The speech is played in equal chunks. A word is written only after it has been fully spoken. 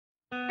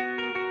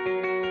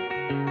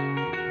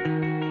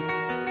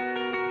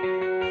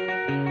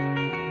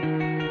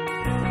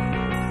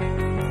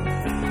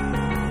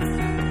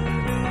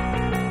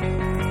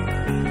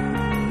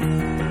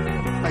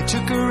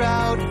took her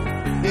out.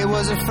 It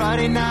was a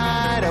Friday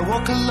night. I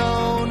woke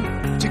alone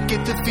to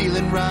get the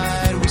feeling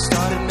right. We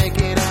started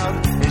making out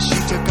and she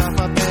took off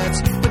my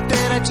pants, but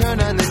then I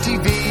turned on the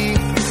TV,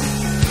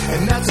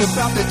 and that's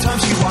about the time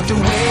she walked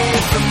away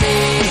from me.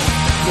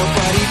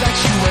 Nobody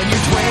likes you when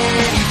you're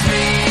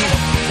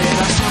 23, and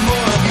I still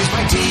more abuse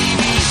my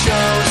TV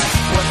shows.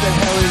 What the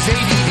hell is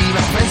ADD?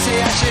 My friends say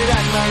I should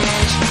act my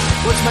age.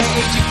 What's my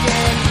age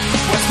again?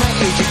 What's my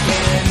age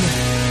again?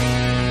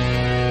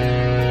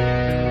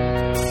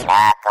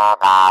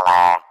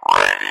 Knuckleballer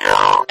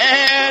Radio.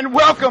 And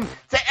welcome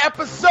to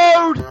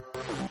episode,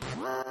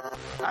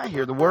 I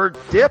hear the word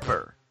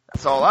dipper.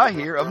 That's all I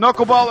hear, of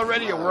Knuckleballer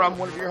Radio, where I'm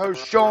one of your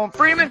hosts, Sean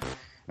Freeman. And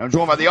I'm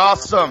joined by the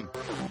awesome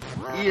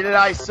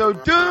ISO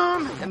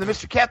Doom and the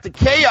Mr. Captain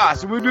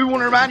Chaos. And we do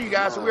want to remind you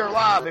guys that we are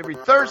live every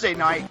Thursday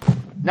night,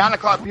 9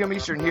 o'clock p.m.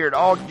 Eastern, here at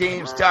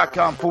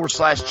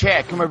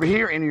allgames.com/chat. Come over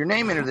here, enter your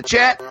name, enter the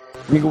chat,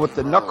 mingle with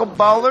the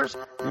Knuckleballers,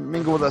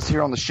 mingle with us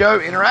here on the show,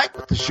 interact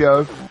with the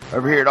show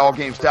over here at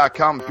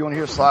allgames.com. If you want to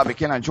hear us live, you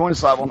can join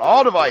us live on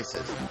all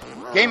devices.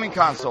 Gaming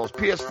consoles,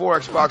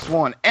 PS4, Xbox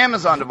One,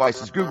 Amazon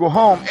devices, Google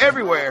Home,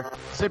 everywhere.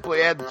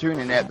 Simply add the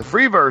TuneIn app, the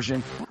free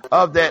version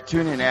of that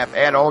TuneIn app,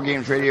 at All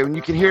Games Radio, and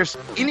you can hear us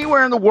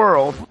anywhere in the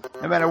world,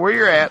 no matter where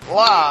you're at,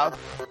 live.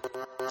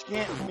 You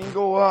can't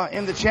mingle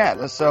in the chat.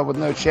 That's with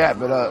no chat,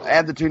 but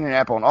add the TuneIn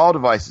app on all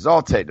devices,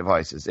 all tech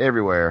devices,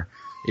 everywhere,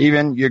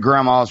 even your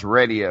grandma's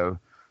radio.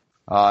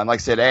 And like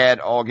I said, add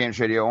All Games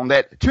Radio on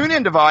that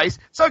TuneIn device.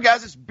 So,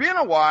 guys, it's been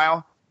a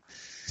while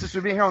since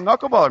we've been here on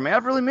Knuckleballer, man.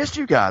 I've really missed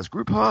you guys.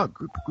 Group hug.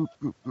 Group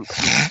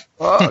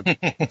hug.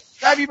 How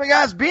have you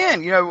guys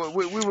been? You know,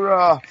 we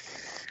were,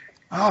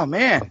 oh,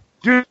 man.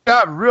 Dude,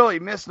 I really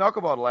missed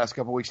Knuckleball the last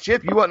couple of weeks.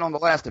 Chip, you wasn't on the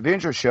last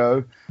Avenger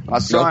show. My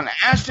son,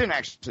 Ashton,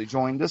 actually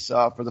joined us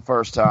for the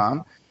first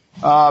time.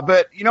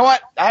 But you know what?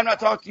 I have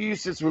not talked to you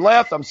since we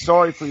left. I'm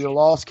sorry for your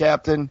loss,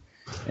 Captain.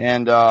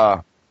 And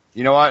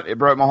you know what? It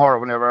broke my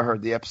heart whenever I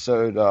heard the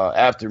episode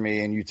after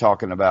me and you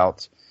talking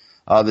about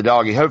the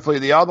doggy. Hopefully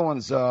the other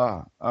ones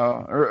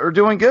are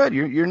doing good.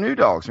 Your new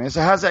dogs, man.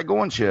 So how's that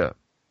going, Chip?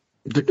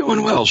 They're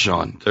doing well,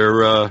 Sean.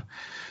 They're a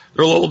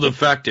little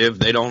defective.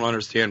 They don't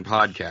understand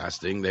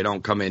podcasting. They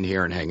don't come in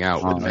here and hang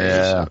out with me.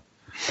 Yeah.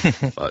 So.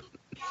 But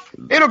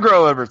it'll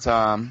grow over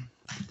time.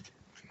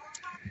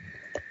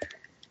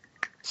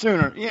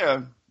 Sooner, you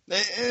know,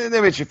 they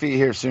get your feet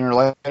here sooner or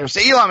later. So,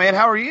 Eli, man,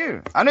 how are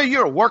you? I know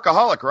you're a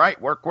workaholic, right?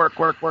 Work. Well,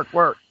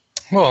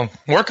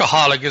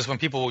 workaholic is when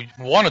people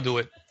want to do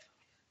it.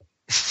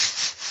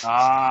 So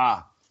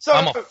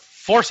I'm a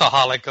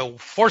forceaholic, a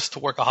forced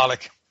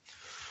workaholic.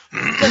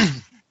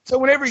 So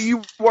whenever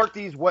you work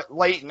these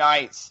late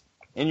nights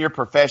in your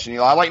profession,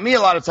 Eli, like me, a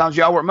lot of times,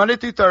 I work Monday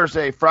through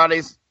Thursday,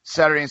 Fridays,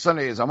 Saturday, and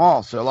Sundays, I'm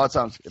off. So a lot of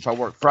times, if I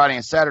work Friday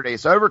and Saturday,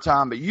 it's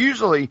overtime. But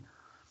usually,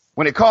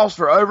 when it calls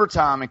for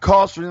overtime and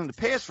calls for them to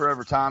pay us for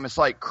overtime, it's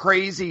like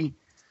crazy,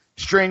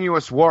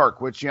 strenuous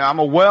work. Which I'm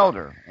a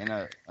welder,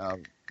 and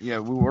we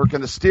work in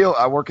the steel.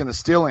 I work in the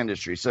steel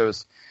industry, so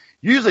it's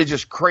usually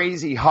just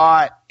crazy,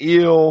 hot,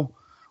 ill,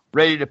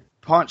 ready to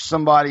punch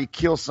somebody,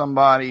 kill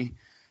somebody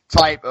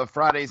type of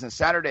Fridays and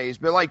Saturdays.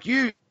 But like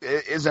you,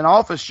 is an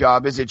office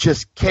job, is it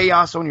just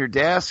chaos on your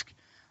desk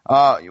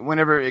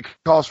whenever it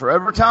calls for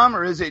overtime,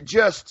 or is it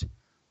just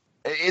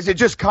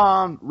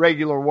calm,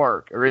 regular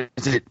work, or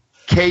is it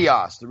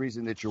chaos the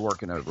reason that you're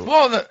working over?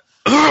 Well,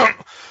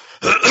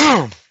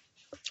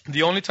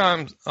 the only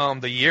time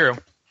the year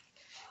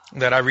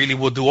that I really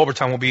will do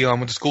overtime will be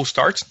when the school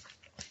starts.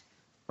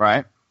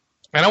 Right.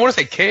 And I want to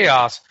say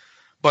chaos,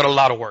 but a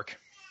lot of work.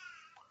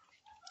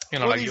 You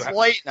know, well, like these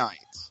late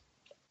nights.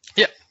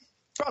 Yeah.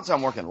 Sometimes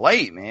I'm working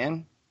late,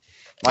 man.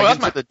 Like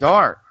into the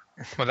dark.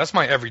 Well, that's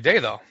my everyday,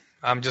 though.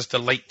 I'm just a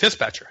late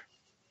dispatcher.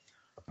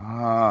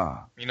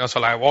 You know, so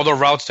like all the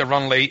routes that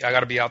run late, I got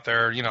to be out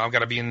there. You know, I've got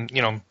to be in,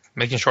 you know,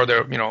 making sure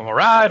they're, you know, all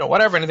right or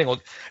whatever.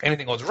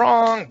 Anything goes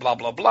wrong, blah,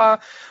 blah, blah.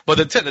 But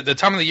the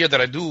time of the year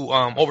that I do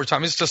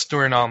overtime is just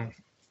during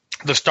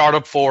the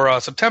startup for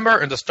September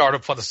and the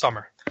startup for the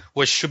summer,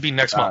 which should be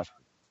next month.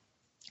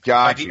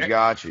 Got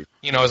you.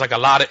 You know, it's like a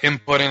lot of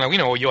inputting. Like, you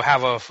know, you'll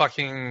have a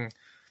fucking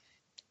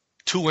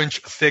 2-inch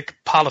thick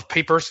pile of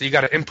paper, so you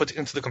got to input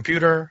into the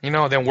computer. You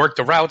know, then work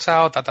the routes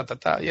out.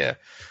 Yeah,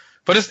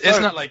 but it's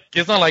not like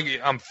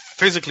I'm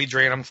physically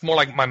drained. I'm more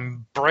like my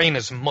brain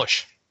is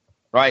mush.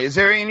 Right? Is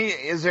there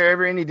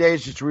ever any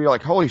days just where you're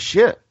like, holy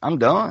shit, I'm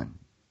done.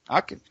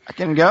 I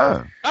can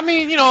go. I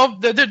mean, you know,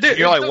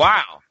 you're like,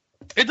 wow.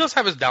 It does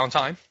have its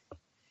downtime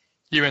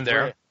here and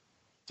there. Right.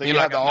 So you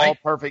have the all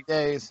perfect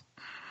days.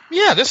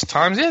 Yeah, there's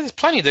times. Yeah, there's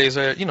plenty of days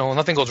that, you know,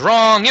 nothing goes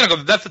wrong. You know,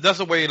 that's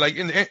the way.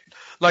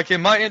 Like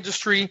in my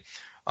industry,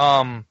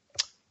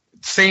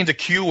 saying the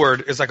Q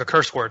word is like a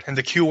curse word, and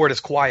the Q word is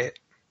quiet.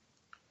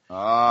 You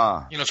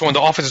know, so when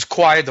the office is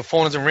quiet, the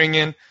phone isn't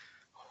ringing.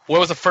 What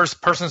was the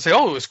first person to say,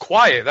 "Oh, it was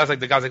quiet"? That's like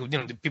the guys that, you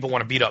know, people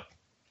want to beat up.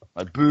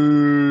 Like,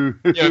 boo.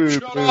 Yeah,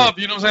 shut up.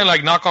 You know what I'm saying?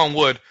 Like, knock on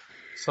wood.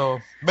 So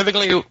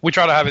basically, we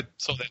try to have it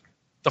so that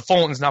the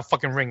phone is not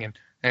fucking ringing,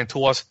 and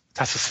to us,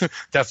 that's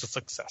a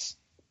success.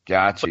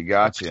 Gotcha.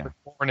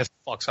 Boring as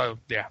fuck. So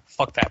yeah,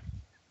 fuck that.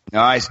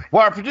 Nice.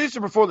 Well, our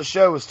producer before the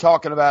show was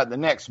talking about the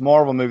next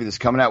Marvel movie that's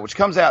coming out, which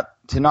comes out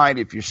tonight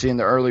if you're seeing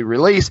the early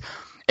release.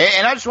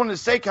 And I just wanted to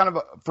say, kind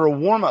of for a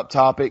warm-up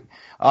topic,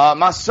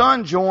 my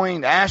son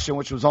joined, Ashton,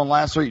 which was on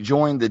last week,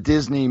 joined the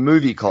Disney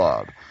Movie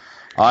Club.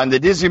 And the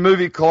Disney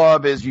Movie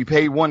Club is you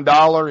pay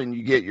 $1 and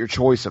you get your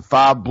choice of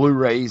 5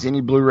 Blu-rays,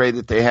 any Blu-ray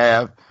that they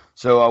have.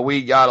 So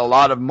we got a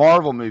lot of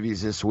Marvel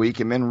movies this week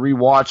and been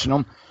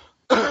rewatching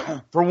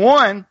them. For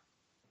one,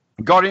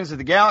 Guardians of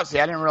the Galaxy,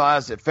 I didn't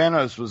realize that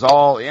Thanos was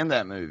all in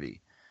that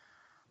movie.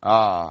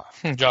 Josh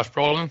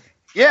Brolin?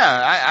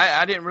 Yeah,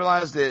 I didn't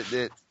realize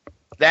that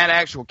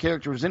actual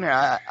character was in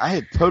there. I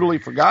had totally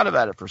forgot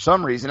about it for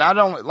some reason.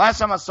 Last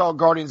time I saw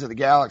Guardians of the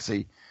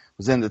Galaxy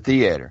was in the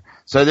theater.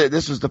 So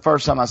this was the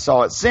first time I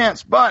saw it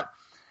since. But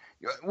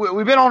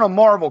we've been on a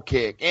Marvel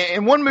kick.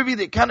 And one movie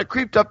that kind of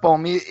creeped up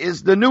on me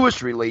is the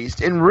newest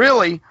released. And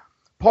really,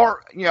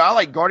 I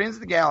like Guardians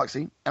of the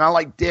Galaxy and I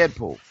like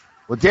Deadpool.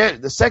 Well,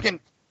 the second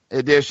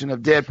edition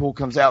of Deadpool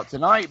comes out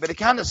tonight, but it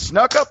kind of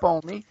snuck up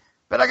on me.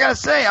 But I got to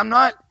say, I'm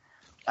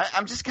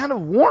just kind of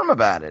warm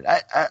about it.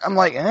 I'm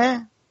like,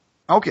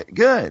 okay,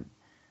 good.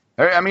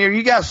 I mean, are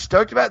you guys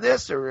stoked about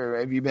this, or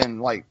have you been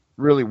like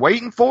really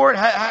waiting for it?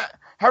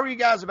 How are you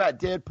guys about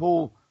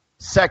Deadpool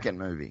second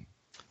movie?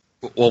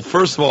 Well,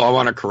 first of all, I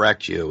want to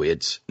correct you.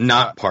 It's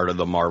not part of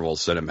the Marvel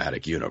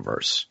Cinematic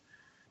Universe.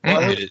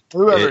 Well,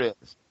 whoever it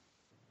is.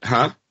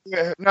 Huh?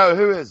 No,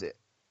 who is it?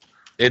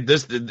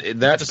 That's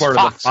part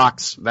of the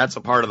Fox. That's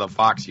a part of the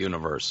Fox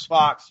universe.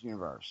 Fox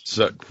universe.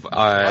 So,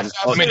 I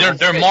mean,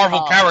 they're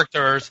Marvel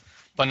characters,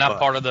 but not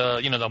part of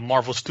the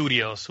Marvel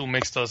Studios, who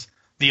makes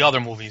the other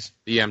movies.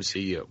 The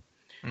MCU.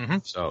 Mm-hmm.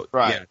 So,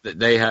 right.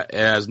 Yeah, it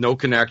has no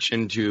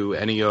connection to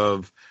any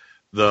of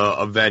the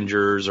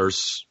Avengers or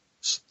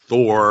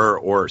Thor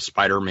or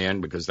Spider-Man,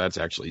 because that's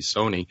actually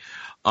Sony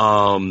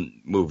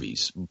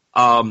movies.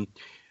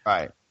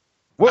 Right.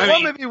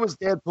 What movie was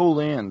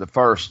Deadpool in, the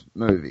first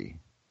movie?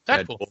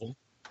 Deadpool.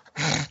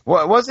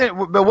 What was it?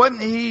 But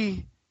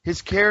wasn't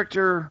his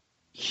character?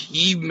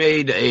 He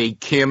made a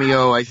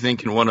cameo, I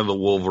think, in one of the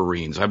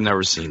Wolverines. I've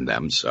never seen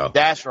them, so.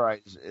 That's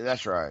right.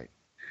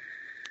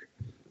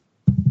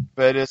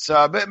 But it's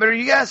but are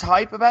you guys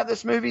hype about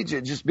this movie?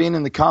 Just being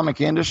in the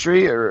comic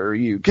industry, or are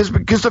you?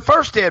 Because the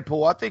first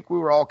Deadpool, I think we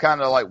were all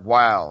kind of like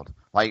wild.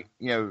 Like,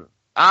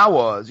 I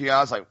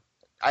was like,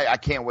 I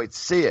can't wait to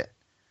see it.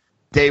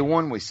 Day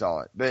one we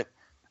saw it, but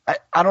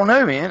I don't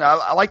know, man.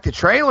 I like the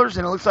trailers,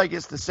 and it looks like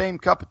it's the same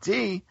cup of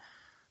tea,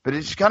 but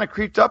it just kind of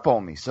creeped up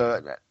on me.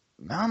 So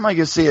I might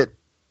go see it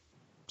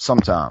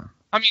sometime.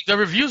 I mean, the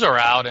reviews are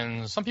out,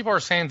 and some people are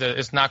saying that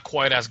it's not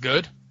quite as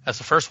good as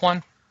the first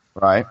one.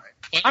 Right.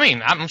 But, I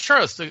mean, I'm sure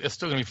it's still going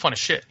to be fun as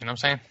shit. You know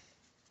what I'm saying?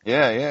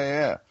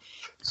 Yeah.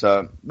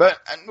 So, but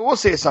we'll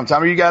see it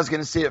sometime. Are you guys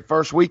going to see it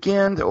first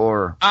weekend,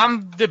 or?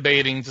 I'm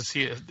debating to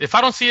see it. If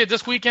I don't see it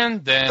this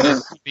weekend, then it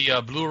will be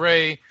a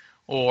Blu-ray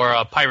or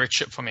a pirate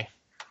ship for me.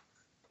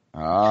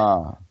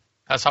 Ah.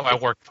 That's how I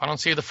work. If I don't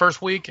see it the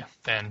first week,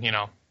 then,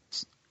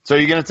 So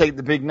you're going to take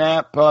the big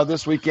nap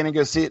this weekend and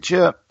go see it,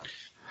 Chip?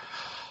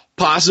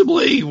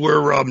 Possibly.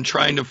 We're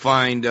trying to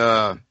find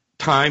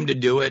time to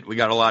do it. We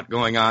got a lot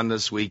going on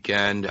this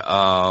weekend.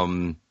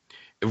 Right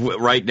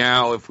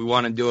now, if we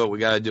want to do it, we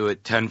got to do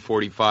it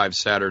 10:45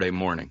 Saturday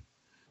morning.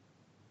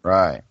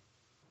 Right.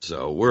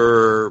 So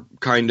we're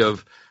kind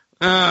of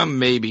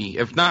maybe.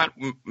 If not,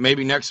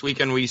 maybe next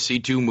weekend we see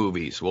 2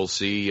 movies. We'll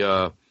see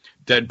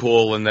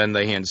Deadpool and then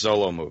the Han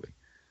Solo movie.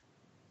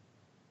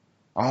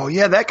 Oh,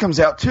 yeah, that comes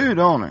out too,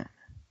 don't it?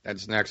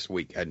 That's next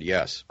weekend,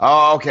 yes.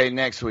 Oh, okay,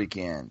 next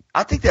weekend.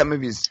 I think that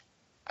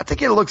I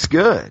think it looks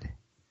good.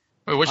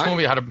 Wait, which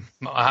movie?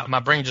 My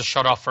brain just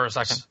shut off for a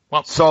second.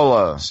 Well,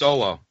 Solo.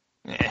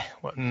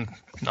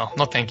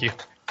 No, thank you.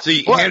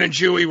 See, What? Han and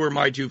Chewie were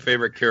my 2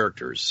 favorite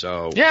characters,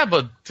 so. Yeah,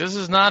 but this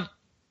is not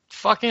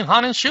fucking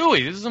Han and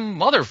Chewie. This is some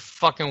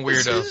motherfucking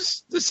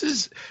weirdo. This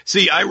is.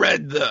 See, I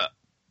read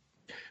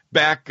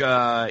back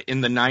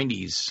in the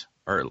 90s,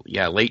 or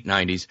late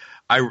 90s.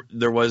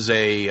 There was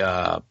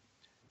a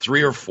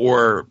 3 or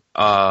 4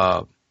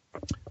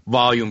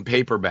 volume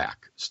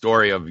paperback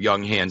story of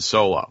young Han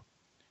Solo,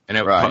 and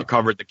it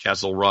covered the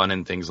Kessel Run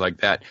and things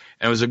like that.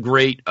 And it was a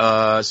great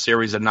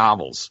series of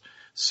novels.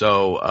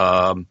 So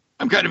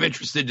I'm kind of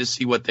interested to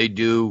see what they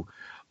do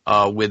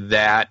with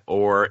that.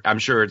 Or I'm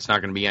sure it's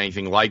not going to be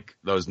anything like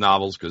those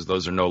novels because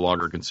those are no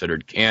longer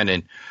considered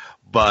canon.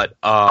 But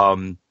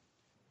Han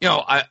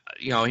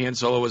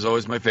Solo was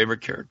always my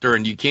favorite character,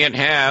 and you can't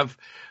have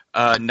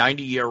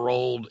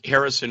 90-year-old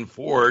Harrison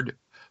Ford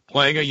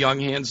playing a young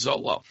Han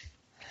Solo.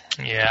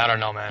 Yeah, I don't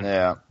know, man.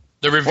 Yeah.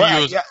 The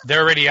reviews,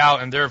 they're already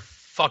out, and they're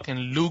fucking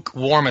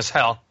lukewarm as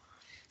hell.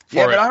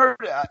 Yeah, but I heard,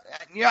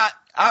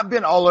 I've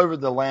been all over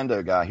the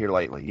Lando guy here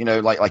lately.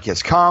 Like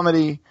his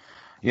comedy.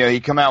 He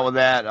come out with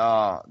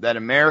that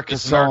America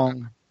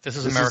song. This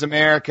is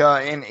America.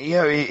 And,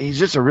 he's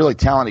just a really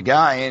talented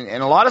guy.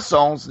 And a lot of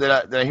songs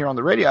that I hear on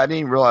the radio, I didn't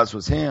even realize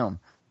was him.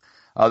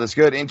 That's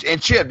good.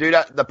 And Chip, dude,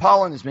 the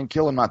pollen has been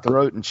killing my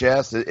throat and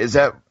chest. Is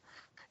that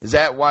Is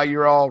that why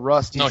you're all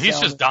rusty? No, he's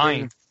just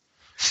dying.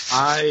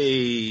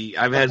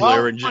 I've had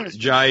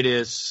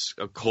laryngitis,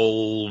 a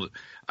cold.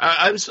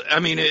 I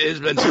mean, it's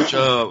been such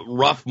a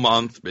rough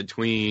month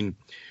between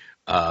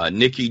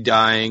Nikki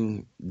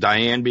dying,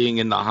 Diane being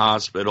in the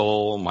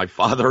hospital, my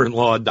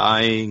father-in-law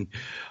dying.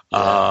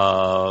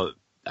 I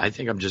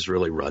think I'm just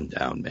really run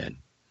down, man.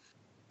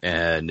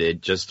 And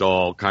it just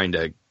all kind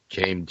of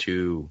came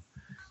to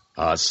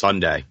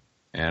Sunday,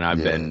 and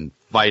I've been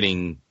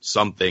fighting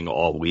something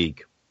all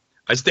week.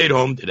 I stayed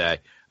home today.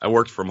 I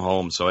worked from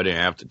home, so I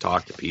didn't have to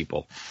talk to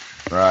people.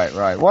 Right.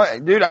 Well,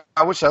 dude,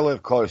 I wish I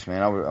lived close,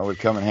 man. I would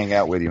come and hang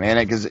out with you, man,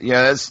 because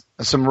that's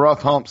some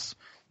rough humps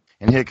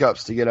and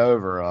hiccups to get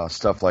over,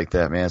 stuff like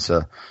that, man.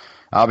 So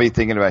I'll be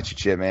thinking about you,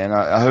 Chip, man.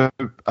 I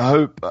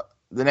hope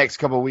the next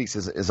couple of weeks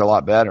is a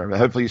lot better.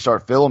 Hopefully you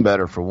start feeling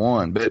better for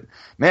one. But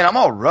man, I'm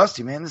all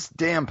rusty, man. This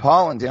damn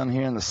pollen down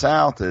here in the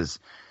South is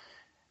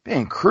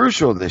being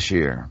crucial this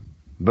year.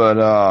 But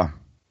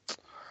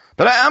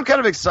I'm kind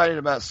of excited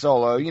about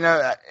Solo. You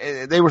know,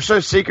 they were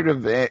so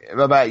secretive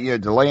about,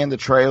 delaying the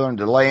trailer and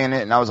delaying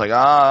it. And I was like,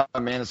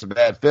 man, it's a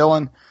bad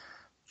feeling.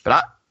 But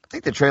I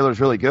think the trailer is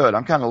really good.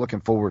 I'm kind of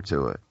looking forward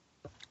to it.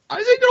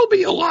 I think it'll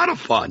be a lot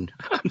of fun.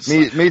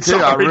 Me too.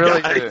 Sorry, I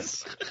really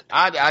guys. do.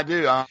 I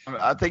do.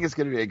 I think it's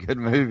going to be a good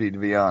movie, to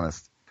be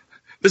honest.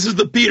 This is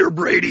the Peter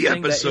Brady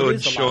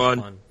episode,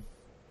 Sean.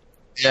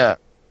 Yeah.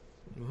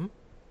 Mm-hmm.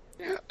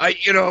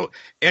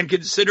 And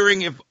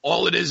considering if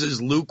all it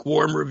is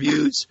lukewarm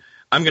reviews,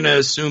 I'm going to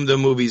assume the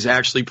movie's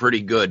actually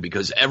pretty good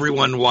because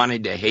everyone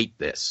wanted to hate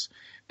this.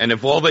 And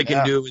if all they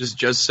can do is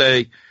just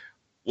say,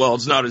 well,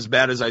 it's not as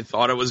bad as I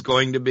thought it was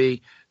going to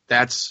be,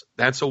 that's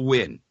a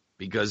win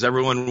because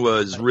everyone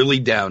was really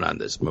down on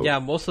this movie. Yeah,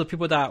 most of the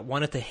people that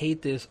wanted to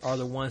hate this are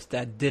the ones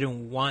that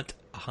didn't want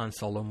a Han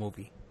Solo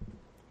movie.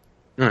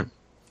 Right.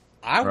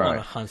 I want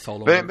a Han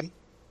Solo movie.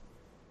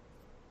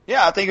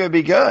 Yeah, I think it would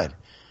be good.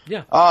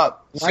 Yeah.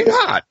 Why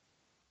not?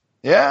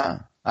 Yeah.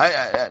 I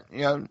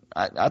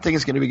think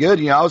it's going to be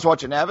good. I was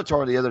watching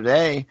Avatar the other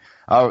day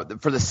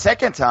for the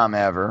second time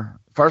ever.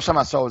 First time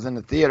I saw it was in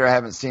the theater. I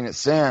haven't seen it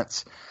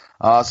since.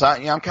 So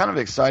I'm kind of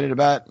excited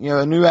about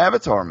a new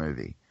Avatar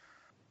movie.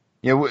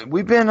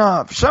 We've been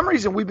for some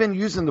reason we've been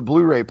using the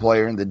Blu-ray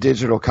player and the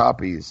digital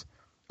copies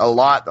a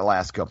lot the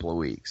last couple of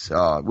weeks.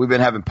 We've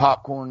been having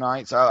popcorn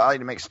nights. I like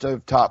to make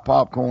stovetop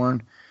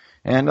popcorn.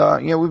 And,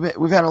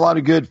 we've had a lot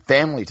of good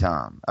family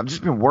time. I've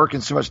just been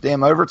working so much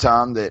damn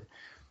overtime that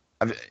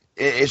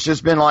it's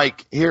just been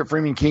like here at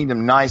Freeman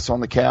Kingdom, nice on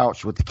the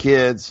couch with the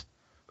kids,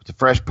 with the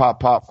fresh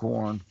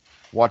popcorn,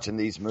 watching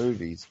these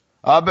movies.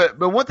 But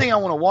one thing I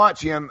want to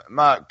watch,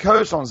 my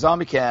co-host on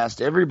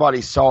ZombieCast,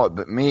 everybody saw it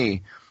but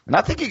me. And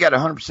I think it got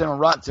 100% on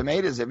Rotten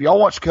Tomatoes. Have y'all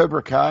watched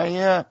Cobra Kai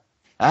yet?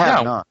 I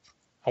have not.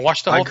 I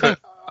watched the whole thing.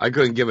 I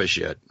couldn't give a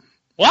shit.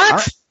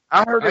 What?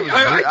 I heard it.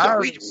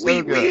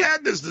 We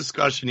had this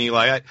discussion,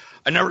 Eli.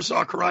 I never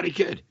saw Karate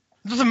Kid.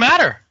 It doesn't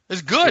matter.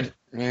 It's good.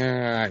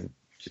 Yeah,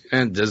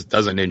 it just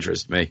doesn't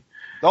interest me.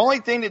 The only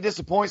thing that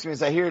disappoints me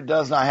is I hear it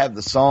does not have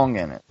the song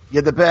in it.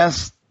 You're the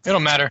best. It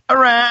don't matter.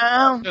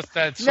 Around. Just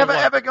that. So never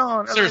what? ever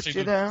gone. Seriously,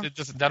 you down.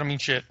 that don't mean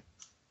shit.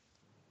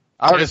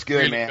 I heard it's good,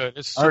 really man. Good.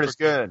 It's I heard it's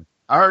good.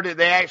 I heard that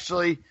they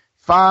actually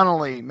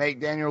finally make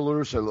Daniel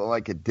LaRusso look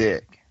like a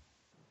dick.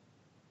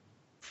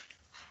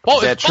 Well,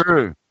 is that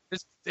true?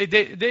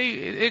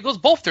 It goes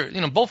both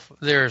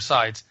their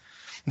sides.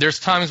 There's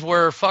times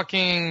where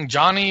fucking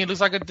Johnny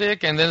looks like a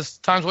dick, and there's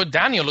times where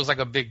Daniel looks like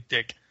a big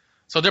dick.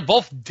 So they're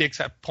both dicks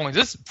at points.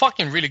 This is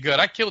fucking really good.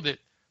 I killed it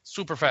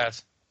super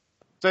fast.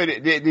 So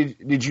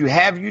did you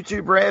have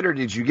YouTube Red, or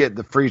did you get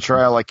the free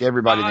trial like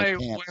everybody? I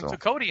went to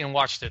Cody and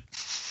watched it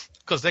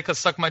because they could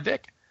suck my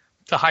dick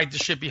to hide the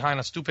shit behind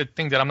a stupid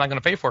thing that I'm not going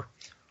to pay for.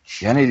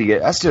 Yeah,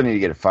 I still need to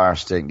get a Fire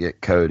Stick and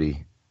get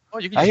Cody. Oh,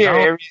 you can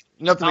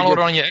just download it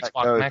on your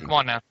Xbox, Cody. man. Come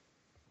on now.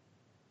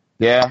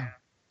 Yeah.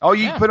 Oh,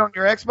 you put it on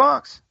your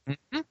Xbox?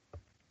 Mm-hmm.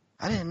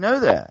 I didn't know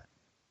that.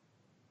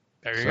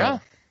 There you go.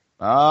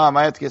 I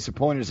might have to get some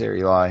pointers there,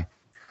 Eli.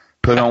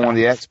 Put it on one of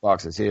the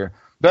Xboxes here.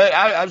 But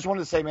I just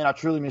wanted to say, man, I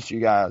truly miss you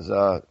guys.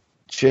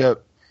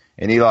 Chip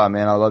and Eli,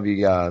 man, I love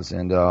you guys.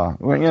 And it's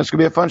going to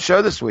be a fun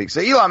show this week. So,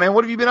 Eli, man,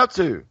 what have you been up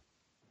to?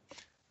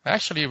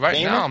 Actually,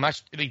 now, I'm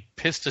actually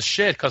pissed as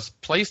shit because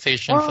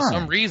PlayStation, for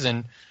some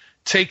reason,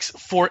 takes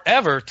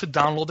forever to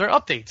download their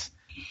updates.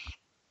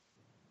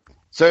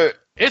 So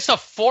it's a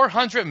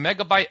 400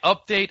 megabyte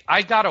update.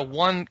 I got a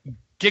 1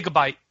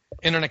 gigabyte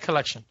internet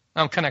connection.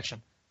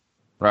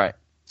 Right.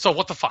 So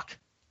what the fuck?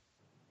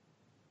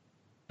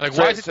 Like,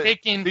 why is it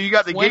taking? So you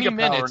got the 20 gigapower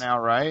minutes now,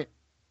 right?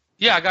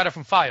 Yeah, I got it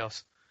from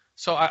Fios.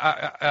 So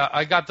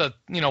I got the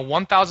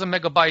 1,000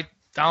 megabyte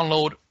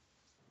download,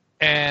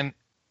 and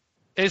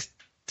it's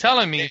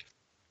telling me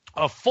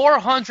a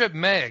 400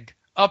 meg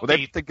update. Well,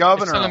 they put the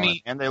governor on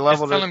me, and they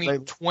leveled it's telling me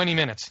 20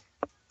 minutes.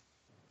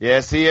 Yeah,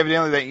 see,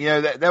 evidently,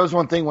 that was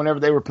one thing whenever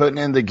they were putting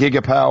in the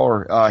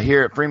gigapower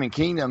here at Freeman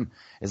Kingdom,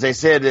 is they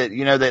said that,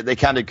 that they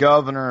kind of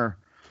governor,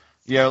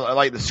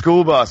 like the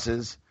school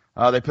buses,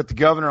 they put the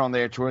governor on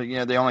there to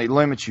where, they only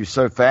limit you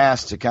so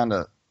fast to kind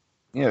of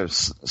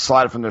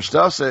slide it from their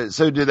stuff.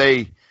 So do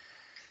they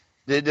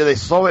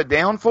slow it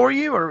down for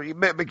you, or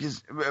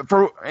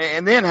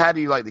and then how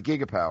do you like the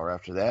gigapower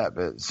after that?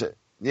 But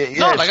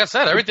no, like I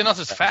said, everything else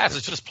is fast.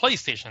 It's just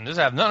PlayStation. This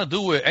has nothing to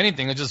do with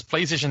anything. It's just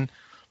PlayStation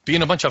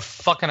being a bunch of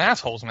fucking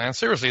assholes, man.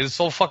 Seriously, it's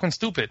so fucking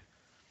stupid.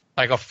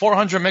 Like a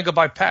 400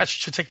 megabyte patch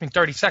should take me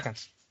 30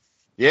 seconds.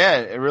 Yeah,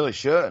 it really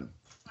should.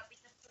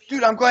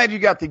 Dude, I'm glad you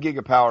got the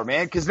gigapower,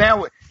 man, because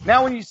now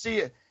when you see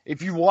it,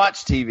 if you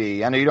watch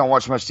TV, I know you don't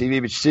watch much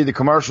TV, but you see the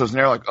commercials and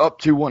they're like up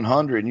to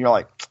 100, and you're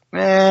like,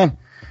 man,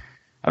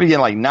 I'm getting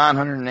like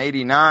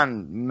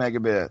 989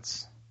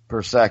 megabits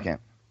per second.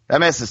 That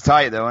mess is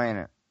tight, though, ain't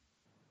it?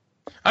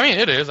 I mean,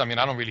 it is. I mean,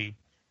 I don't really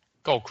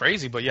go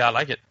crazy, but yeah, I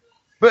like it.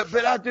 But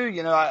I do,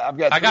 I've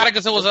got. I got it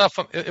because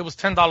it was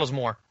 $10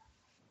 more.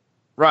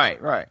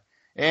 Right.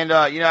 And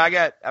I've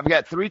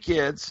got 3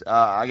 kids.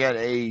 I got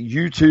a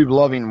YouTube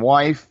loving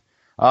wife.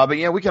 But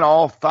we can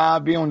all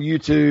 5 be on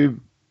YouTube,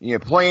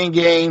 playing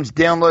games,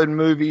 downloading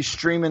movies,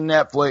 streaming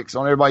Netflix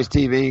on everybody's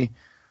TV,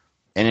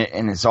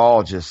 and it's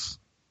all just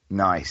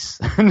nice,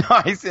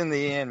 nice in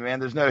the end, man.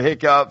 There's no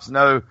hiccups,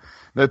 no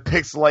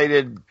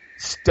pixelated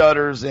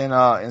stutters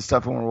and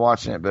stuff when we're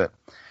watching it, but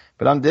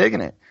I'm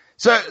digging it.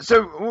 So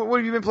what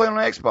have you been playing on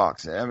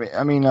Xbox?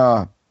 I mean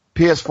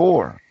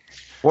PS4.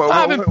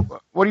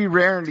 What are you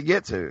raring to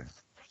get to?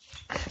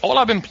 All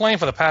I've been playing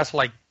for the past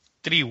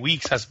 3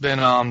 weeks has been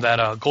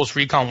that Ghost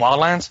Recon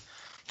Wildlands.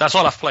 That's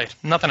all I've played.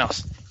 Nothing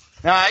else.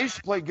 Now, I used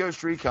to play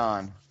Ghost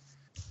Recon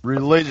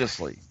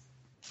religiously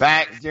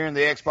back during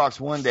the Xbox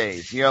One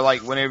days.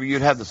 Whenever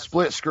you'd have the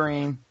split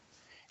screen,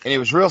 and it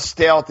was real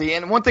stealthy.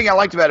 And one thing I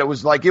liked about it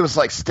was it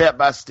was step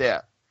by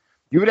step.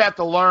 You would have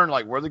to learn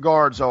where the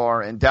guards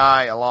are and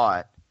die a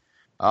lot.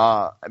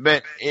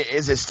 But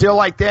is it still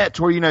like that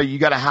to where you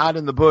got to hide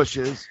in the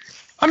bushes?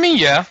 I mean,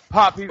 yeah.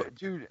 Pop people,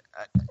 dude.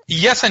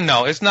 Yes and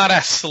no. It's not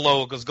as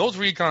slow because Ghost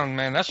Recon,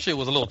 man, that shit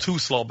was a little too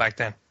slow back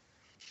then.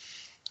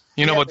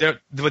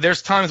 But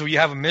there's times where you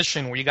have a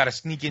mission where you got to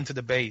sneak into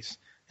the base,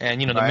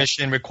 and the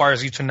mission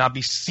requires you to not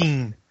be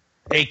seen,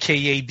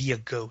 aka be a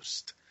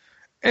ghost,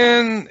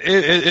 and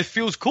it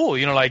feels cool.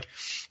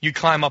 You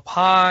climb up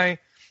high,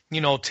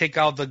 take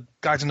out the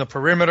guys in the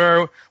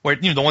perimeter where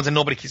the ones that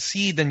nobody can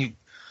see. Then you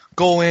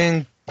go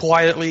in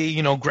quietly,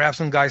 grab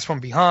some guys from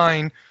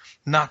behind,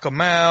 knock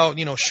them out,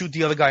 shoot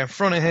the other guy in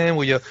front of him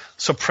with your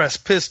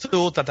suppressed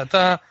pistol,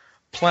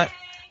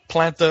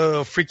 plant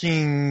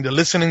the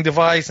listening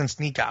device and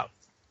sneak out.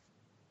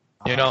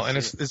 And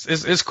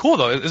it's cool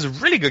though. It's a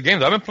really good game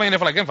though. I've been playing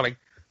it for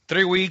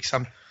 3 weeks.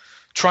 I'm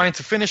trying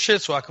to finish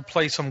it so I could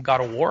play some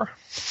God of War.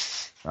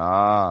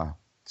 So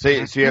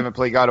you haven't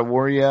played God of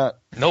War yet?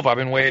 Nope, I've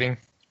been waiting.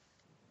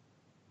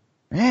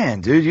 Man,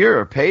 dude, you're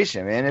a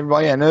patient, man.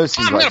 Everybody I know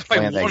seems like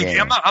playing that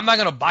game. I'm not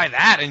gonna buy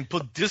that and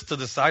put this to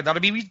the side.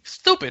 That'd be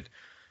stupid.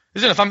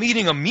 If I'm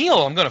eating a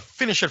meal, I'm gonna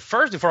finish it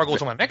first before I go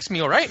to my next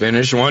meal, right?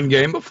 Finish one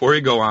game before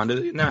you go on to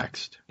the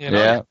next.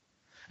 Yeah.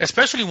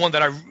 Especially one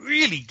that I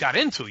really got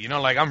into.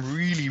 I'm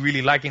really,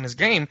 really liking this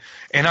game,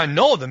 and I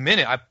know the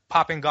minute I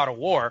pop in God of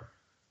War,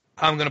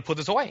 I'm gonna put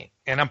this away,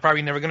 and I'm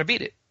probably never gonna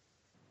beat it.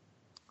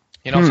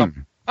 So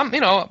I'm,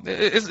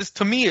 it's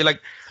to me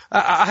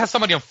I had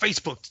somebody on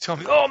Facebook tell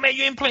me, "Oh man,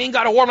 you ain't playing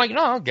God of War." I'm like,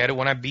 "No, I'll get it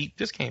when I beat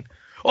this game."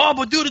 "Oh,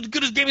 but dude,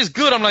 this game is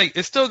good." I'm like,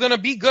 "It's still gonna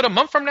be good a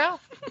month from now."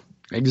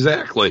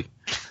 Exactly.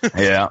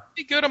 Yeah.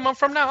 Be good a month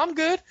from now. I'm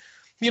good.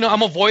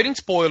 I'm avoiding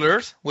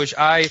spoilers, which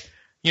I,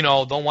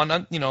 don't want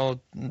to,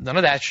 none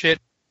of that shit.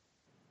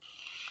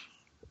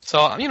 So,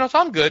 so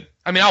I'm good.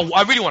 I mean,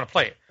 I really want to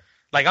play it.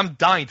 I'm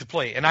dying to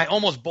play it, and I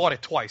almost bought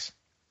it twice.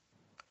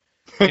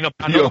 You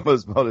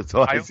almost bought it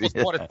twice. I almost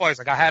bought it twice.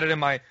 I had it in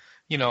my,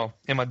 in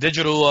my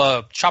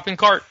digital shopping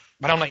cart,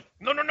 but I'm like,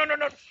 no,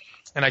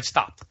 and I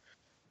stopped.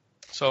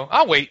 So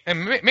I'll wait,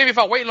 and maybe if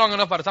I wait long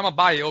enough, by the time I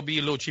buy it, it'll be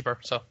a little cheaper.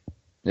 So.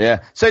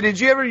 Yeah. So did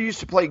you ever used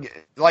to play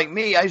like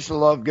me? I used to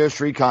love Ghost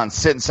Recon,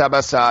 sitting side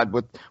by side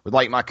with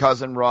my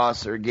cousin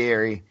Russ or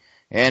Gary,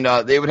 and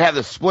they would have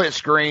the split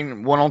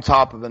screen, one on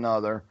top of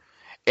another,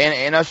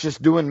 and us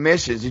just doing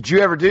missions. Did you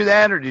ever do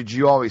that, or did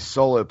you always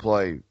solo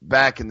play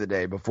back in the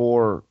day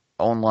before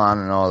online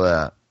and all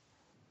that?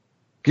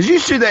 Because you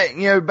used to do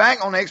that,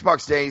 back on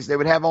Xbox days, they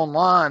would have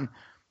online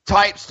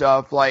type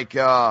stuff like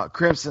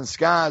Crimson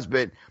Skies,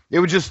 but it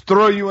would just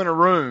throw you in a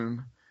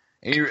room.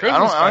 And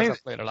I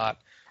played a lot.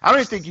 I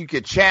don't even think you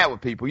could chat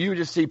with people. You would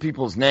just see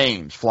people's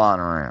names flying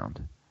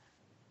around.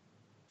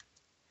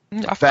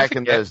 Back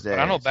in those days. But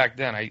I know back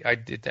then I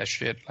did that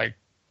shit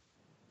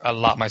a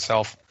lot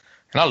myself.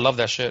 And I love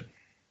that shit.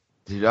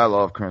 Dude, I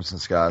love Crimson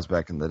Skies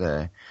back in the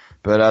day.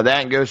 But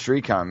that and Ghost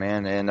Recon,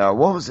 man. And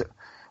what was it?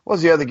 What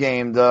was the other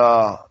game?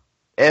 The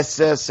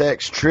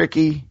SSX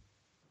Tricky?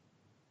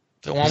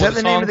 The one is that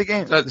the name of the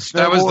game? That was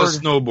the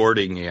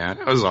snowboarding, yeah.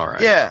 That was all right.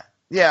 Yeah.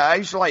 Yeah, I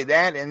used to like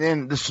that. And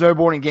then the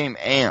snowboarding game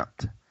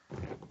Amped.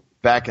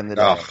 Back in the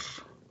day.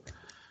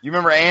 You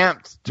remember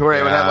Amped? To where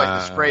it would have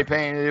the spray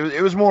paint.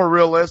 It was more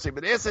realistic.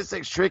 But the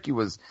SSX Tricky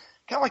was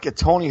kind of like a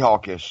Tony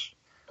Hawk-ish.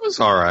 It was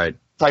all right.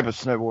 Type of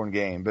snowboarding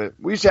game. But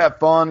we used to have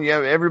fun.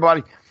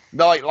 Everybody,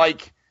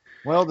 like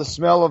Well, the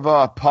smell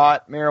of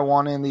pot,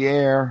 marijuana in the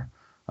air,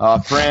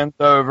 friends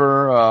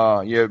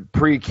over,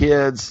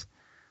 pre-kids.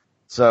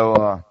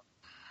 So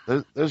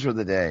those were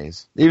the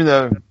days. Even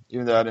though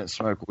I didn't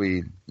smoke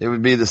weed, it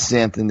would be the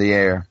scent in the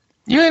air.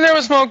 You ain't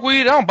never smoked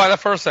weed? I don't buy that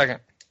for a second.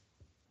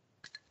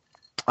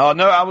 Oh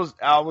no, I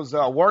was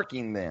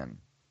working then.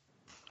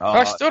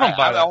 I still don't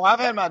buy that. I've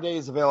had my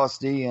days of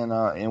LSD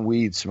and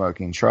weed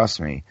smoking. Trust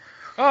me.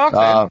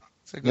 Oh,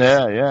 okay.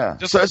 Yeah.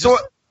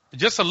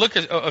 Just a look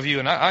of you,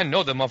 and I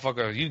know that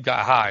motherfucker. You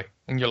got high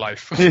in your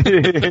life.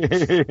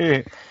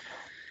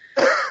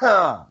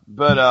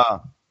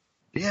 But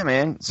yeah,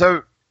 man.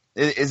 So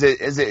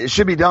it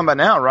should be done by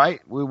now,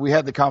 right? We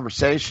had the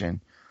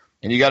conversation,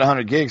 and you got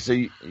 100 gigs, so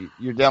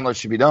your download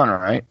should be done,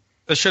 right?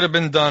 It should have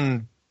been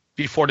done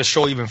before the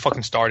show even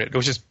fucking started. It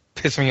was just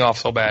pissing me off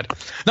so bad.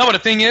 No, but the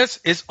thing is,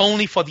 it's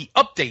only for the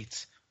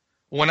updates.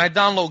 When I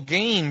download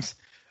games,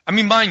 I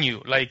mean, mind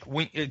you, like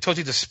it tells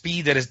you the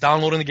speed that it's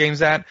downloading the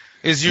games at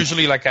is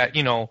usually like at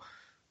 200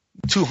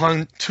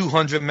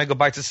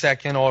 megabytes a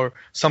second or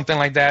something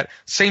like that.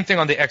 Same thing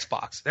on the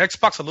Xbox. The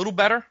Xbox a little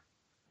better,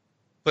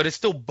 but it's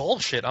still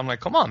bullshit. I'm like,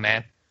 come on,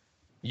 man.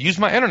 Use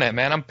my internet,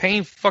 man. I'm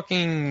paying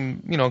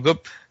fucking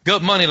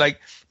good money. Like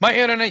my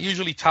internet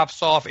usually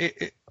tops off.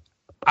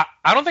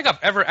 I don't think I've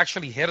ever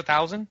actually hit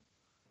 1,000.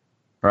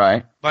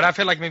 Right. But I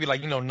feel like maybe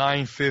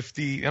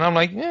 950, and I'm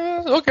like,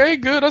 yeah, okay,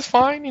 good, that's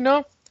fine,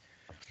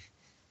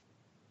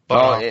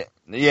 But,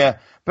 yeah.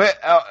 But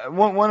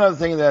one other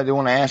thing that I do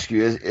want to ask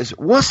you is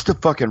what's the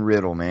fucking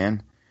riddle,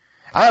 man?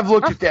 I have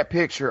looked at that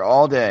picture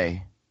all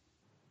day.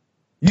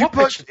 You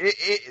post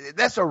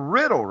that's a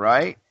riddle,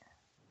 right?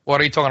 What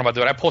are you talking about,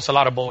 dude? I post a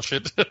lot of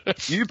bullshit.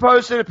 You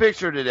posted a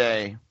picture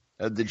today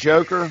of the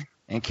Joker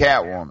and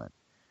Catwoman.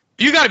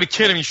 You got to be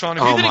kidding me, Sean.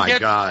 If you didn't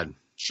God.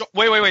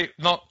 Wait.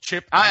 No,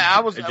 Chip.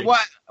 I was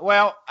what?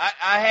 Well,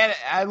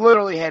 I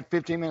literally had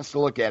 15 minutes to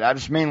look at it. I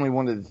just mainly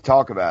wanted to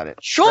talk about it.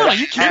 Sean, are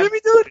you kidding me,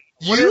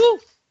 dude?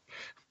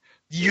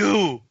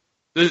 You.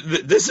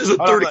 This is a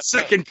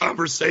 30-second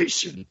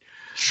conversation.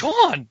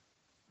 Sean.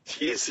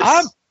 Jesus.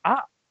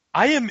 I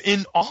am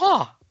in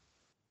awe.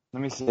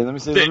 Let me see.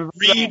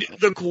 Read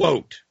the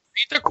quote.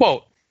 Read the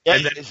quote. Yeah,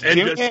 and then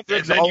you should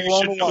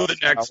know the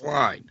next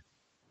line.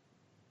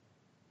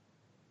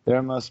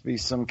 There must be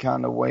some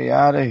kind of way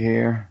out of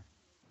here.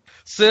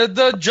 Said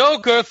the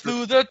Joker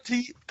through the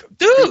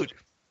dude.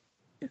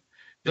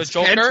 The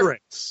Joker.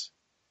 Entrance.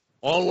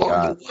 All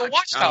along the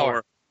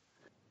watchtower.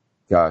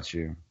 Got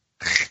you.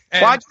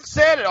 Why you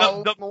said it?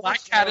 The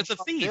black cat is a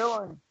thief.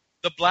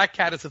 The black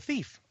cat is a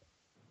thief.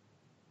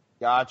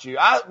 Got you.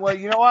 Well,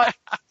 you know what?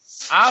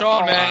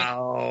 Sean, man.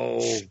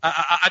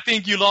 I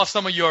think you lost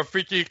some of your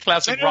freaky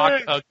classic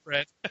rock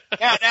cred.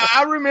 Now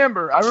I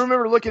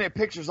remember looking at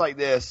pictures like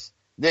this.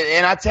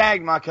 And I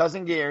tagged my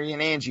cousin Gary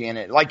and Angie in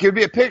it. Like, it would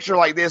be a picture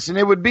like this, and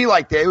it would be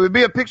like that. It would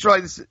be a picture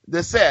like this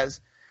that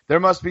says, there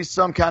must be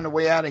some kind of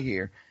way out of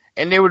here.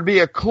 And there would be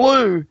a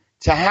clue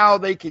to how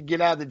they could get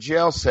out of the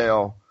jail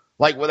cell,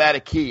 like, without a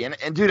key. And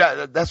dude,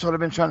 that's what I've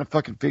been trying to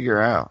fucking figure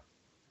out.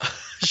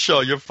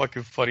 Sure, you're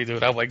fucking funny,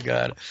 dude. Oh, my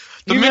God.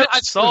 The minute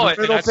I saw it,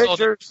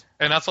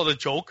 and I saw the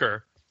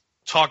Joker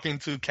talking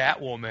to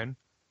Catwoman,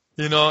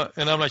 and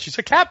I'm like, she's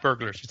a cat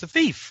burglar. She's a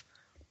thief.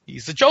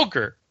 He's the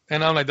Joker.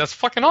 And I'm like, that's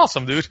fucking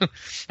awesome, dude.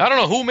 I don't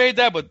know who made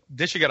that, but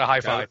they should get a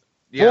high five.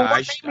 Yeah,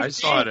 I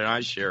saw it and I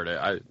shared it.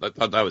 I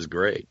thought that was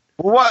great.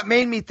 Well, what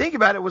made me think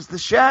about it was the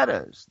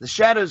shadows. The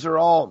shadows are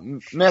all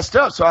messed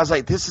up, so I was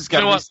like, this has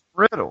got to be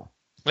some riddle.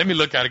 Let me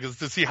look at it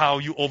to see how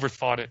you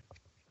overthought it.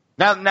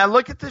 Now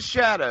look at the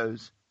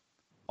shadows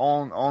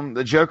on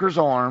the Joker's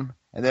arm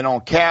and then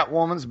on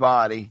Catwoman's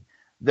body.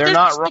 They're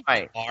not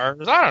right.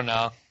 Bars. I don't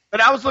know.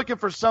 But I was looking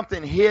for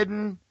something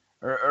hidden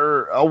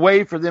or a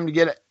way for them to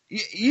get it.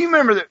 You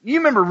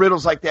remember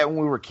riddles like that when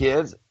we were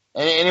kids,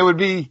 and it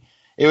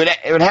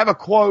would have a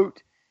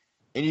quote,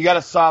 and you got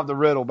to solve the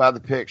riddle by the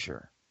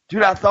picture.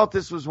 Dude, I thought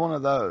this was one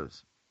of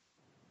those.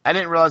 I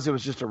didn't realize it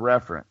was just a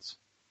reference.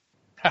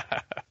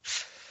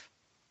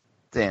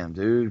 Damn,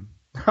 dude,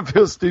 I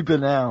feel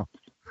stupid now.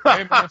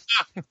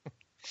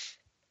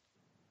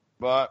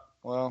 But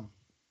well,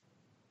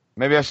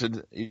 maybe I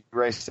should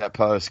erase that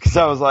post because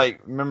I was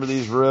like, remember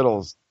these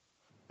riddles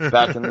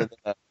back in the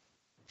day.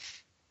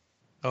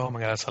 Oh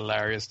my God, that's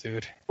hilarious,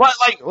 dude. Well,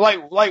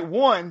 like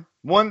one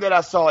that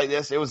I saw like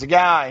this. It was a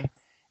guy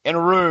in a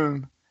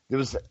room. There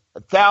was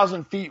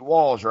 1,000 feet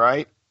walls,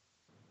 right?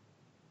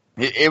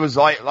 It was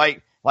like,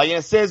 and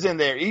it says in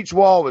there, each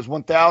wall was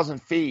 1,000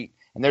 feet,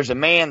 and there's a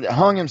man that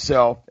hung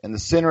himself in the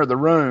center of the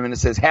room, and it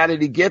says, how did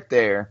he get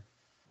there?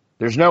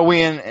 There's no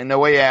way in and no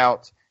way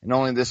out, and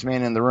only this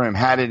man in the room.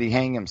 How did he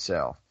hang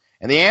himself?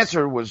 And the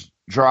answer was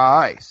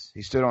dry ice.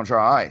 He stood on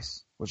dry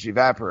ice, which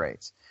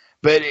evaporates.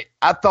 But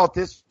I thought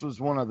this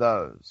was one of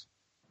those.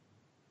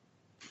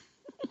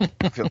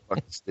 I feel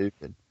fucking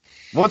stupid.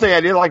 One thing I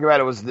did like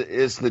about it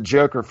is the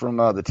Joker from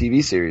the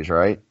TV series,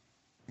 right?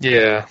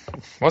 Yeah.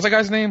 What's that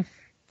guy's name?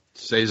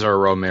 Cesar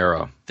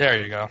Romero.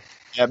 There you go.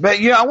 Yeah, but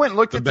I went and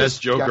looked at the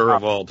best Joker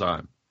of all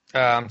time.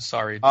 I'm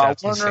sorry,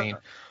 that's insane.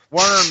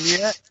 Werner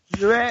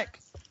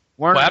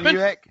Werner What happened?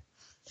 Buick,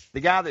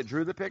 the guy that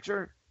drew the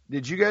picture,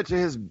 did you go to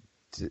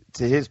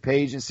his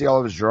page and see all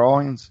of his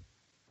drawings?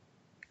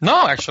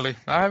 No, actually,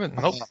 I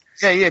haven't. Nope.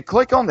 Yeah,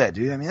 click on that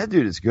dude. I mean, that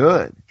dude is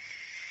good.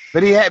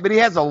 But he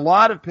has a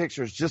lot of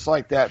pictures just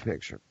like that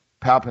picture.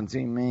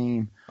 Palpatine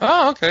meme.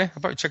 Oh, okay. I'll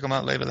probably check them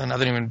out later then. I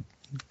didn't even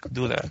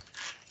do that.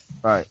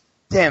 Right.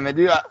 Damn it,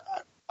 dude.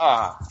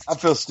 I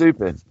feel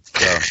stupid.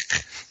 So.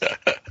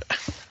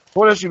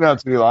 What else you been up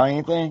to, Eli?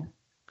 Anything?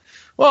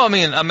 Well, I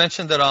mean, I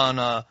mentioned that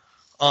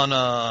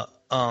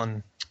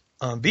on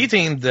B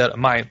Team that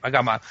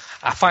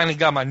I finally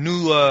got my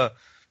new a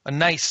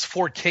nice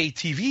 4K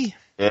TV.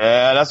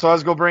 Yeah, that's what I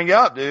was gonna bring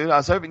up, dude. I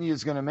was hoping you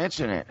was gonna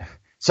mention it.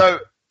 So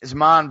it's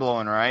mind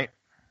blowing, right?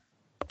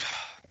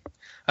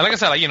 And like I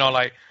said,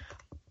 like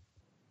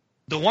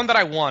the one that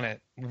I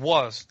wanted an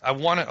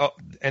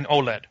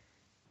OLED,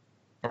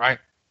 right?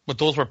 But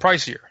those were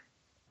pricier,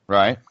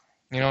 right?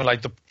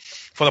 Like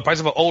for the price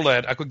of an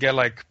OLED, I could get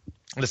like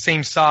the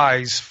same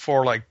size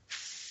for like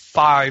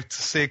 $500 to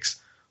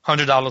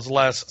 $600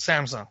 less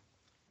Samsung. You know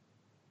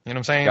what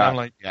I'm saying? I'm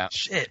like,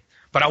 shit.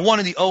 But I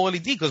wanted the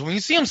OLED because when you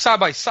see them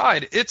side by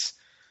side, it's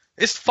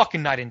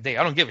fucking night and day.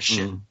 I don't give a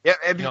shit. Yeah,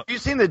 have you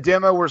seen the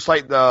demo where it's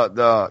like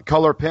the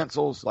color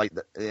pencils,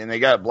 and they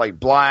got like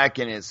black,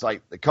 and it's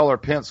like the color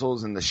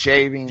pencils and the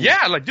shaving?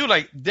 Yeah, like dude,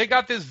 like they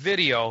got this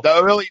video. The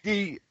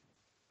OLED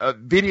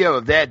video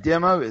of that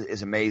demo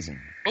is amazing.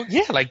 Oh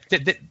yeah, like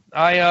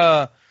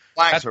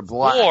blacks are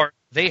black. Before,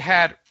 they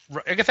had,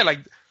 like I said,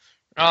 like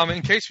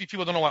in case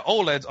people don't know what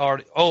OLEDs are,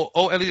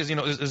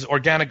 OLED is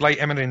organic light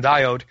emitting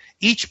diode.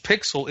 Each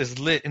pixel is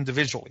lit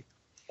individually.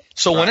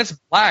 So when it's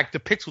black, the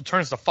pixel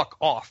turns the fuck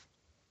off.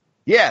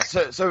 Yeah,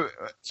 so the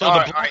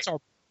blacks are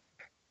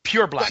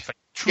pure black, like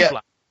true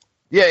black.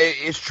 Yeah,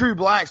 it's true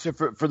black. So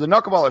for the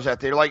knuckleballers out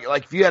there, like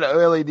if you had an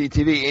OLED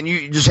TV and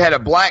you just had a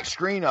black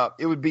screen up,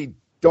 it would be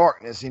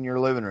darkness in your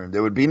living room.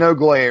 There would be no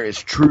glare.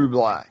 It's true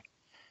black.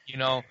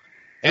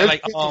 And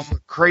like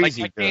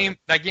crazy. Like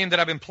that game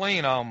that I've been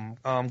playing,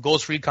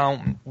 Ghost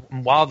Recon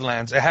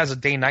Wildlands, it has a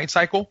day-night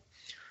cycle.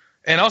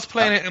 And I was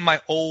playing it in my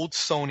old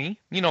Sony,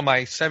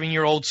 my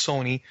 7-year-old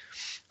Sony.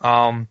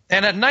 And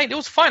at night, it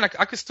was fine.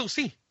 I could still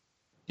see.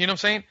 You know what I'm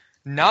saying?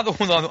 Now the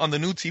one on the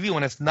new TV,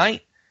 when it's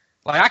night,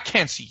 like I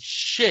can't see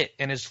shit,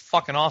 and it's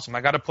fucking awesome.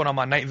 I got to put on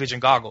my night vision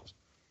goggles.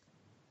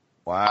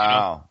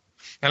 Wow.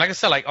 And like I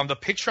said, like the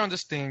picture on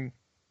this thing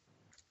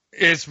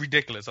is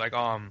ridiculous. Like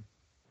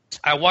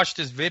I watched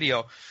this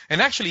video,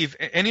 and actually, if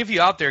any of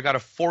you out there got a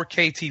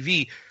 4K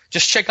TV,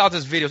 just check out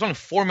this video. It's only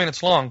 4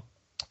 minutes long.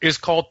 It's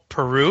called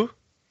Peru.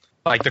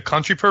 Like the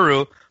country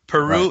Peru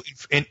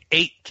in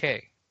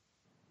 8K.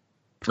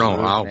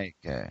 Oh, wow.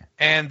 8K.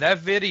 And that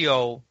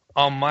video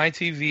on my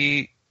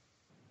TV,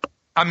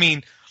 I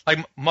mean, like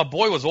my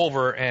boy was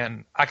over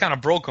and I kind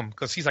of broke him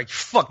because he's like,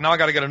 fuck, now I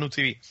got to get a new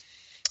TV.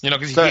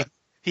 Because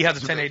he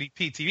has a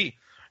 1080p TV.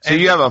 So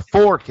you have a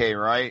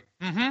 4K, right?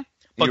 Mm-hmm.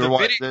 But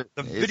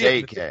the video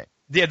is 8K.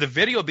 Yeah, the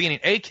video being in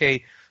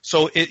 8K,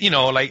 so it,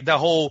 like that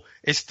whole,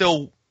 it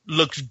still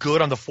looks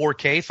good on the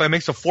 4K, so it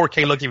makes the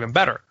 4K look even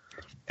better.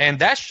 And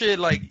that shit,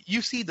 like,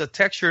 you see the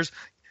textures.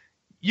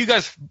 You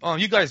guys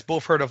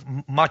both heard of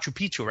Machu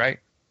Picchu, right?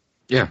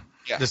 Yeah.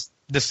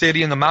 The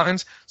city in the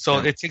mountains. So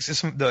it takes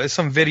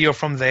some video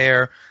from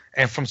there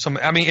and from some.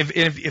 I mean,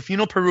 if you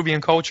know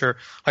Peruvian culture,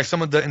 like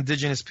some of the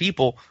indigenous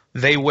people,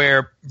 they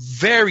wear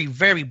very,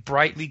 very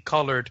brightly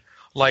colored,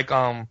 like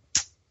a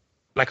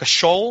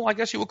shawl, I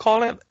guess you would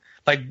call it,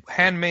 like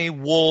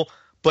handmade wool.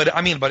 But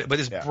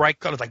it's bright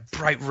colors, like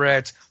bright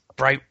reds,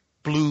 bright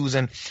blues,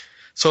 and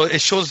so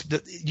it shows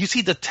you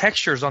see the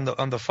textures on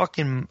the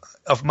fucking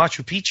of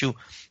Machu Picchu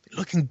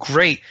looking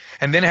great.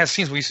 And then it has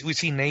scenes where we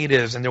see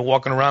natives and they're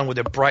walking around with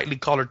their brightly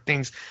colored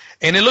things.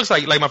 And it looks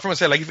like my friend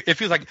said, like it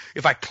feels like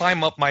if I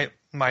climb up my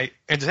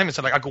entertainment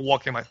center, like I could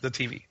walk in the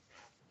TV.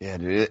 Yeah,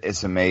 dude,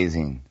 it's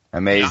amazing.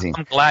 Amazing. Yeah,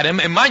 I'm glad.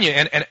 And mind you,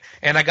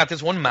 and I got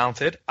this one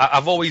mounted.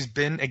 I've always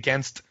been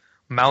against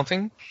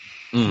mounting.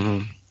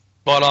 Mm-hmm.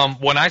 But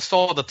when I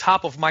saw the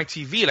top of my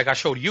TV, like I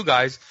showed you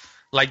guys,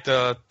 like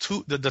the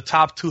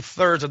top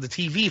 2/3 of the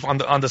TV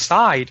on the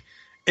side,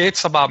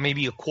 it's about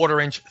maybe a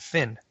 1/4 inch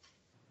thin.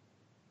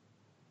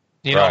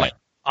 Like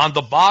on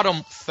the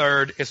bottom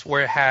third is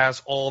where it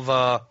has all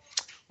the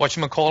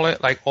whatchamacallit,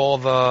 like all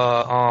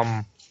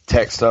the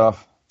tech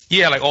stuff.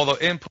 Yeah, like all the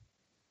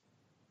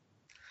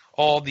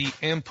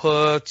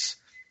inputs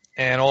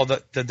and all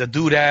the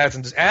doodads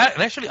and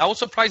actually I was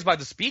surprised by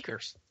the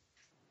speakers.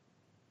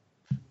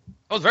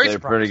 I was very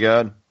surprised. They're pretty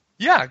good.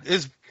 Yeah,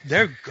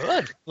 they're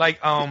good.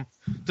 Like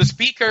the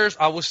speakers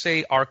I would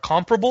say are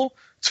comparable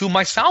to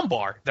my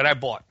soundbar that I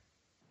bought.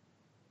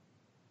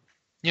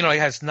 It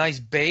has nice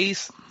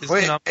bass.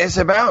 It's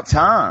about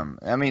time.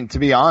 I mean, to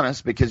be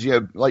honest, because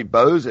like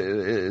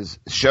Bose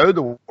showed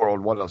the world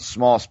what a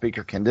small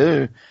speaker can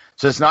do.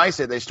 So it's nice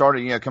that they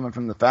started, coming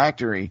from the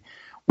factory.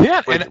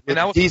 Yeah, with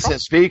I was decent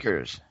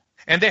speakers.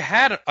 And they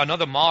had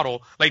another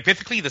model, like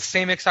basically the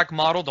same exact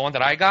model, the one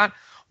that I got,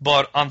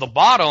 but on the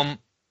bottom,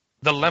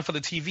 the length of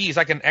the TV is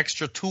like an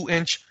extra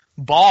 2-inch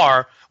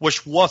bar,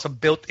 which was a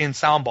built-in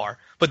sound bar,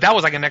 but that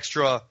was like an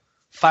extra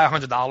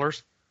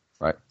 $500.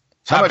 Right.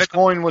 How much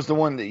coin was the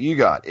one that you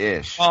got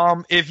ish?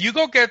 If you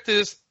go get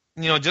this,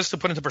 just to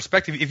put into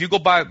perspective, if you go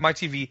buy my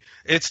TV,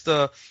 it's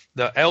the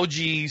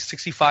LG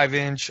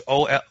 65-inch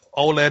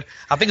OLED.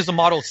 I think it's the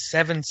model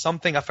 7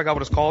 something. I forgot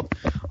what it's called.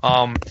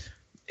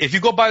 If you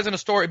go buy it in a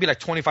store, it'd be like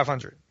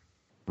 $2,500.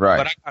 Right.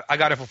 But I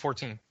got it for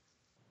 $14.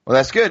 Well,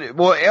 that's good.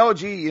 Well,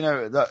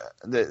 LG,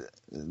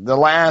 the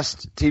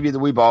last TV that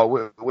we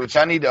bought, which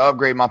I need to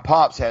upgrade. My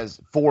pops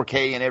has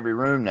 4K in every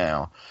room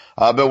now,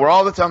 but we're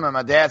all the time at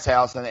my dad's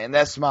house, and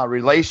that's my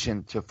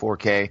relation to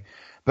 4K.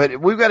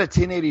 But we've got a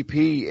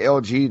 1080p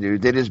LG,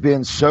 dude, that has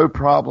been so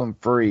problem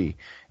free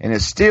and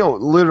is still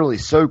literally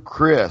so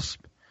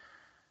crisp.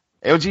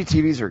 LG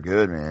TVs are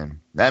good,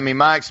 man. I mean,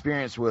 my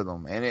experience with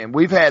them, and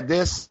we've had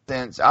this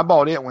since I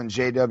bought it when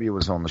JW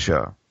was on the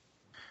show.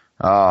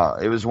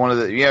 It was one of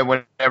the,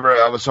 whenever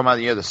I was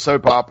talking about, the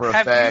soap opera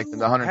effect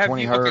and the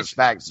 120 hertz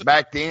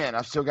back then,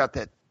 I've still got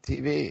that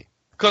TV.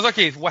 Because,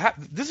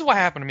 this is what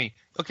happened to me.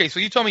 Okay, so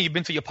you told me you've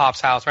been to your pop's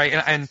house, right?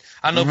 And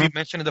I know you've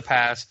mentioned in the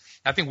past,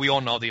 I think we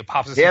all know that your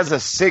pop's He has a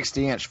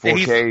 60-inch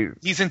 4K.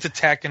 He's into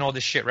tech and all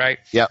this shit, right?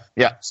 Yeah.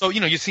 So,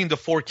 you've seen the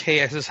 4K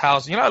at his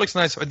house. It looks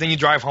nice. But then you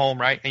drive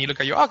home, right? And you look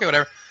at okay,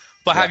 whatever.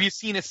 But have you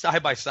seen it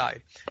side by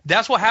side?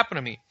 That's what happened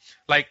to me.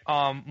 Like,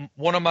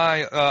 one of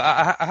my,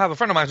 I have a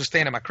friend of mine who's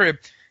staying at my crib.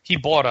 He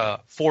bought a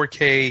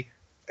 4K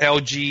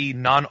LG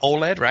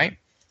non-OLED, right?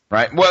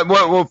 Right.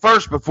 Well,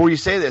 first, before you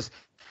say this,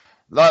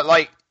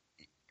 like,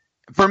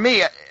 for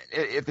me,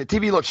 if the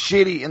TV looks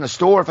shitty in the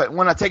store,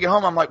 when I take it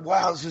home, I'm like,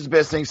 wow, this is the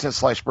best thing since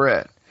sliced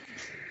bread.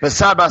 But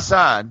side by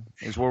side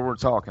is where we're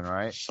talking,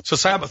 right? So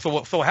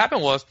what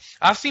happened was,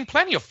 I've seen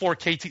plenty of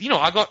 4K TV.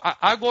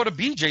 I go to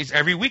BJ's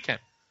every weekend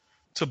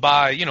to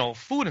buy,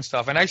 food and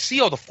stuff, and I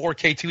see all the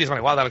 4K TVs. I'm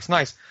like, wow, that looks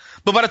nice.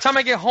 But by the time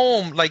I get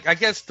home, like, I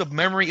guess the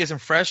memory isn't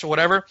fresh or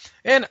whatever.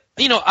 And,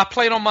 I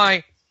played on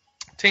my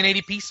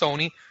 1080p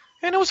Sony,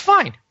 and it was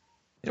fine.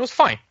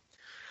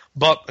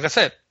 But, like I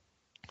said,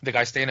 the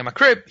guy staying in my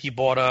crib, he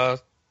bought I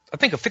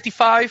think a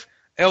 55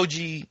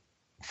 LG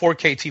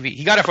 4K TV.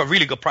 He got it for a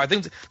really good price. I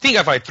think he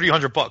got it for like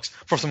 $300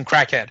 for some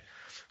crackhead.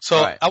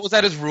 So I was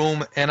at his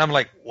room, and I'm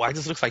like, why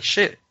this looks like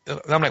shit? And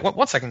I'm like,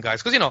 one second,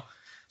 guys. Because,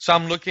 so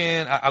I'm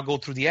looking, I'll go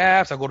through the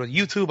apps, I'll go to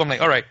YouTube. I'm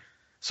like, all right.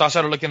 So I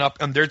started looking up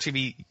on their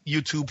TV,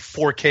 YouTube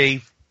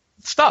 4K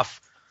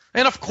stuff.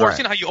 And, of course,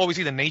 how you always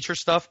see the nature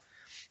stuff.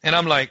 And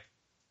I'm like,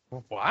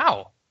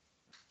 wow.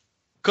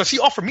 Because he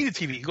offered me the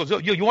TV. He goes, yo,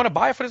 you want to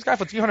buy it for this guy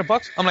for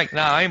 $300? I'm like,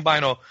 nah, I ain't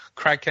buying no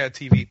crackhead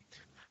TV.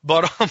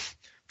 But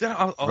then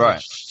I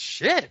was,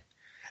 shit.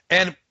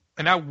 And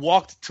I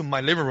walked to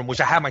my living room, which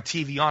I had my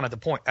TV on at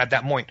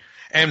that point,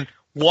 and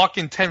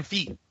walking 10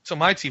 feet to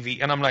my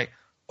TV, and I'm like,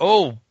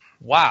 oh,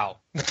 wow.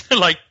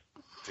 Like,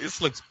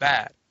 this looks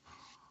bad.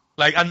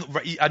 Like,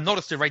 I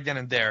noticed it right then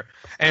and there.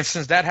 And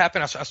since that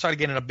happened, I started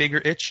getting a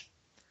bigger itch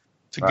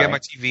to get my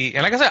TV.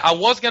 And like I said, I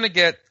was going to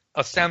get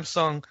a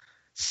Samsung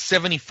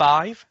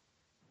 75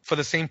 for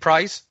the same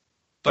price,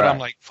 but I'm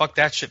like, fuck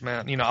that shit,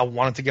 man. I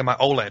wanted to get my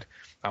OLED.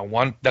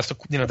 That's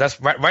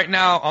right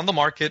now on the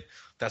market.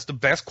 That's the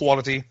best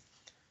quality,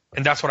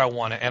 and that's what I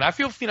wanted. And I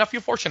feel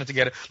fortunate to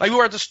get it. Like, we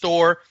were at the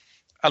store,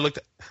 I looked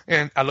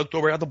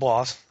over at the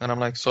boss, and I'm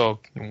like, so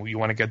you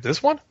want to get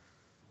this one?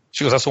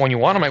 She goes, that's the one you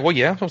want? I'm like, well,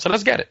 yeah. So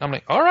let's get it. I'm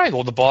like, all right.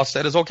 Well, the boss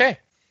said it's okay.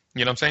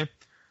 You know what I'm saying?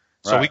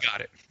 So we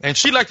got it. And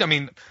she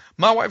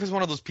my wife is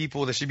one of those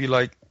people that she'd be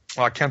like,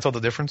 oh, I can't tell the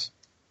difference.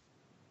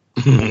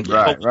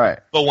 Right.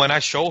 But when I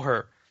show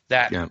her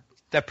that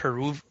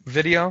Peru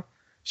video,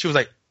 she was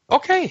like,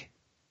 okay,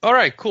 all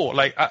right, cool.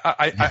 Like,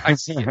 I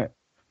see it.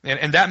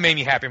 And that made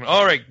me happy.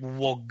 All right,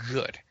 well,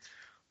 good.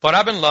 But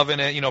I've been loving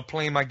it,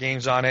 playing my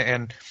games on it.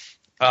 And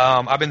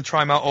I've been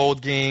trying my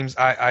old games.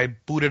 I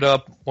booted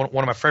up one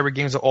of my favorite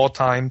games of all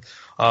time,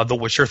 The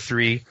Witcher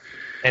 3.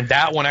 And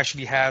that one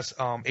actually has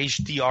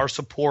HDR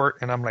support.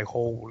 And I'm like,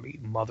 holy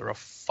mother of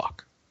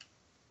fuck.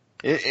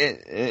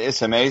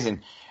 It's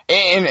amazing.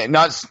 And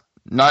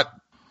not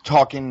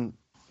talking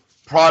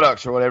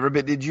products or whatever,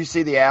 but did you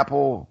see the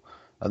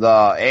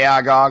the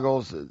AI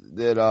goggles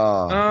that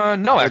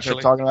no,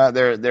 actually talking about?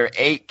 They're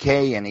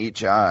 8K in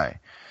each eye.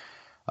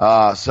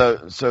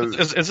 So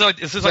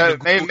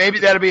maybe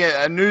that'll be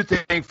a new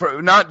thing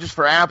for not just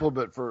for Apple,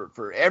 but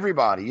for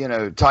everybody,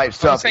 type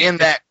stuff in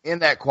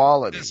that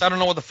quality. I don't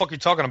know what the fuck you're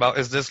talking about.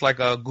 Is this like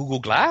a Google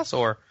Glass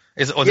or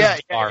is it?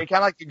 Kind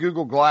of like the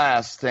Google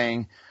Glass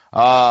thing.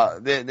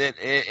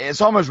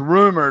 It's almost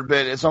rumored,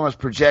 but it's almost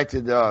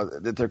projected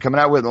that they're coming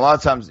out with. And a lot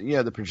of times,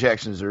 the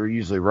projections are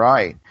usually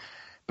right.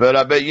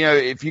 But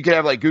if you could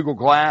have like Google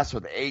Glass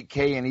with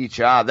 8K in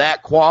each eye,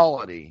 that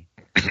quality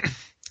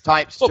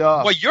type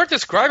stuff. What you're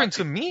describing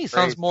to me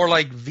sounds more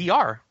like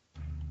VR.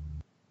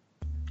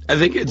 I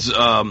think it's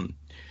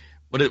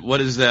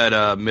what is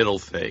that middle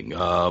thing?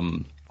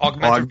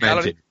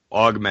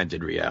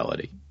 Augmented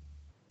reality.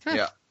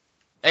 Yeah.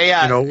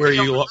 AI. Where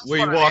you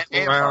walk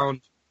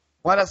around.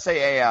 Why did I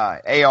say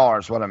AI? AR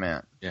is what I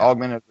meant. Yeah.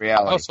 Augmented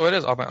reality. Oh, so it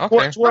is augmented.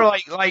 Okay. It's where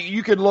like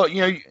you could look,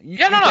 you know.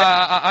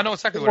 I know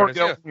exactly what it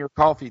is. Yeah. Your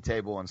coffee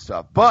table and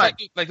stuff, but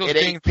like those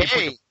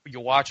things you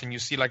watch and you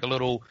see like a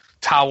little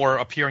tower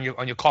appear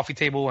on your coffee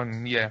table,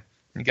 and you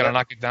gotta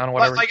knock it down or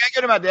whatever. Like I go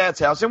to my dad's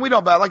house, and we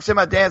don't buy. Like I said,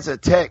 my dad's a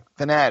tech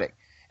fanatic,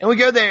 and we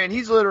go there, and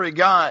he's literally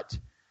got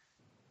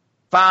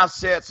 5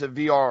 sets of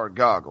VR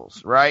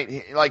goggles.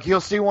 Right? Like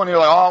he'll see one, he'll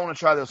like, oh, I want to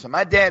try this one.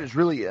 My dad is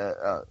really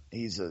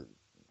he's a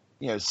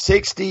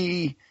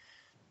 65,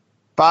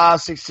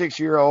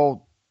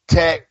 66-year-old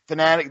tech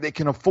fanatic that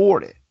can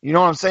afford it. You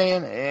know what I'm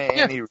saying?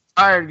 And he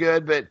retired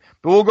good, but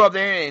we'll go up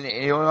there and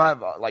he'll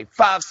have like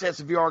 5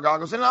 sets of VR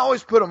goggles, and I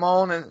always put them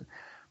on, and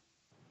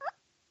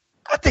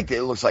I think that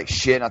it looks like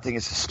shit, and I think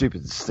it's the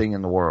stupidest thing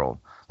in the world.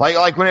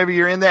 Like whenever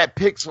you're in that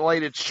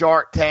pixelated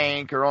Shark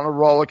Tank or on a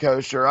roller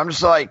coaster, I'm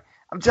just like,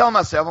 I'm telling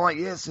myself, I'm like,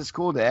 yes, it's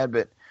cool, Dad,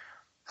 but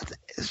I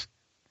think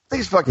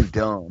it's fucking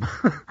dumb.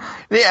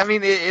 I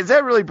mean, is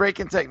that really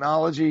breaking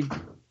technology?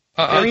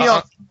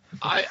 I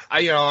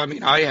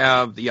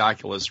have the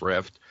Oculus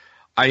Rift.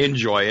 I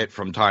enjoy it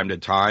from time to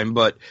time,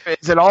 but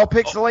is it all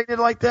pixelated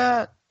like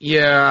that?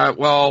 Yeah,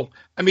 well,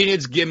 I mean,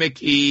 it's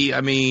gimmicky.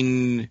 I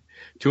mean,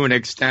 to an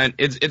extent,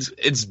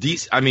 it's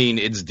decent. I mean,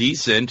 it's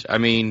decent. I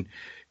mean,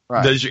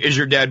 right. Is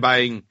your dad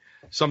buying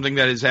something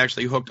that is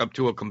actually hooked up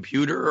to a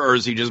computer, or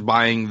is he just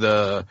buying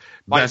the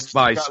Best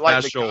Buy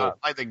special,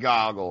 like the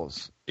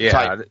goggles?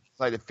 Yeah, it's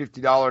like the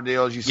 $50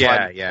 deals. You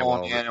slide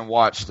in and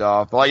watch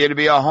stuff. Like it'd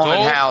be a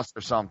haunted house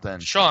or something.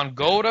 Sean,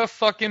 go to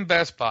fucking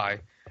Best Buy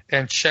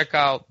and check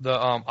out the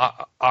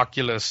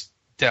Oculus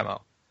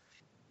demo.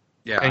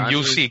 Yeah, and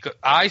you'll see.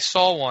 I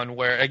saw one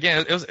where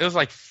again it was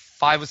like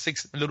 5 or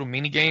 6 little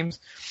mini games,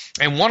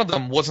 and one of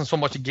them wasn't so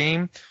much a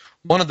game.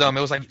 One of them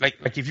it was like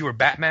if you were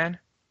Batman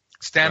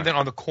standing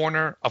on the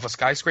corner of a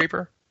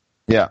skyscraper.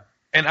 Yeah.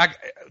 And I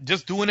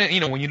just doing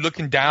it, when you're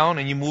looking down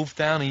and you move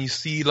down and you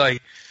see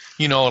like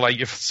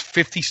if it's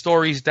 50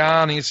 stories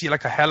down and you see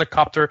like a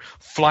helicopter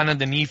flying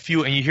underneath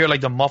you and you hear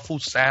like the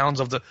muffled sounds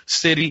of the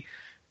city.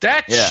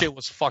 That shit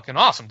was fucking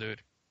awesome, dude.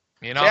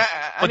 Yeah,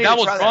 but that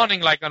was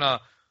running like on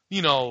a,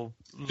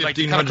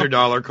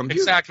 $1,500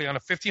 computer. Exactly, on a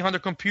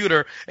 $1,500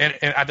 computer. And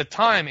at the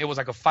time, it was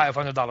like a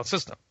 $500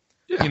 system.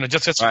 Yeah.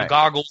 Just the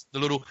goggles, the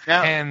little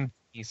hand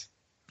piece.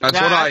 That's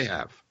what I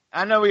have.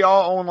 I know we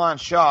all online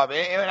shop,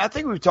 and I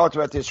think we've talked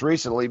about this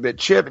recently, but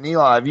Chip and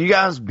Eli, have you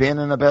guys been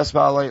in a Best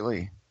Buy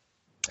lately?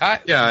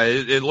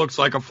 It looks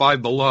like a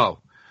Five Below.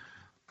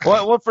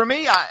 Well, for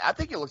me, I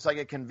think it looks like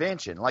a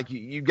convention. Like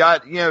you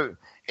got,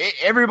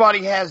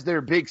 everybody has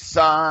their big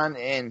sign,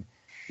 and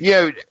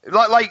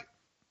like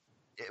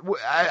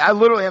I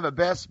literally have a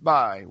Best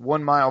Buy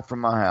 1 mile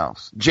from my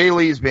house. Jay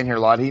Lee's been here a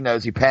lot. He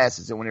knows, he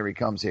passes it whenever he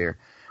comes here.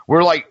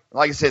 We're like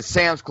I said,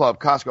 Sam's Club,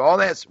 Costco, all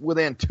that's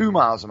within 2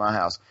 miles of my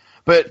house.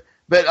 But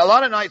a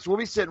lot of nights we'll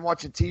be sitting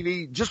watching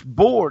TV, just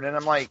bored, and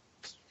I'm like,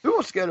 who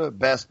wants to go to a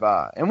Best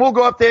Buy? And we'll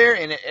go up there,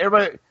 and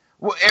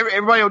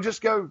everybody will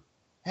just go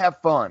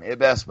have fun at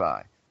Best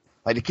Buy.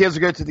 Like the kids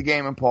will go to the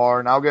gaming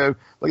part, and I'll go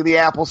look at the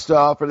Apple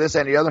stuff or this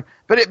and the other.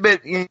 But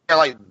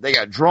like they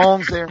got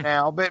drones there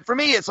now. But for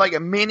me, it's like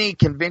a mini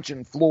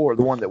convention floor,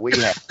 the one that we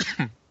have.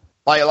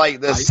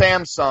 like the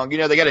Samsung,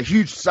 they got a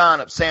huge sign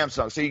up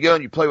Samsung, so you go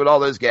and you play with all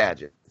those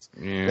gadgets.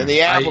 Yeah. And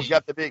the Apple's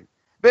got the big.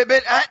 But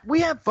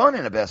we have fun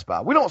in a Best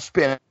Buy. We don't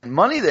spend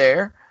money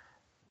there,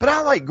 but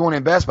I like going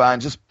in Best Buy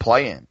and just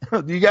playing.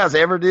 Do you guys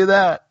ever do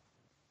that?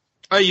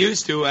 I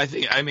used to. I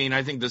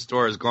think the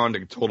store has gone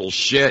to total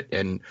shit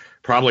and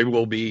probably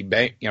will be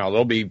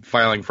they'll be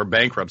filing for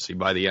bankruptcy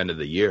by the end of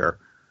the year.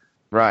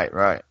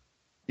 Right.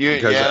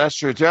 That's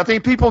true too. I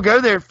think people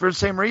go there for the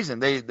same reason.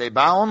 They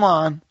buy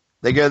online.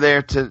 They go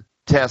there to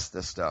test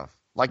the stuff.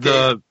 Like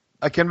a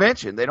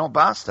convention, they don't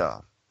buy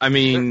stuff. I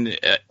mean,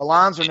 the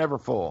lines are never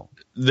full.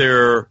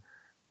 and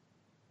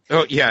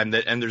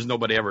there's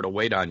nobody ever to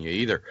wait on you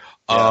either.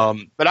 Yeah.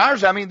 But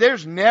ours, I mean, there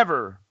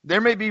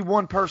may be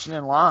one person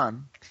in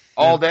line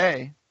all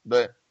day,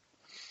 but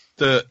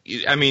they're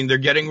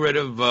getting rid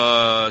of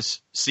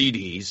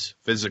CDs,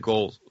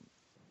 physical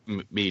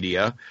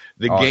media.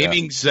 The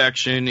gaming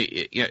section.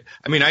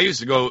 I used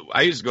to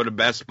go to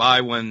Best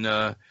Buy when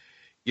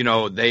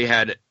they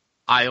had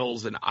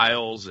aisles and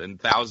aisles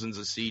and thousands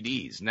of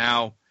CDs.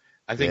 Now,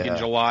 I think in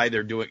July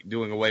they're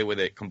doing away with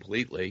it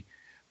completely.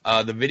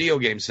 The video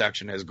game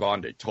section has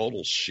gone to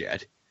total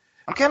shit.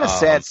 I'm kind of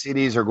sad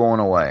CDs are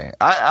going away.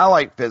 I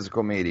like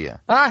physical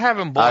media. I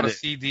haven't bought a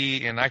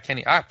CD, and I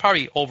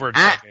probably over a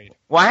decade.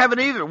 I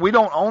haven't either. We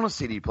don't own a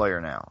CD player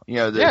now.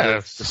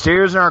 The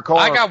stereos in our car.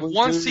 I got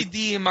one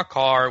CD in my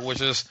car, which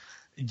is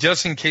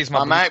just in case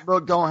my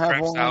MacBook don't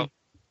have one. Out.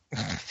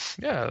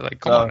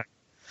 Come on.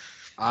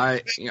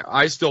 I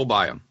still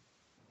buy them.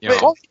 You're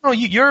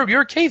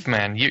a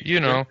caveman.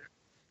 You're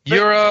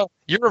a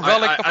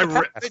relic of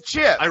the past.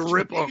 I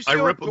rip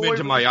them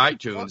into my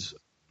iTunes.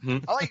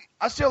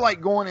 I still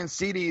like going in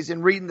CDs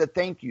and reading the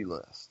thank you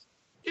list.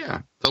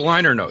 Yeah, the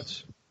liner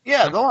notes.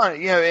 Yeah,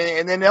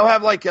 and then they'll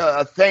have like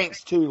a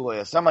thanks to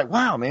list. I'm like,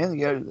 wow, man,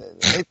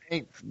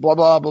 blah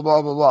blah blah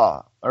blah blah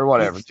blah or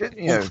whatever.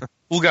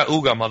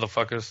 Ooga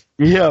motherfuckers.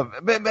 Yeah,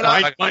 but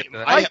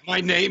my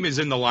name is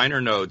in the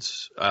liner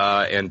notes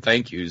and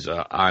thank yous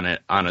on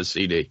a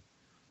CD.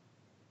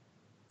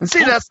 And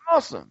see, that's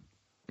awesome.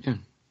 Yeah.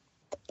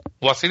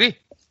 What CD?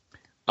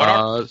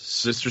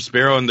 Sister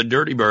Sparrow and the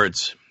Dirty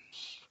Birds.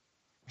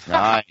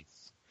 Nice.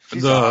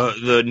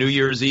 The New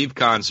Year's Eve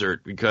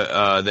concert,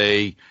 because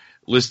they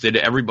listed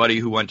everybody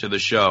who went to the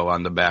show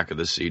on the back of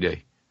the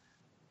CD.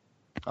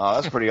 Oh,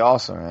 that's pretty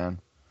awesome, man.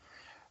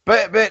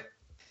 But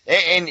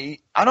and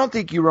I don't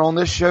think you were on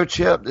this show,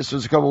 Chip. This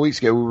was a couple weeks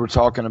ago. We were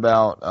talking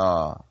about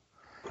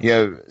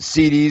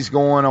CDs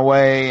going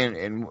away,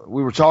 and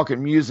we were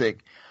talking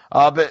music.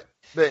 But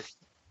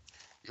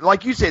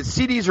like you said,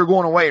 CDs are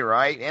going away,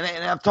 right? And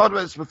I've talked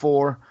about this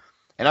before,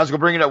 and I was going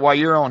to bring it up while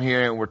you're on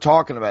here, and we're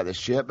talking about this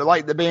shit. But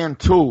like the band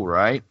Tool,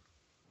 right?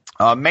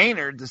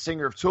 Maynard, the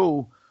singer of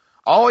Tool,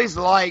 always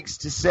likes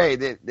to say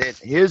that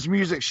his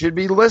music should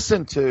be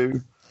listened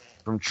to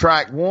from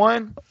track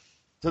 1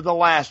 to the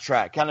last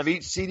track. Kind of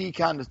each CD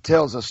kind of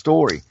tells a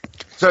story.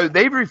 So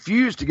they've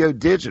refused to go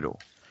digital.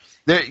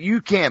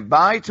 You can't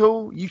buy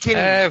Tool. You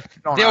can't.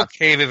 They'll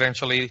cave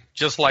eventually,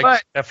 just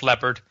like Def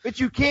Leppard. But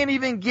you can't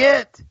even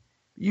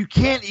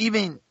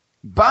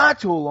buy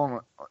Tool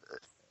on.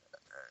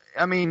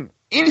 I mean,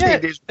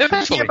 anything. You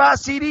can't buy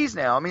CDs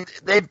now. I mean,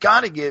 they've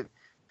got to give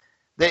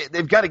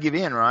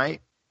in, right?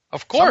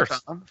 Of course.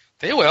 Sometime.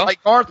 They will.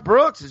 Like Garth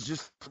Brooks is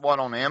just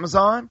on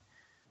Amazon.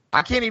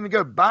 I can't even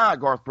go buy a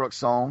Garth Brooks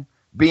song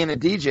being a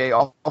DJ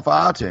off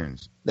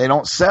iTunes. They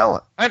don't sell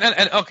it.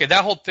 And okay,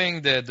 that whole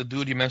thing the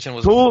dude you mentioned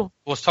was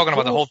talking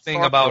about the whole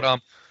thing about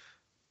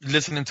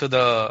listening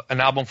to an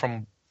album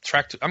from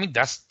track to. I mean,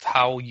 that's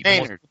how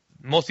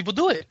most people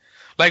do it.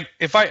 Like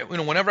if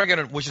whenever I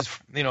get which is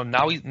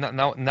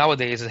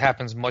nowadays it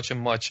happens much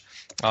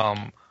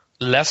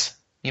less.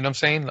 You know what I'm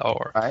saying?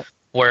 Or right.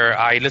 Where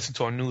I listen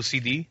to a new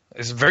CD.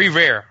 It's very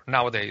rare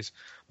nowadays.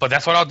 But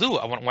that's what I'll do.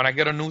 When I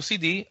get a new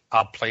CD,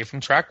 I'll play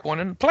from track 1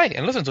 and play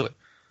and listen to it.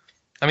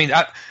 I mean,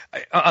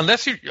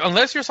 unless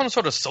you're some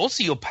sort of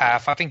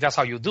sociopath, I think that's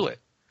how you do it.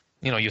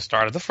 You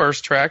start at the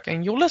first track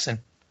and you listen.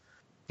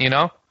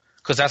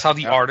 Because that's how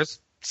the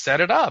artist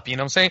set it up. You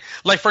know what I'm saying?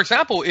 Like, for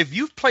example, if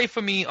you play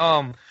for me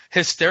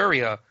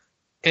Hysteria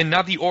and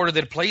not the order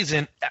that it plays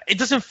in, it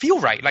doesn't feel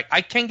right. Like,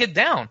 I can't get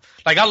down.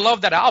 Like, I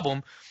love that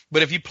album,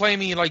 but if you play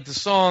me like the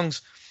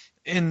songs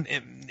in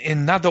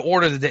not the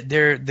order that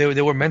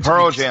they were meant to be.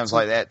 Pearl Jam's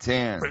like that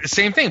 10.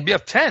 Same thing. Yeah,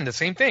 10, the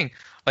same thing.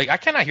 Like, I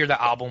cannot hear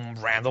the album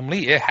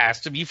randomly. It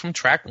has to be from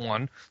track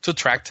 1 to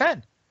track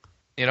 10.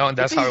 And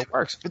that's how it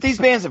works. But these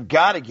bands have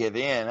got to give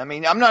in. I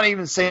mean, I'm not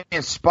even saying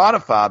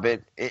Spotify,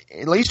 but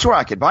at least where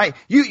I could buy it.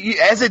 You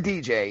as a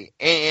DJ,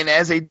 and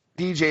as a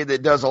DJ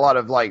that does a lot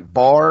of, like,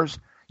 bars,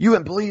 you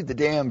wouldn't believe the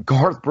damn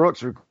Garth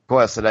Brooks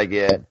requests that I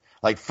get.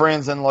 Like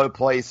Friends in Low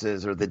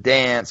Places or The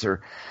Dance but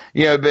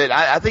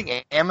I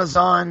think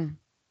Amazon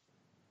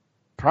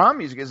Prime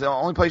Music is the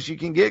only place you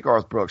can get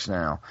Garth Brooks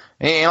now.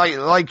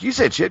 And like you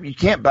said, Chip, you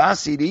can't buy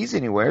CDs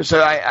anywhere,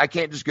 so I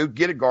can't just go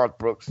get a Garth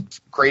Brooks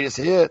greatest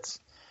hits.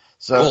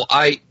 So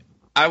I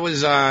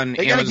was on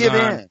they Amazon. Gotta give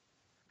in.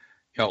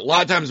 A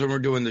lot of times when we're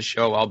doing the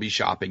show, I'll be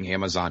shopping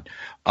Amazon.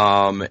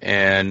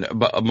 And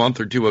about a month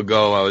or two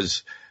ago,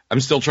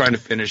 I'm still trying to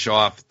finish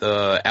off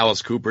the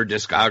Alice Cooper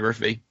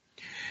discography.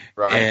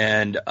 Right.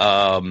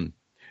 And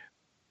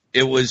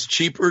it was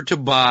cheaper to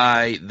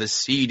buy the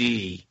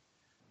CD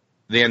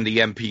than the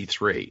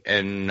MP3.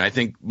 And I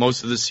think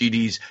most of the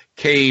CDs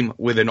came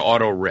with an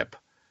auto rip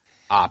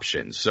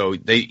option. So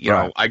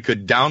I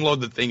could download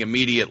the thing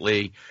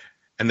immediately,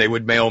 and they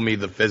would mail me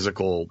the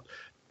physical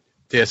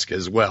disc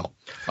as well.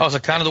 Oh, so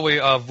kind of the way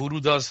Voodoo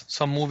does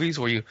some movies,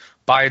 where you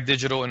buy a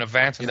digital in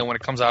advance, and then when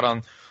it comes out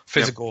on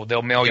physical,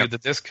 they'll mail you the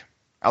disc.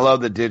 I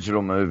love the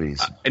digital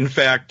movies. In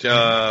fact,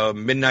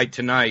 midnight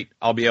tonight,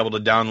 I'll be able to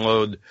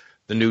download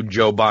the new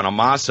Joe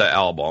Bonamassa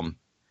album,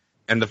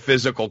 and the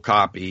physical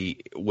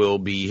copy will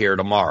be here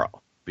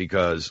tomorrow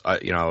because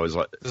it was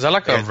like. Is that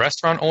like a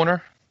restaurant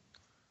owner?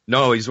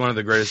 No, he's one of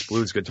the greatest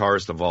blues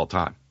guitarists of all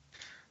time.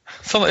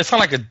 So it's not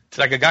like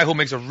a guy who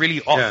makes a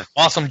really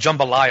awesome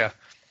jambalaya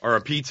or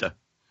a pizza.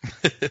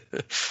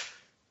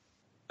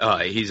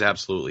 He's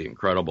absolutely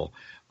incredible.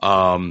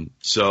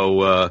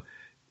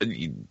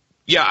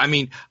 Yeah, I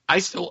mean,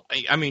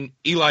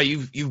 Eli,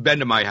 you've been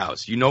to my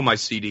house. You know my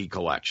CD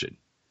collection.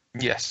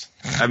 Yes.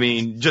 I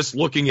mean, just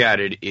looking at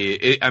it,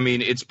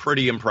 it's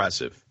pretty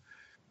impressive.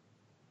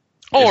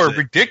 Or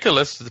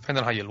ridiculous,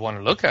 depending on how you want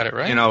to look at it,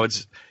 right?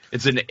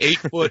 It's an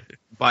 8-foot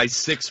by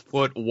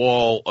 6-foot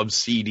wall of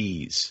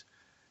CDs,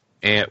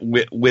 and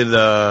with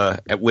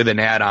an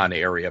add-on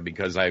area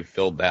because I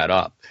filled that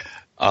up.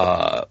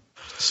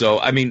 So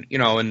I mean,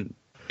 and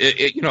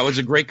it's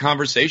a great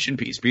conversation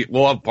piece.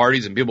 We'll have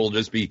parties and people will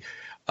just be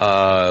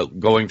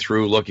going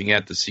through, looking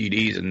at the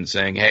CDs and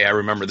saying, "Hey, I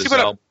remember this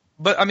album."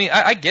 But I mean,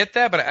 I get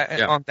that.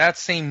 But on that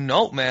same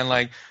note, man,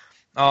 like,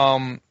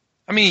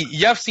 I mean,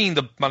 you have seen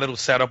my little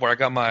setup where I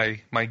got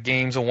my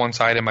games on one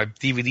side and my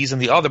DVDs on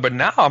the other, but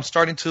now I'm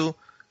starting to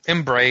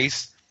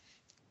embrace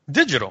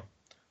digital.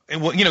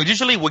 And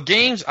usually with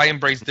games I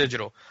embrace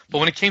digital, but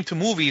when it came to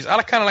movies,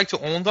 I kind of like to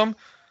own them.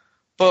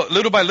 But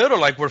little by little,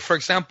 like for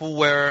example,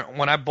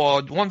 when I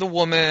bought Wonder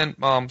Woman,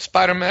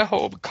 Spider-Man: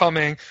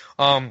 Homecoming,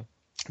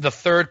 the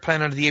third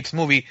Planet of the Apes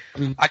movie,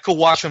 I could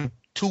watch them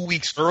 2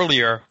 weeks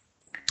earlier.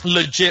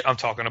 Legit, I'm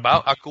talking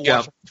about. I could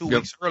watch them 2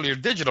 weeks earlier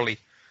digitally.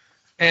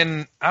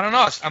 And I don't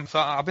know.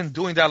 I've been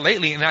doing that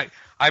lately, and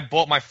I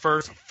bought my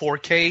first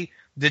 4K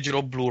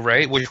digital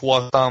Blu-ray, which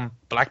was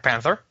Black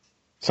Panther.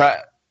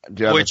 That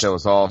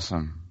was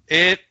awesome.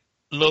 It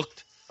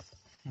looked,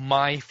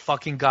 my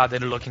fucking God,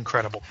 did it look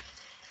incredible.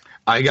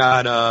 I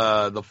got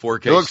the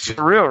 4K. It looks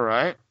surreal,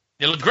 right?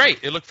 It looked great.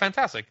 It looked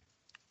fantastic.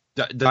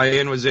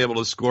 Diane was able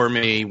to score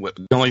me.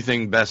 The only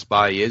thing Best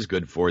Buy is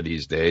good for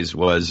these days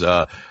was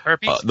the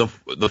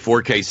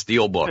 4K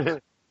Steelbook.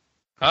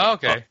 Oh,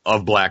 okay.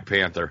 Of Black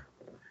Panther.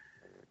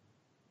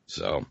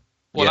 So.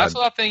 Well, that's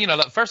the thing.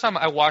 The first time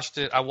I watched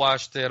it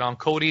on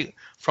Cody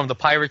from the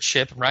pirate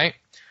ship, right?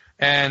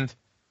 And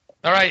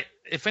all right,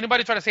 if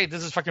anybody try to say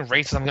this is fucking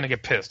racist, I'm gonna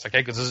get pissed, okay?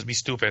 Because this would be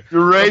stupid.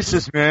 You're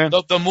racist, man.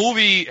 The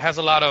movie has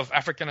a lot of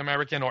African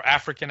American or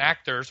African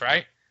actors,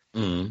 right?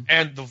 Mm-hmm.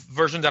 And the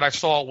version that I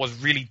saw was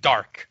really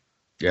dark.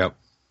 Yep.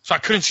 So I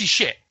couldn't see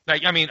shit.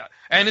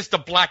 And it's the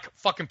Black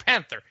fucking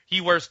Panther.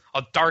 He wears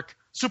a dark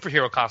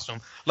superhero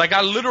costume. Like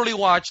I literally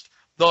watched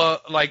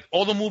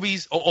all the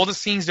movies, all the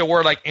scenes that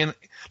were in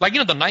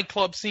the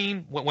nightclub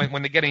scene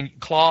when they get in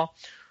Claw,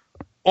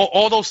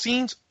 all those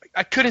scenes,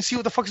 I couldn't see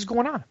what the fuck is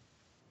going on.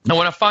 And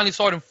when I finally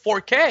saw it in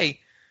 4K,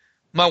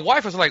 my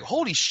wife was like,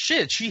 "Holy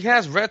shit, she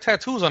has red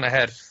tattoos on her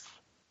head."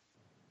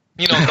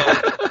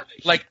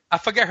 I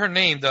forget her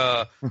name,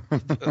 the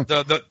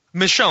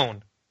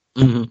Michonne.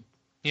 Mm-hmm.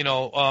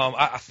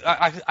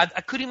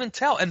 I couldn't even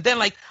tell. And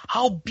then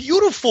how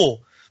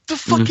beautiful the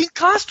fucking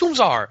costumes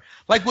are,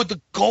 with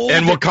the gold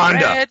and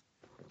Wakanda red.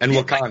 and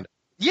Wakanda.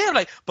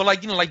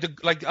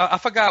 I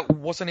forgot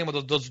what's the name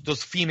of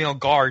those female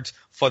guards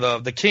for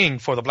the king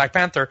for the Black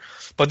Panther,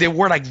 but they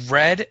were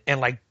red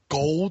and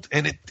gold,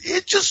 and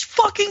it just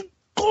fucking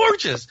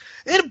gorgeous.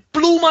 It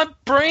blew my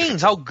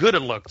brains how good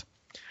it looked.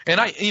 And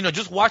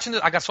just watching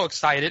it, I got so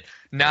excited.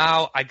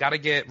 Now I gotta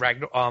get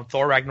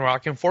Thor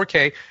Ragnarok in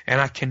 4K, and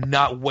I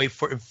cannot wait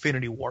for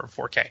Infinity War in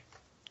 4K.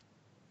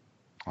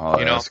 Oh,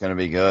 that's gonna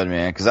be good,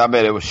 man. Because I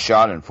bet it was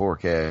shot in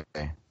 4K.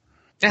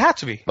 It had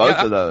to be. Both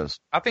of those.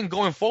 I think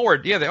going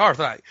forward, yeah, they are.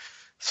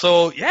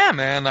 So yeah,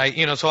 man.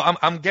 So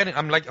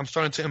I'm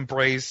starting to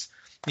embrace,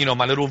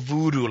 my little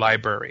voodoo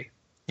library.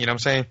 You know what I'm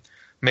saying?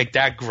 Make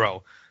that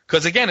grow.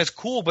 Because again, it's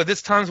cool, but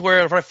there's times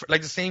where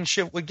the same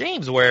shit with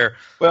games where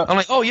I'm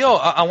like, oh, yo,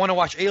 I want to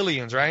watch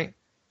Aliens, right?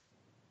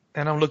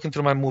 And I'm looking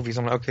through my movies.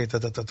 I'm like, okay,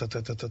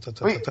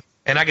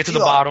 and I get to the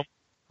bottom.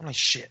 I'm like,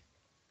 shit,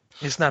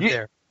 it's not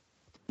there.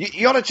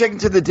 You ought to check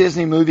into the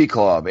Disney Movie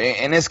Club,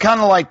 and it's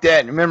kind of like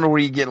that. Remember where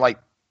you get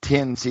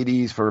 10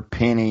 CDs for a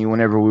penny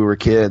whenever we were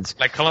kids?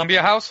 Like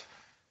Columbia House?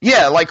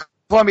 Yeah, like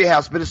Columbia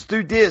House, but it's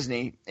through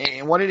Disney.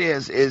 And what it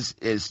is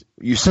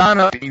you sign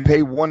up and you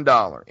pay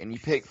 $1, and you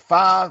pick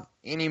 5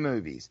 any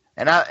movies.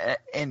 And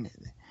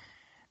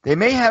they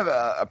may have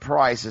a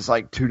price that's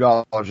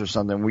 $2 or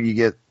something where you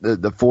get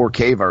the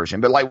 4K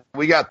version. But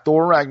we got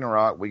Thor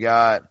Ragnarok, we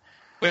got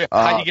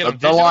how you get them,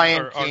 the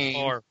Lion King.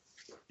 Or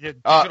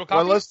digital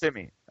well, listen to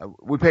me.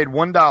 We paid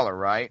 $1,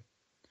 right?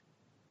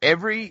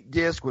 Every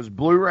disc was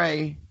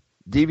Blu-ray,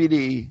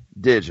 DVD,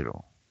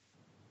 digital.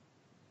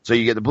 So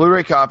you get the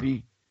Blu-ray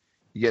copy,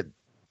 you get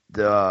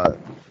the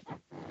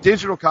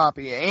digital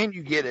copy, and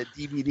you get a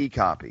DVD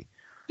copy.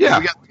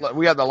 Yeah.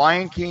 We got the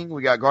Lion King,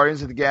 we got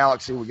Guardians of the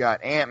Galaxy, we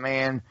got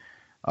Ant-Man,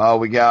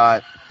 we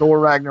got Thor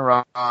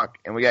Ragnarok,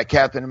 and we got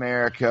Captain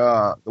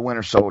America, The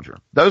Winter Soldier.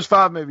 Those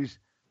 5 movies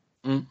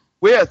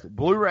with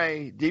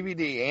Blu-ray,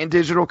 DVD, and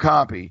digital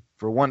copy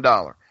for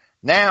 $1.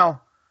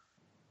 Now,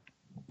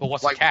 but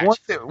what's the catch?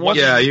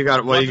 You got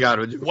it. Well, you got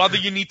it. What do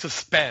you need to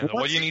spend?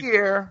 Once a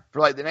year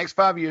for the next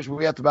 5 years,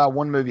 we have to buy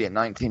one movie at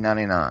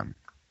 $19.99.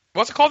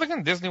 What's it called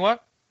again? Disney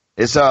what?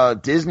 It's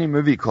Disney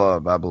Movie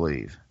Club, I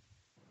believe.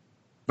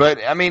 But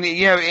I mean,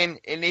 and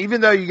even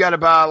though you got to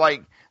buy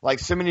like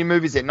so many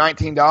movies at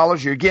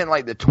 $19, you're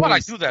getting the $20. Well, I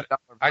do that.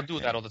 I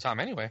do that all the time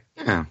anyway.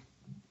 Yeah.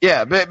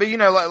 Yeah, but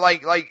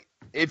like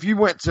if you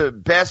went to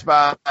Best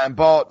Buy and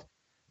bought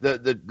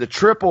the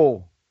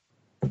triple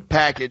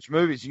package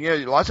movies,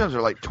 a lot of times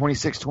they're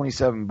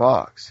 $26,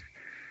 $27.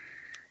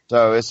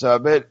 So it's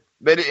but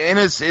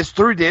it's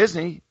through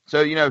Disney.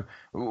 So it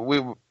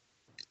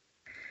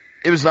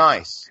was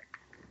nice.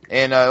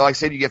 And like I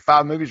said, you get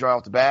 5 movies right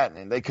off the bat,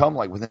 and they come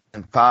within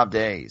 5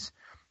 days.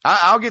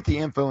 I'll get the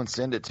info and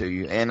send it to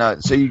you.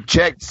 And so you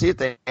see if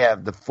they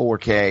have the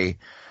 4K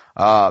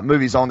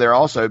movies on there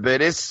also.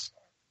 But like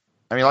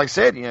I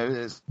said,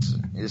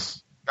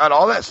 it's got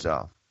all that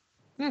stuff.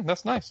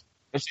 That's nice.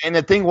 And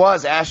the thing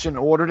was, Ashton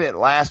ordered it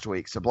last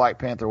week, so Black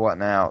Panther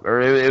wasn't out.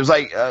 Or it was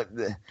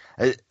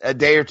a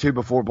day or two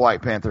before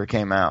Black Panther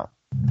came out.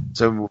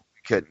 So we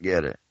couldn't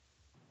get it.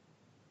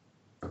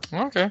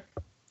 Okay.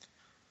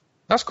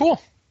 That's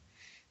cool.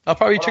 I'll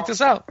probably check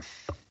this out.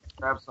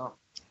 Grab some.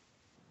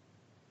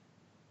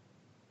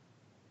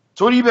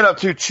 So what have you been up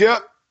to,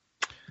 Chip?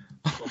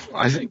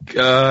 I think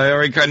I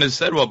already kind of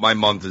said what my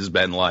month has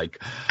been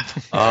like.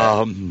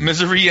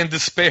 Misery and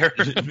despair.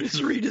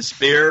 Misery,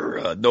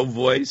 despair, no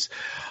voice.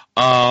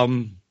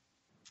 I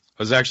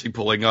was actually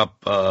pulling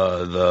up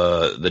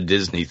the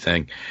Disney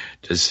thing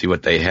to see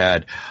what they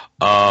had,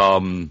 but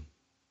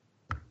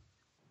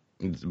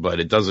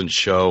it doesn't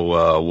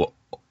show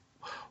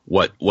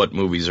what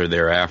movies are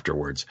there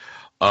afterwards.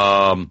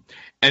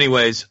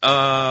 Anyways,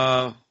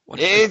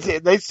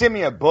 they send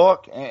me a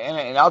book,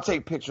 and I'll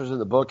take pictures of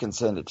the book and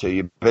send it to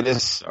you. But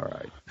it's all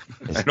right.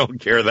 I don't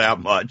care that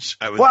much.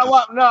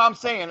 Well, no, I'm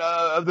saying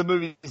of the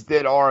movies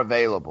that are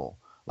available,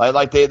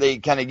 like they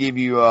kind of give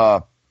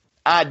you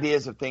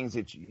ideas of things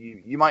that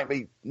you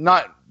might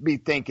not be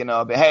thinking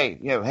of. But hey,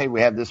 we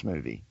have this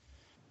movie.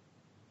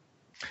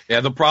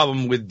 Yeah, the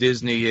problem with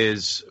Disney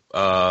is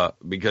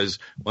because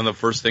one of the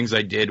first things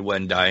I did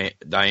when Diane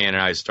and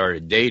I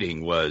started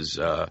dating was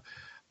I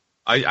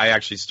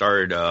actually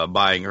started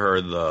buying her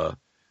the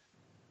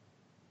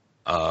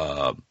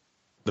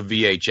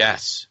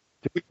VHS.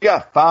 We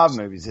got 5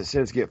 movies. It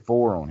says get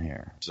 4 on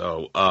here.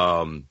 So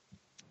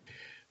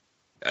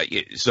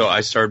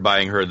I started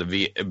buying her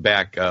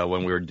back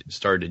when we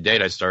started to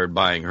date. I started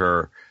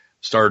her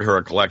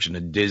a collection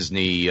of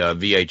Disney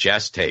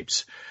VHS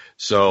tapes.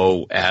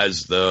 So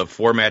as the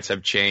formats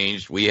have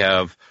changed, we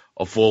have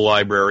a full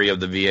library of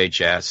the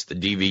VHS, the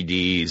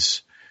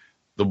DVDs,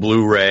 the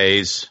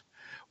Blu-rays.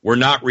 We're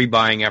not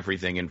rebuying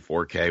everything in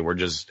 4K. We're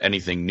just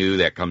anything new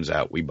that comes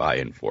out, we buy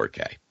in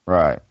 4K.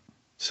 Right.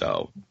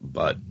 So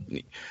a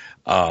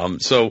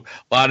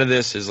lot of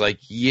this is like,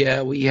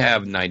 yeah, we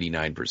have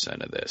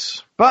 99% of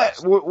this.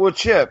 But well,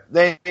 Chip,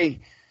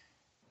 didn't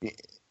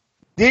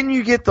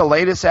you get the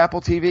latest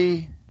Apple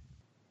TV?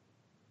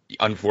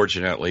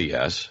 Unfortunately,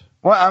 yes.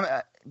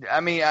 Well,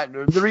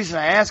 the reason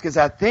I ask is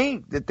I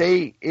think that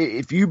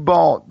if you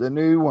bought the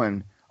new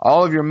one,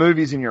 all of your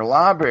movies in your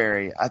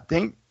library, I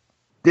think,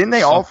 didn't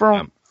they offer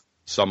them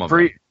some of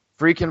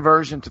free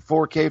conversion to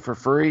 4K for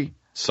free?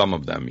 Some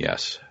of them,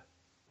 yes.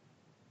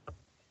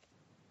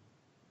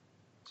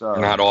 So,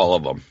 not all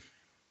of them.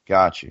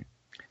 Got you.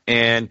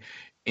 And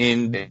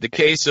in the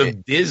case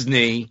of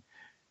Disney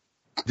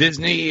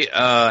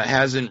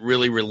hasn't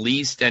really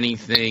released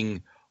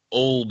anything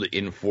old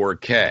in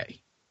 4K.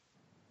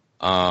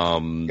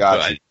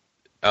 Got you.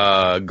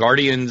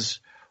 Guardians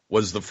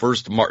was the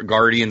first.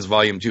 Guardians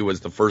Volume 2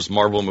 was the first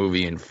Marvel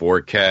movie in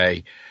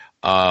 4K.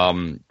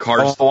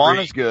 Cars.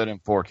 Moana's good in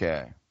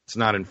 4K. It's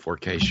not in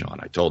 4K, Sean.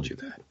 I told you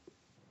that.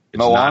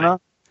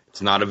 Moana?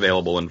 It's not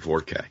available in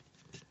 4K.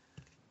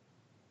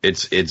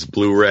 It's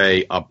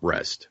Blu-ray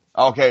up-res.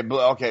 Okay,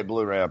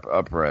 Blu-ray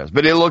up-res.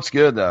 But it looks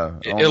good though.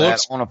 It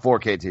looks on a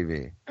 4K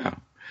TV. Yeah.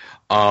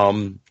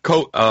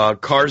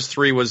 Cars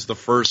 3 was the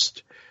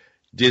first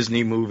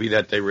Disney movie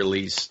that they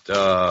released in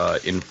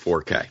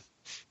 4K.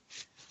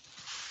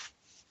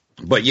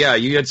 But yeah,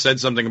 you had said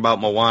something about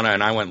Moana,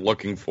 and I went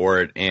looking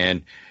for it,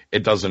 and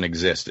it doesn't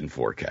exist in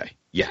 4K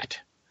yet.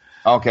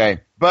 Okay,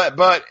 but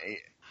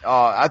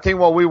I think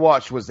what we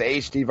watched was the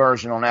HD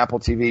version on Apple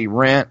TV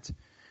Rent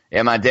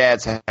at my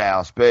dad's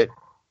house, but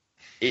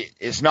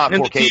it's not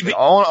 4K.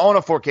 On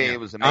a 4K, yeah. It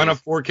was amazing. On a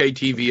 4K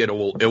TV,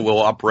 it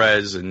will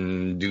up-res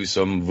and do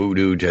some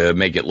voodoo to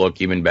make it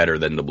look even better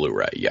than the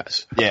Blu-ray.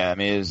 Yes. Yeah, I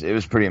mean it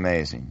was pretty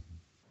amazing.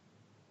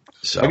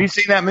 So, have you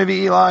seen that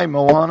movie, Eli,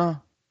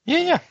 Moana?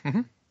 Yeah.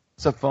 Mm-hmm.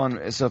 It's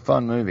a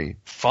fun movie.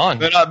 Fun.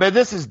 But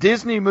this is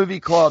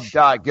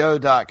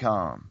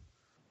DisneyMovieClub.go.com.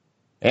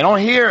 And on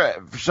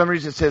here, for some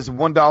reason, it says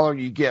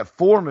 $1 you get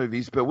 4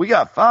 movies, but we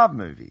got 5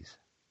 movies.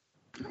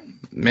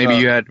 Maybe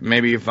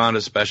you found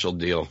a special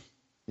deal.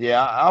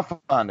 Yeah,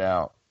 I'll find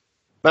out.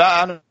 But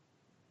I know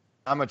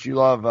how much you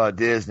love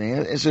Disney.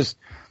 It's just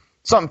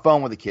something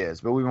fun with the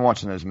kids. But we've been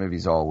watching those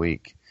movies all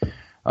week.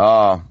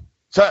 So,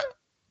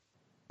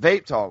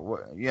 Vape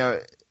Talk.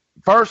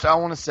 First I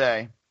want to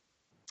say,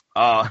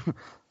 a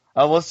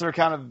listener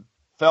kind of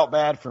felt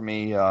bad for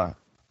me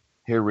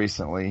here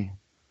recently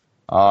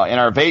in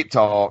our Vape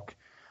Talk.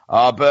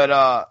 But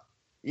I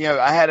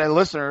had a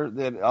listener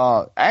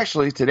that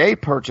actually today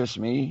purchased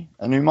me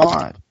a new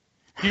mod.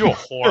 You're a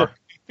whore.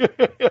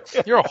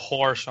 You're a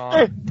whore,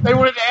 Sean. They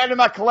wanted to add to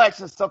my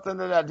collection something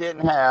that I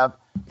didn't have.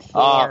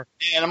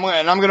 And I'm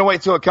going to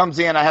wait till it comes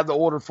in. I have the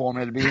order form.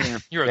 It'll be here.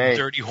 You're a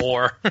dirty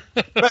whore.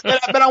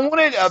 but I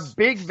wanted a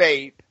big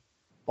vape,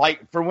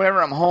 like for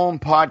whenever I'm home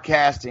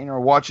podcasting or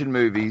watching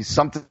movies,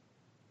 something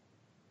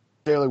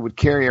they would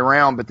carry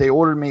around. But they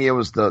ordered me. It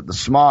was the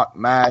Smock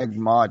Mag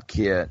Mod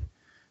Kit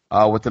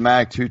with the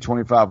Mag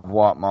 225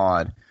 watt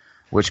mod,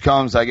 which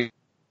comes, I get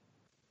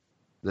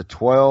the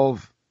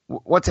 12.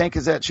 What tank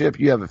is that, Chip?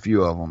 You have a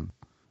few of them.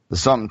 The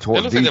something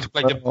 12. It looks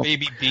like the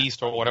Baby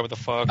Beast or whatever the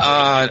fuck.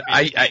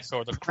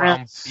 Or the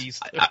Crown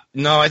Beast.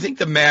 No, I think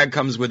the mag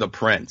comes with a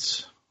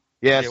Prince.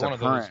 Yeah, it's a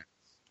Prince.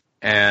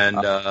 And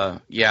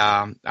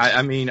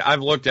I mean,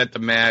 I've looked at the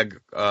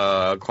mag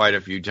quite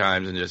a few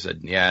times and just said,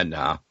 yeah,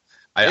 no.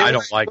 I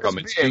don't like them.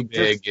 It's too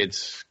big.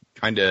 It's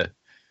kind of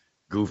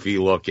goofy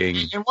looking.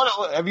 And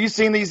what have you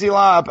seen these,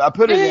 Eli? I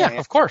put it in. Yeah,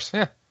 of course,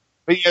 yeah.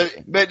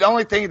 But the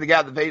only thing the guy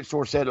at the vape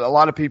store said, a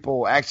lot of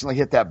people accidentally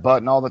hit that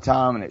button all the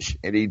time, and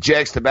it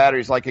ejects the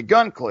batteries like a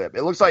gun clip.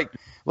 It looks like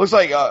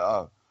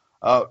a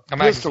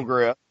pistol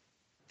grip.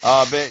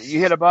 But you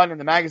hit a button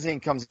and the magazine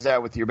comes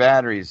out with your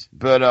batteries.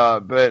 But I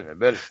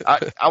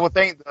would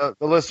thank the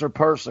listener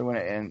personally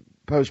and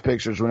post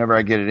pictures whenever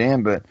I get it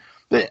in. But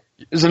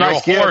it's a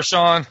nice gift. You're a whore,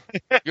 Sean.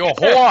 You're a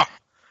whore.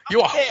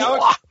 You're a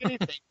whore.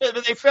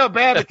 But they felt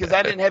bad because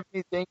I didn't have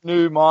anything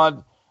new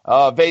mod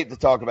vape to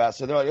talk about.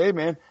 So they're like, hey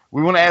man,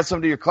 we want to add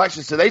some to your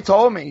collection. So they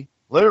told me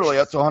literally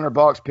up to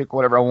 $100, pick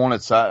whatever I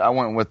wanted. So I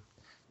went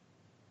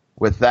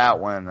with that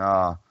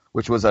one,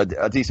 which was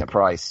a decent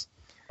price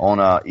on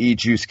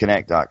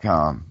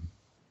ejuiceconnect.com.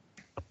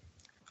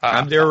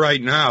 I'm there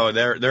right now.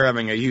 They're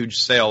having a huge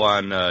sale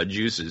on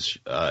juices,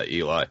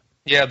 Eli.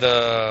 Yeah,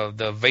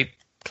 the vape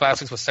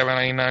classics was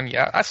 $7.99.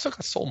 Yeah, I still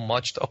got so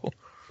much though.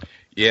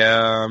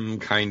 Yeah, I'm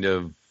kind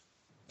of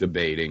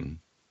debating.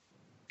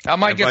 I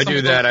might if I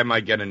do that, I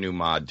might get a new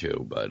mod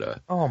too.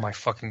 But oh my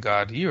fucking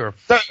god, you're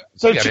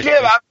so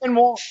Chip,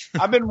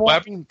 I've been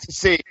wanting to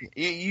see.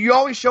 You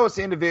always show us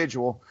the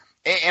individual,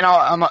 and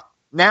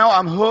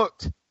I'm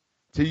hooked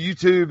to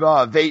YouTube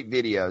vape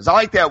videos. I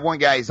like that one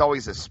guy. He's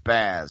always a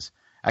spaz.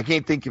 I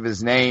can't think of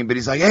his name, but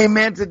he's like, hey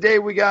man, today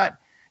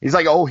he's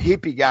like an old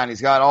hippie guy, and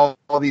he's got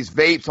all these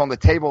vapes on the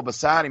table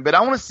beside him. But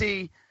I want to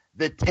see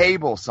the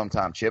table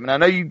sometime, Chip. And I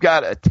know you've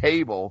got a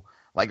table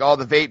like all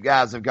the vape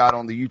guys have got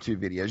on the YouTube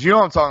videos. You know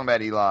what I'm talking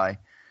about, Eli?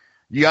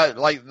 You got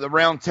like the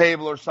round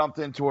table or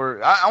something to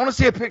where I want to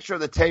see a picture of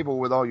the table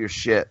with all your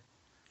shit.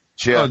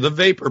 Chip. Oh, the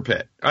vapor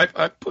pit.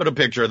 I put a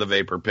picture of the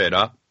vapor pit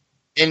up.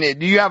 And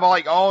do you have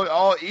like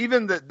all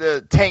even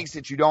the tanks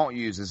that you don't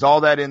use? Is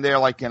all that in there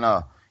like in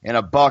a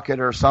bucket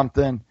or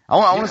something? I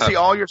want to see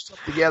all your stuff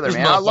together,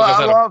 man. I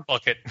love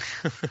bucket.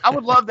 I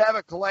would love to have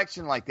a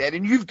collection like that,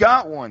 and you've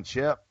got one,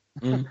 Chip.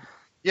 Mm.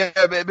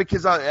 Yeah,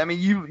 because I mean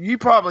you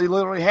probably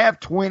literally have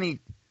 20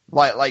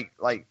 like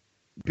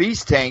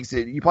beast tanks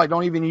that you probably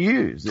don't even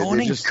use. Don't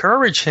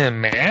encourage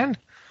him, man.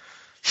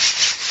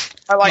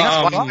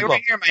 Over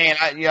here,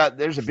 man.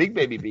 There's a big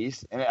baby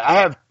beast, and I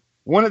have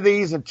one of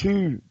these and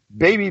two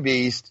baby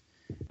beast,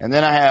 and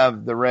then I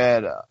have the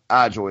red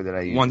iJoy that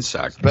I use. 1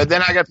 sec. But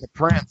then I got the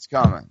Prince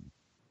coming.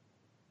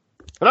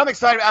 But I'm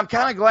excited. I'm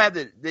kind of glad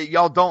that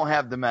y'all don't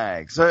have the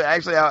mag. So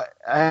actually,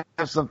 I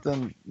have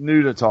something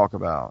new to talk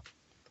about.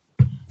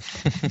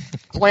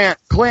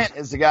 Clint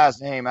is the guy's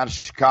name out of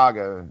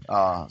Chicago.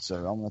 So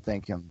I'm going to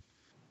thank him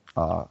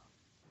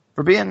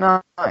for being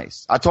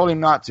nice. I told him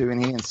not to,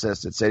 and he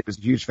insisted. Said he was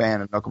a huge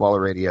fan of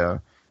Knuckleballer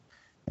Radio,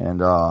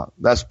 and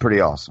that's pretty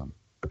awesome.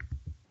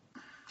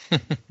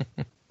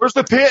 Where's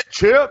the pit,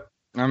 Chip?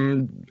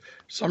 For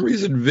some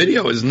reason,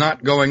 video is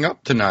not going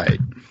up tonight.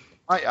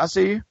 I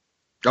see you.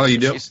 Oh, you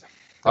do?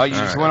 Oh, you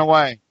just went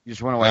away. You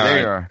just went away. There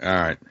you are. All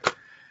right.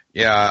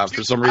 Yeah,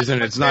 for some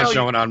reason, it's not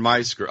showing on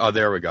my screen. Oh,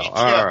 there we go.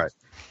 All right.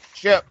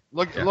 Chip,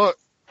 look in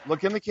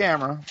the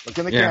camera. Look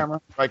in the camera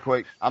right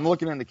quick. I'm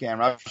looking in the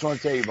camera. I just want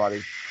to tell you,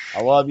 buddy,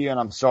 I love you, and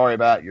I'm sorry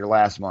about your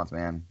last month,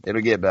 man.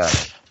 It'll get better.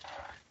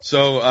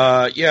 So,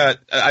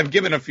 I've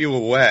given a few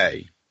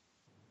away.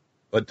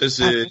 But this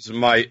is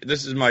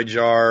my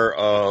jar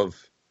of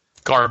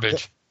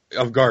garbage.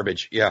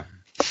 Yeah.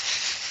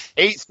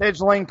 8 Sedge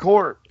Lane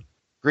Court,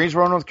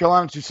 Greensboro, North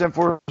Carolina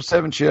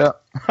 27447.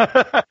 Chip.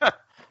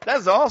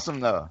 That's awesome,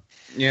 though.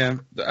 Yeah,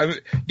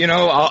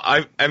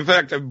 in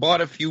fact I've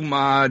bought a few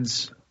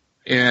mods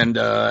and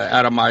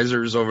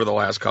atomizers over the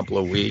last couple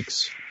of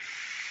weeks.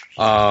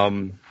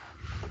 Come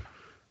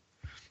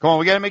on,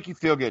 we got to make you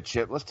feel good,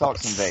 Chip. Let's talk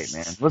some vape,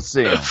 man. Let's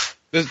see.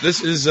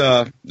 This is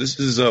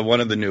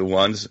one of the new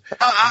ones.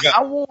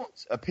 I want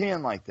a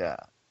pen like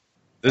that.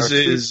 This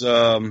is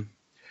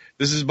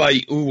by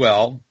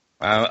Uwell.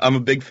 I'm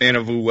a big fan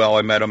of Uwell.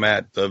 I met him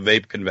at the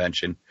vape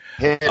convention.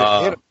 Hit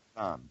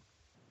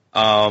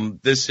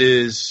this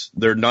is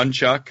their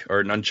nunchuck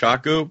or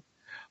nunchaku.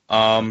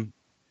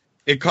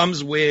 It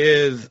comes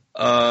with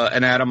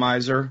an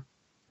atomizer,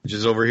 which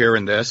is over here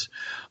in this.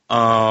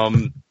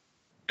 And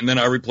then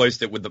I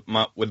replaced it with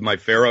my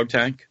Faro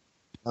tank.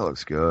 That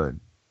looks good.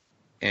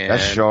 And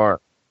that's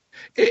sharp.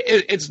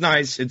 It's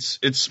nice.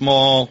 It's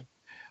small.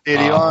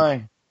 Eli.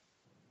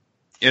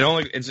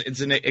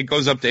 It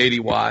goes up to 80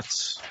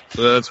 watts,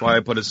 so that's why I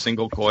put a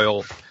single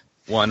coil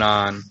one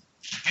on.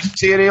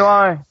 See it,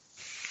 Eli?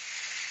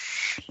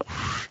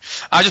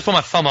 I just put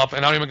my thumb up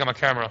and I don't even got my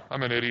camera.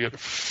 I'm an idiot.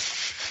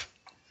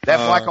 That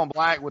black on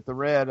black with the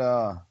red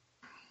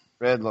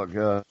look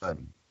good.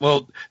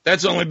 Well,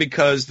 that's only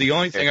because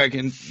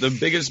the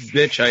biggest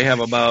bitch I have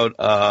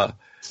about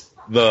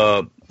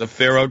the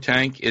Faro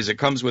tank is it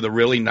comes with a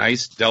really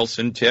nice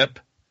Delson tip,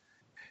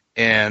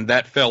 and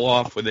that fell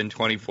off within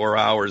 24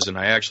 hours, and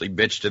I actually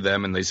bitched to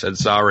them, and they said,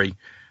 sorry,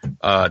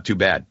 too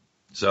bad.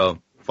 So,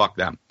 fuck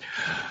them.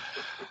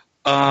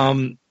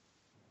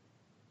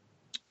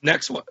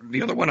 Next one,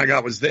 the other one I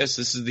got was this.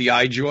 This is the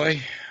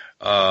iJoy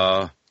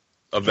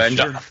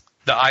Avenger.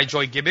 The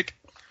iJoy Gimmick?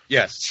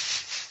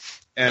 Yes.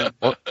 And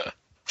what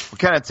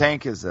kind of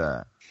tank is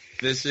that?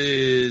 This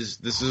is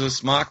a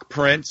Smock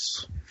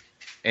Prince,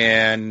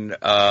 and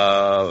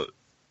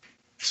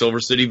Silver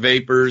City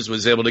Vapors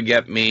was able to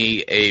get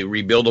me a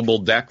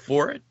rebuildable deck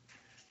for it.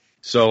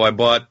 So I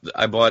bought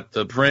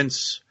the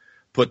Prince,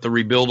 put the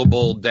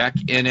rebuildable deck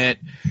in it.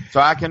 So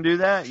I can do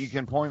that? You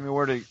can point me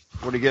where to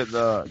get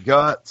the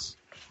guts?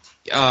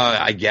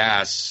 I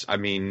guess. I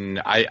mean,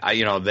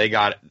 they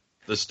got it.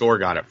 The store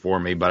got it for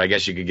me, but I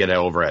guess you could get it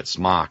over at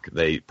Smock.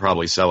 They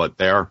probably sell it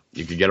there.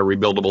 You could get a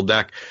rebuildable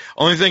deck.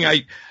 Only thing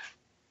I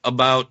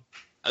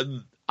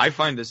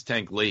find this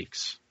tank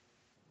leaks.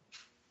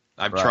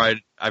 I've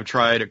tried a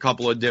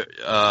couple of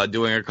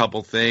doing a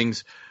couple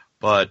things,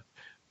 but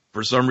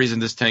for some reason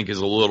this tank is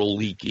a little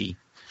leaky.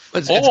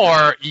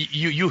 Or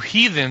you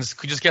heathens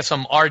could just get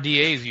some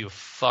RDAs, you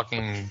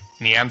fucking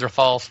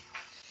Neanderthals.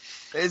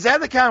 Is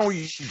that the kind where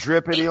you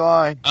drip it,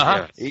 Eli?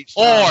 Uh-huh. Yeah.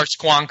 Or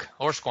squonk.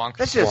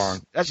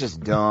 That's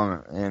just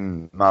dumb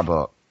in my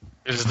book.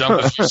 It's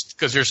dumb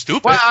because you're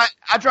stupid. Well,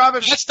 I drive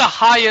it. That's the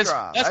highest.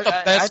 That's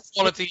the best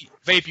quality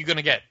vape you're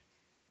gonna get.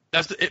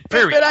 That's it.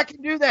 Period. But I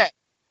can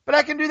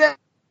do that.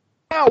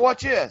 Now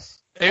watch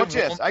this. I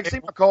can see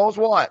my calls.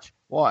 Watch.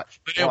 But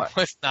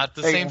it's not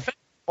the same thing.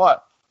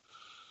 What?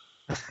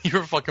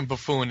 You're a fucking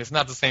buffoon. It's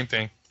not the same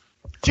thing.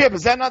 Chip,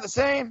 is that not the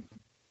same?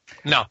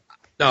 No,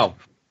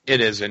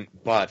 it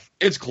isn't. But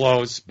it's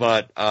close.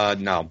 But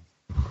no.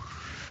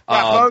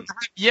 I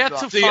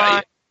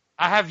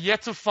have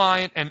yet to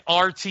find an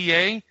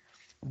RTA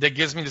that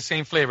gives me the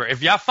same flavor.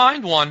 If y'all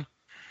find one,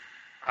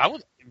 I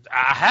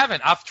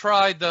haven't. I've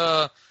tried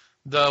the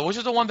which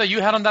is the one that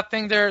you had on that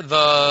thing there?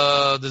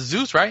 The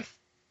Zeus, right?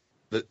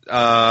 This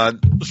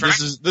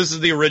is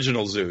the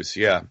original Zeus,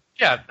 yeah.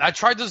 Yeah, I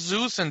tried the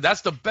Zeus, and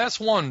that's the best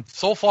one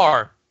so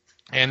far,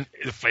 and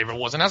the flavor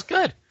wasn't as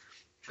good.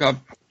 So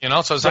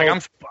it's like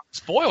I'm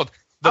spoiled.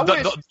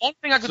 The only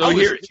thing I could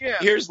do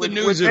here's the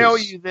new Zeus. Tell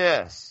you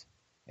this,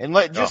 and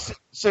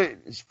so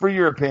for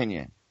your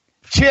opinion,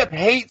 Chip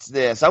hates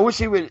this. I wish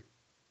he would.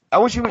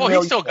 Well,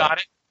 he still got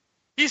it.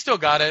 He still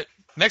got it.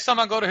 Next time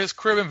I go to his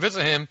crib and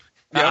visit him,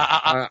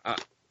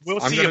 we'll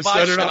see if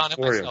I shit on it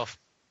myself.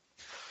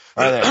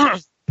 Right there.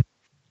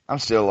 I'm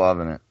still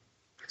loving it.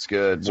 It's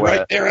good. It's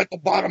right there at the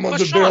bottom of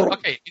the barrel.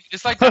 Okay,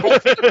 it's like the whole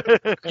thing.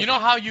 You know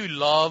how you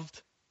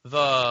loved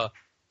the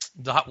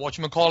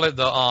whatchamacallit,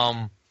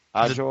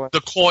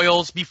 the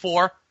coils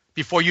before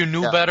you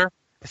knew better?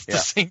 It's the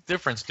same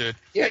difference, dude.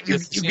 Yeah,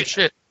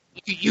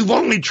 you've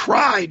only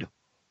tried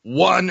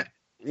one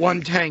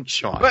tank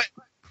shot.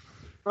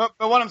 But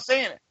what I'm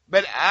saying,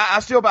 I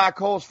still buy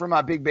coils for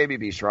my big baby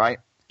beast, right?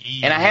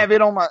 Yeah. And I have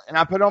it and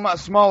I put it on my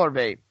smaller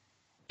vape.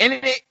 And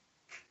it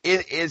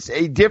is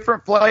a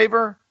different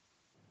flavor,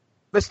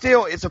 but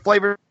still it's a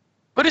flavor.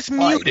 But it's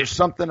muted. There's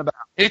something about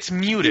it. It's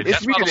muted.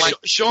 It's muted.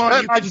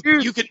 Sean,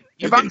 you can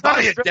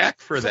buy a deck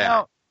for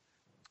that.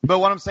 But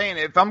what I'm saying,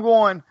 if I'm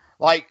going,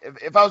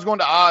 if I was going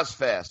to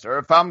Ozfest or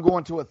if I'm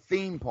going to a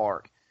theme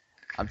park,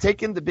 I'm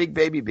taking the big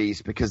baby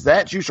beast because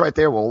that juice right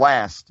there will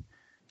last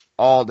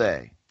all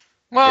day.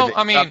 Well,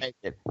 I mean,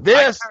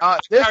 this one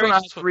I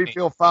have to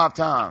refill 5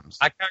 times.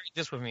 I carried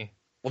this with me.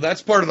 Well,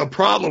 that's part of the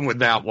problem with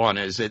that one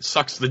is it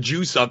sucks the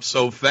juice up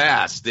so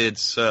fast.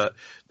 It's that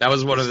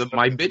was one of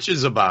my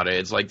bitches about it.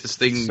 It's like this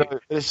thing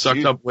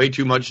sucked up way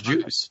too much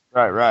juice.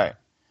 Right.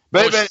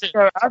 But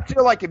I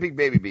feel like a big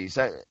baby beast.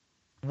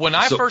 When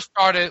I first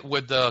started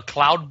with the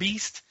Cloud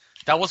Beast,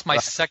 that was my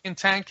second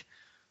tank.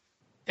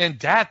 And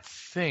that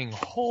thing,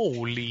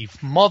 holy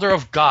mother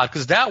of God,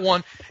 because that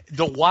one,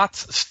 the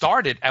watts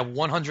started at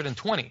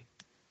 120.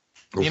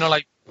 Oof. You know,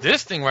 like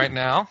this thing right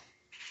now,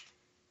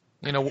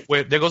 you know,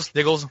 where there goes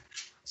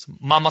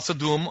Mama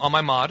Sadoom on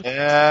my mod.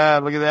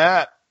 Yeah, look at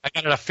that. I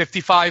got it at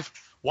 55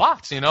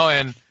 watts, you know,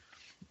 and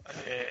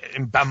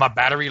my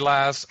battery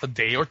lasts a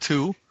day or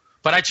two,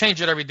 but I change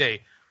it every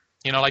day.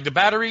 You know, like the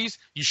batteries,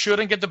 you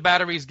shouldn't get the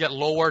batteries get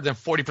lower than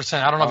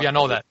 40%. I don't know if you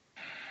know that.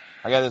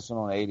 I got this one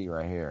on 80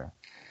 right here.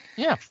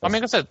 Yeah, I mean,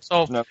 like I said,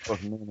 so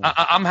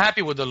I'm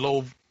happy with the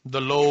low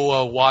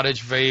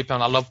wattage vape,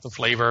 and I love the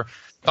flavor.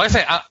 Like I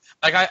say,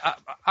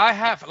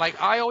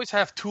 I always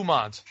have 2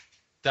 mods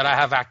that I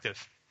have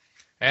active,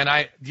 and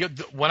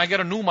when I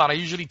get a new mod, I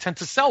usually tend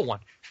to sell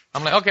one.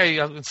 I'm like,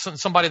 okay,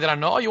 somebody that I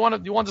know, you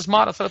want this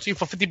mod? I'll sell it to you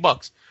for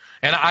 $50,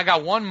 and I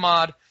got one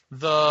mod,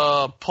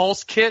 the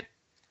Pulse Kit.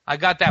 I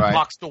got that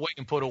boxed away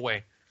and put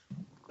away,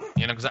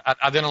 you know, because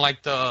I didn't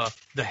like the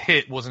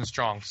hit wasn't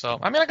strong. So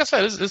I mean, like I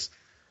said, it's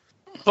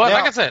but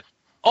like I said,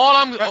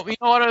 you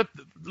know what?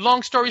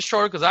 Long story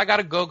short, because I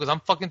gotta go, because I'm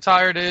fucking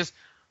tired.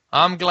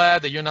 I'm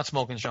glad that you're not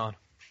smoking, Sean.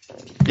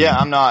 Yeah,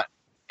 I'm not,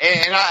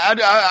 and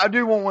I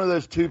do want one of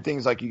those tube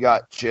things like you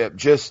got, Chip,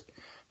 just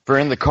for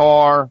in the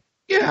car.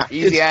 Yeah,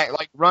 easy act,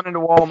 like running to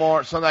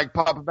Walmart, something like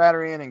pop a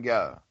battery in and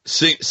go.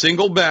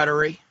 Single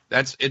battery.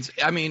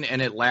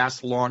 And it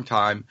lasts a long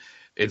time.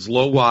 It's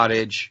low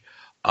wattage.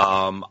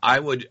 I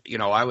would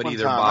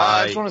either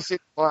buy. I just want to see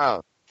the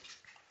cloud.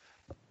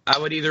 I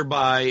would either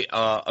buy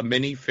a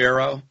mini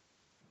Pharaoh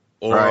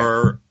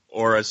or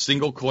or a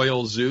single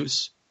coil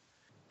Zeus.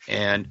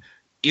 And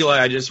Eli,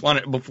 I just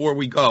wanted, before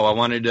we go, I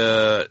wanted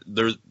to,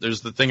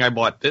 there's the thing I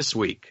bought this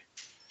week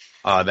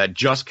that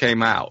just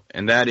came out,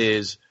 and that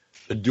is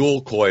the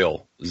dual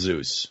coil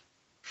Zeus.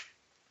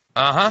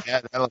 Uh-huh.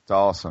 Yeah, that looked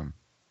awesome.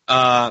 They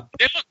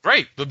look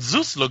great. The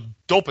Zeus look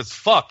dope as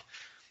fuck.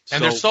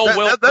 And they're so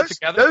well put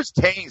together. Those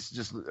tanks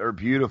just are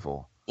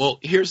beautiful. Well,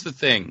 here's the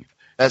thing.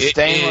 It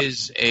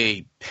is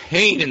a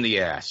pain in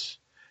the ass.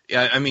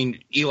 I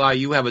mean, Eli,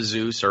 you have a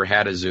Zeus or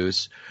had a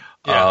Zeus.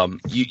 Yeah.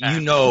 You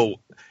know,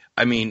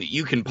 I mean,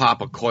 you can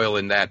pop a coil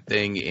in that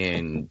thing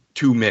in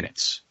 2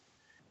 minutes.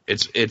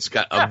 It's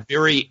got a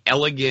very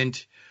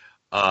elegant,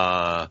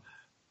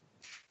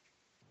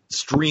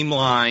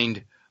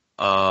 streamlined,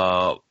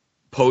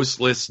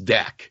 postless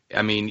deck.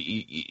 I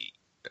mean,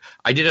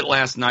 I did it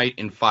last night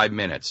in 5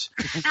 minutes.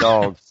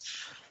 Dog.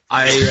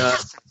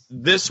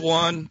 This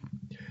one,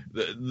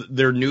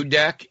 their new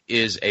deck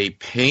is a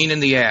pain in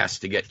the ass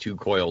to get 2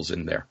 coils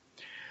in there.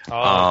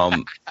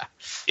 Oh.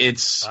 It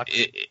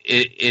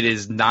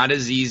is not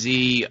as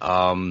easy.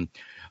 The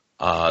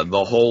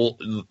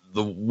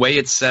way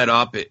it's set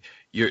up,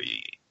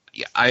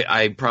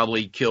 I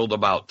probably killed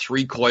about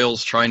 3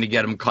 coils trying to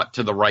get them cut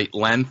to the right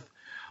length.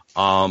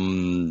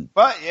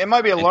 But it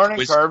might be a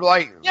learning curve,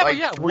 where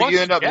you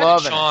end up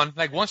loving it.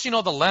 Like once you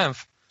know the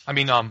length, I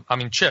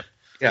mean Chip.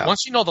 Yeah.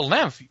 Once you know the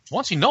length,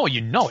 once you know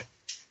it.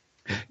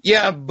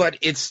 Yeah, but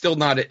it's still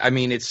not. I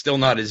mean, it's still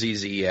not as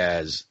easy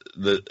as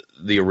the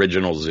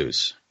original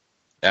Zeus.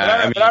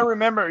 But I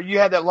remember you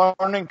had that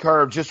learning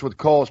curve just with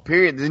coils,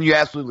 period. Then you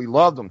absolutely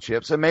loved them,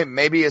 Chip. So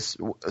maybe it's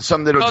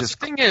something that'll just.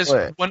 The thing is,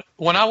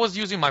 when I was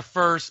using my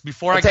first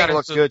before I got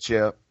into good,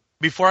 Chip.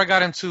 Before I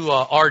got into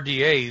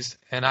RDAs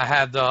and I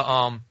had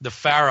the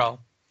Pharaoh,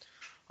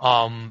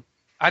 I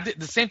did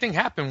the same thing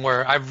happened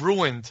where I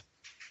ruined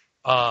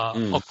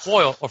a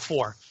coil or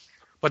 4.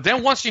 But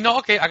then once you know,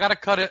 okay, I got to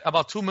cut it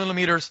about 2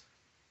 millimeters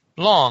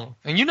long,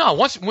 and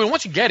once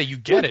you get it, you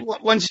get it.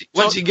 Once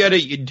you get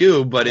it, you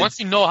do. But once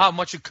you know how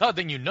much you cut,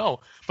 then you know.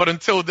 But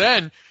until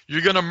then,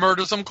 you're gonna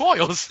murder some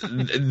coils.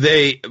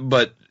 They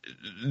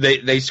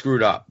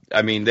screwed up.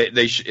 I mean,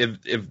 they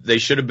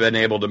should have been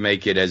able to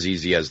make it as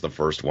easy as the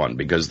first one,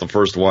 because the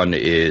first one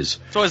is.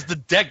 So is the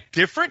deck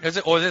different? Is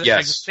it like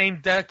the same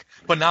deck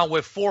but now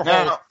with 4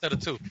 holes instead of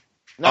 2?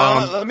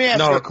 No, let me ask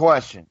you a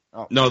question.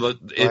 Oh, no,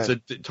 it's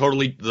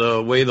totally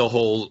the way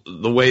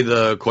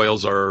the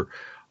coils are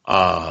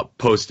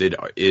posted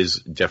is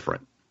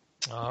different.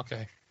 Oh,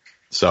 okay.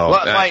 So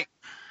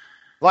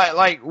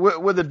like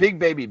with the big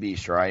baby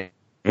beast, right?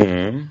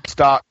 Mm-hmm.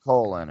 Stock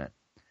coal in it.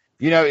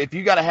 If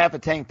you got a half a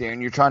tank there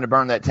and you're trying to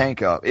burn that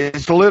tank up,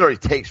 it literally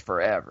takes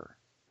forever.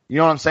 You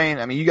know what I'm saying?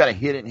 I mean, you got to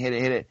hit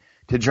it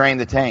to drain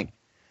the tank.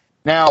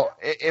 Now,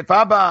 if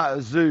I buy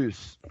a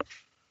Zeus,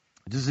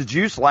 does the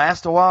juice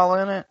last a while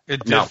in it?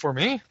 It did for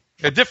me.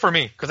 It did for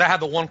me because I had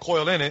the 1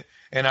 coil in it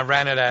and I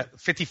ran it at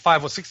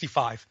 55 or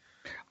 65.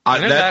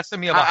 And it lasted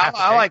me about half a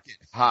day. I like it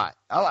hot.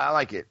 I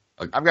like it.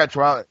 I've got to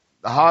try it.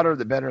 The hotter,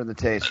 the better the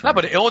taste. No,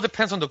 but it all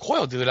depends on the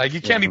coil, dude. Like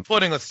you can't be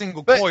putting a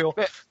single coil.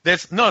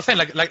 That's no I'm saying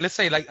like let's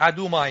say like I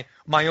do my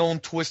own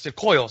twisted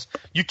coils.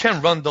 You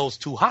can't run those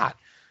too hot.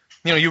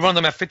 You run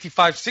them at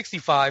 55,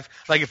 65.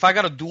 Like if I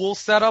got a dual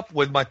setup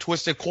with my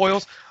twisted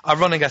coils, I'm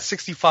running at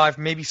 65,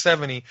 maybe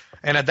 70.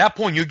 And at that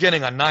point, you're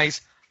getting a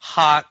nice,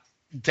 hot,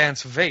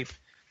 dense vape.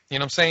 You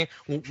know what I'm saying?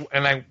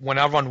 And when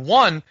I run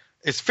 1,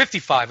 it's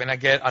 55, and I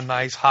get a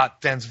nice,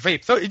 hot, dense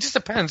vape. So it just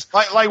depends.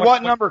 Like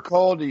what number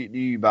coil do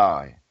you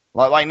buy?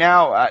 Like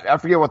now, I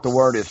forget what the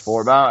word is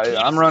for. But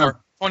I'm running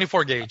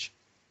 24 gauge.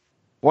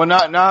 Well,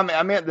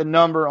 I meant the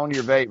number on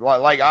your vape.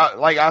 Like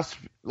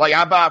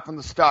I buy it from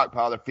the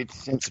stockpile. They're 50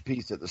 cents a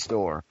piece at the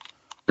store.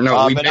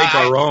 No, we make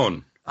our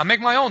own. I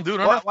make my own, dude.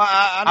 I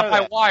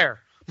buy wire.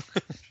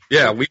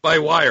 Yeah, we buy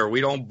wire.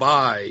 We don't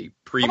buy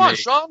pre-made. Come on,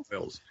 Sean.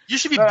 Coils. You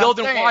should be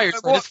building wires.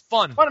 It's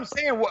fun. What I'm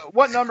saying,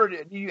 what number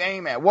do you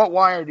aim at? What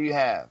wire do you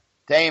have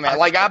to aim at?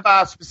 Like I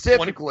buy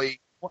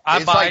specifically,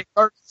 it's like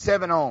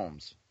 37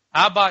 ohms.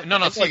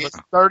 It's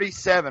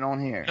 37 on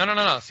here.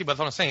 No. See, but that's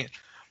what I'm saying.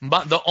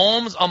 But the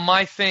ohms on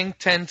my thing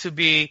tend to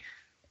be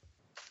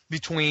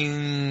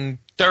between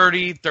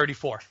 30,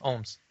 34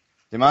 ohms.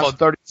 Mine's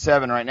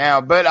 37 right now,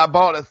 but I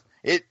bought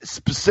it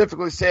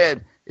specifically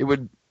said it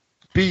would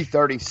be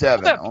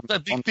 37.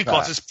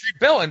 Because it's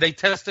pre-built and they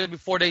test it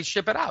before they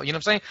ship it out. You know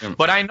what I'm saying?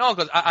 But I know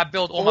because I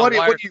build all my wires.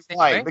 What do you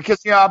like?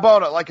 Because I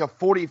bought it like a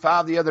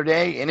 45 the other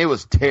day and it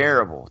was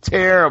terrible.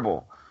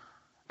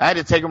 I had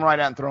to take them right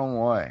out and throw them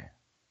away.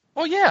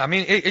 Well, yeah. I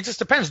mean, it just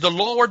depends. The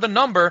lower the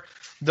number,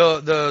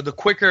 the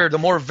quicker, the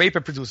more vapor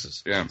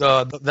produces. Yeah.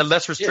 The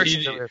less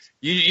restriction there is.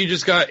 You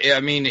just got. I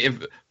mean,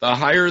 if the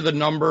higher the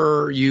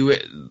number,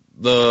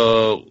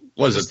 the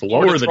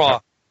lower the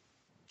top.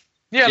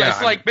 Yeah,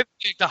 it's like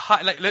the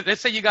high. Like let's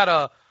say you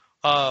got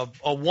a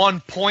 1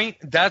 point.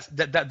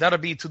 That'll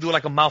be to do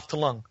like a mouth to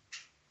lung.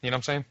 You know what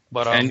I'm saying?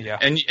 But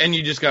and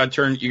you just got to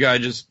turn. You got to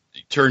just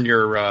turn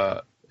your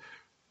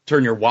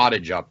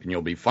wattage up, and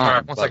you'll be fine. All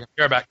right, one second.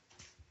 You're back.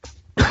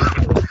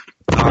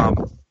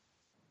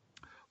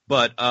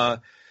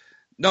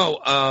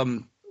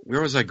 No,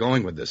 where was I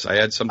going with this? I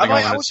had something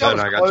I wanted to say, and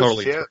I got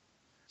totally... Shit,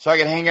 so I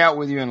could hang out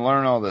with you and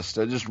learn all this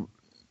stuff.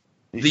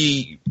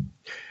 The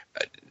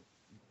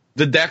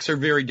decks are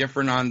very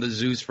different on the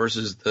Zeus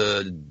versus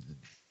the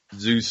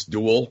Zeus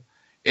Duel.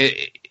 They're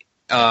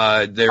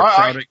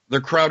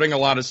crowding a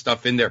lot of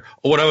stuff in there.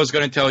 What I was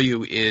going to tell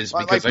you is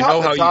because I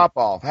know how top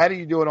off. How do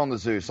you do it on the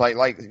Zeus?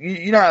 Like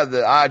you know how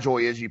the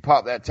iJoy is. You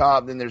pop that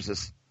top, then there's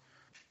this.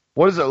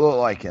 What does it look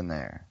like in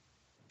there?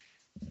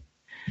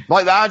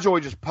 Like the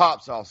iJoy just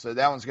pops off. So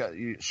that one's got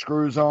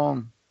screws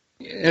on.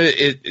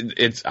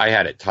 It's I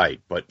had it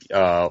tight, but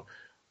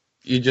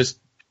you just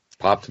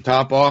pop the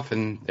top off,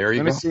 and there you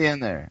go. Let me see in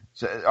there.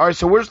 So, all right.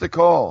 So where's the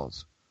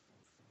coils?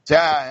 See,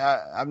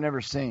 I've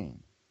never seen.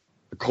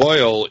 The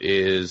coil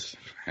is.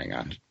 Hang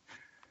on.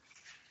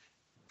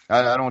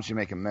 I don't want you to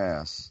make a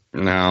mess.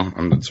 No,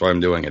 that's why I'm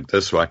doing it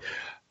this way.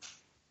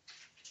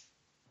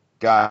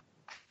 God.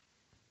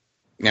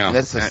 No,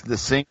 that's the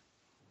single.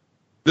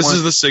 This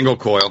is the single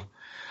coil.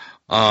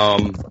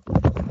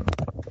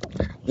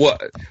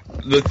 What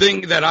the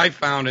thing that I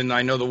found, and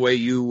I know the way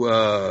you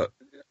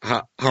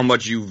how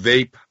much you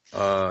vape,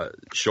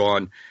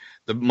 Sean.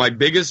 My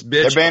biggest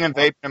bitch. They're banning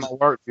vaping in my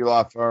work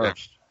July 1st. Yeah.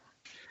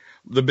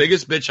 The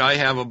biggest bitch I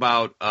have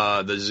about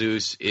the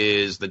Zeus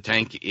is the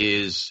tank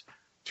is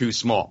too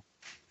small.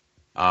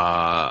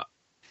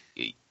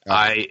 It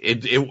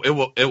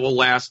will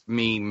last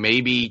me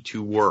maybe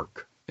to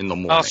work in the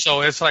morning. Oh,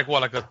 so it's like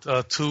what, like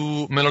a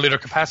 2 milliliter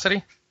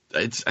capacity?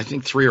 It's I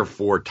think 3 or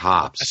 4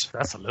 tops.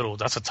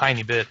 That's a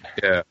tiny bit.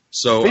 Yeah.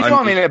 So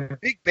a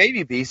big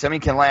baby beast.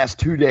 Can last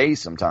 2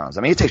 days sometimes.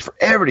 It takes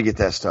forever to get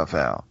that stuff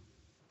out.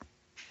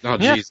 Oh,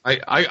 geez.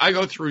 Yeah. I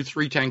go through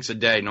 3 tanks a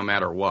day, no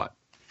matter what.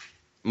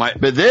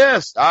 But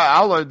this,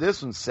 I'll load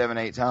this one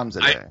 7-8 times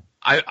a day.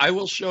 I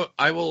will show.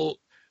 I will.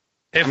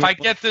 If I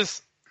get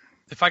this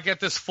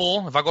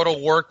full, if I go to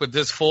work with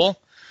this full,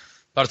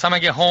 by the time I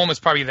get home,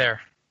 it's probably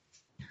there.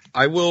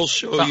 I will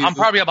show you. I'm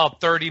probably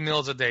about 30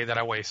 mils a day that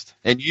I waste.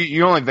 And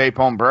you only vape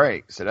on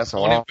breaks, so that's a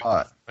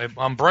lot.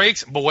 On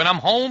breaks, but when I'm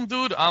home,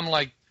 dude, I'm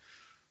like,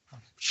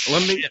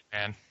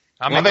 man.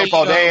 I vape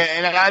all day,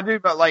 and I do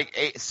about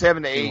like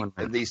 7 to 8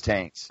 of these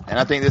tanks, and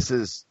I think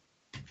this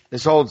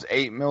holds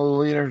 8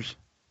 milliliters.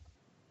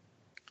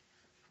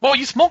 Well,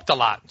 you smoked a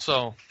lot,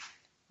 so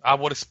I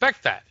would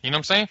expect that. You know what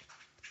I'm saying?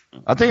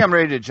 I think I'm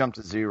ready to jump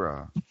to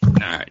 0. All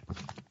right.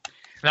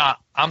 Nah,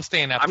 I'm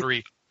staying at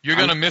 3. You're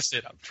going to miss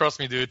it. Trust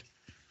me, dude.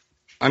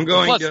 I'm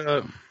going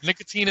to...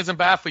 Nicotine isn't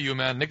bad for you,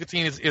 man.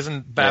 Nicotine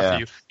isn't bad for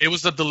you. It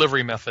was the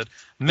delivery method.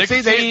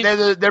 Nicotine... See,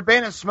 they're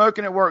banning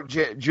smoking at work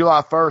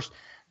July 1st.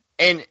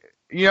 And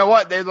you know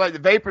what? They're like, the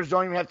vapors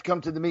don't even have to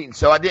come to the meeting.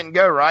 So I didn't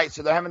go, right?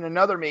 So they're having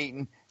another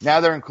meeting. Now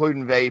they're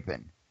including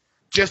vaping.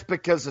 Just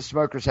because the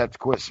smokers have to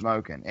quit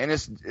smoking. And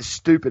it's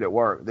stupid at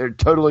work. They're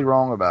totally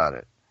wrong about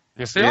it.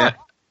 Yes, they are.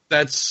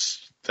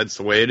 That's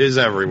the way it is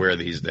everywhere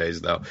these days,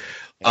 though.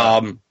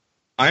 Yeah.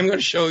 I'm going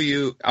to show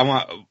you.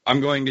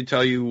 I'm going to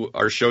tell you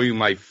or show you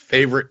my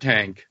favorite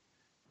tank.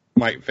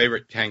 My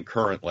favorite tank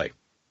currently.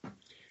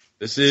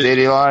 This is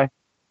City Lie.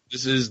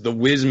 This is the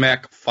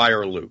Wismec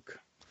Fire Luke.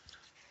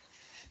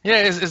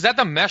 Yeah, is that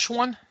the mesh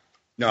one?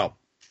 No,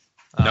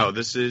 no.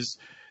 This is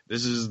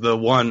the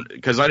one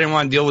because I didn't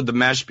want to deal with the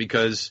mesh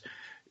because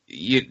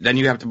then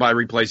you have to buy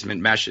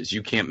replacement meshes.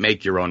 You can't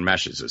make your own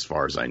meshes, as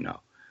far as I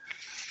know.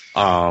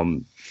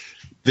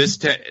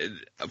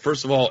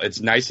 First of all,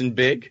 it's nice and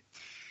big.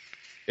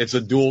 It's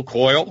a dual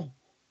coil.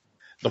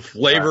 The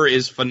flavor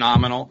is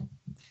phenomenal.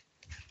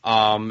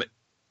 Unless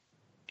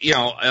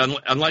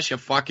you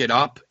fuck it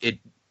up, it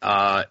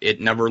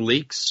never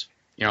leaks.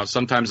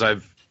 Sometimes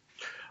I've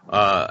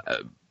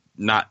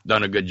not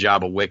done a good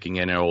job of wicking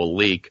it and it will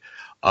leak.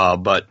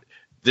 But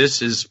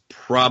this is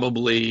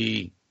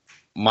probably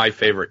my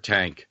favorite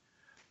tank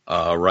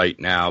right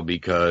now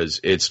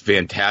because it's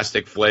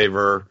fantastic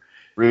flavor.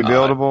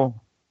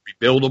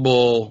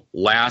 Rebuildable,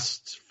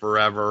 lasts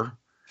forever.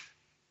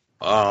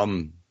 I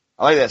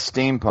like that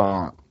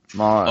steampunk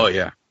mod. Oh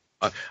yeah,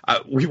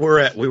 we were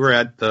at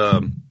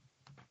the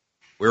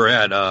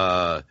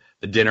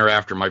dinner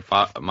after my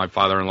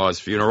father-in-law's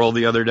funeral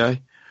the other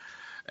day,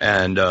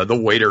 and the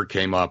waiter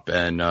came up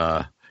and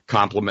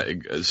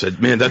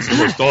said, "Man, that's the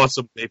most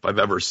awesome vape I've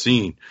ever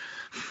seen,"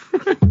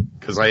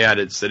 because I had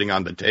it sitting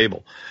on the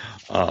table.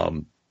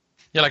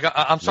 Yeah, like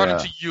I'm starting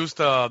to use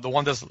the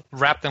one that's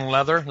wrapped in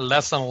leather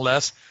less and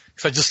less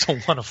because I just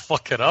don't want to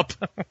fuck it up.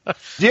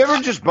 Do you ever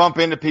just bump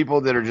into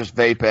people that are just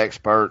vape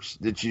experts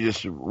that you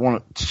just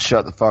want to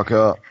shut the fuck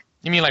up?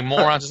 You mean like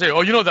morons to say,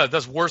 "Oh,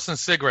 that's worse than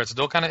cigarettes"?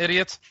 Those kind of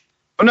idiots?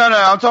 No,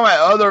 I'm talking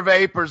about other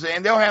vapors,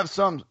 and they'll have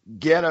some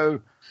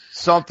ghetto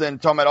something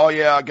talking about, "Oh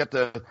yeah, I got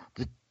the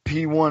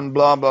P1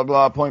 blah blah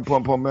blah point blah,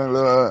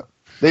 blah."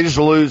 They just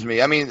lose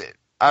me. I mean,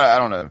 I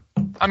don't know.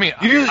 I mean,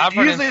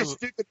 usually a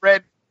stupid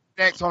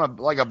rednecks on a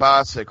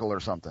bicycle or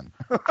something.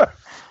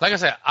 Like I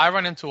said, I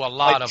run into a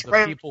lot of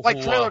the people who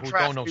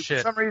don't know shit.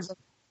 For some reason,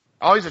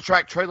 I always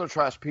attract trailer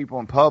trash people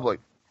in public.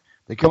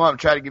 They come up and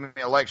try to give me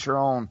a lecture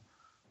on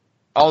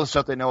all the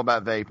stuff they know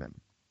about vaping.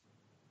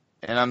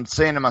 and I'm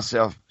saying to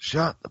myself,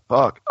 "Shut the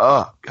fuck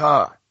up,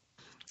 God."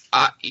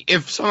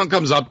 If someone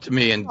comes up to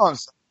me and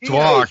talks,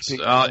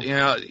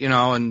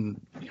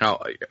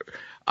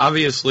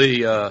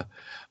 obviously, I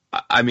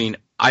mean,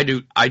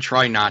 I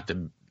try not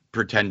to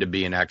pretend to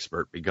be an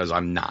expert because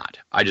I'm not.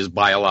 I just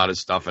buy a lot of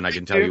stuff and I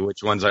can tell you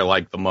which ones I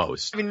like the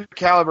most. I mean,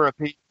 caliber of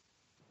people.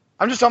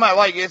 I'm just talking about,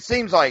 like, it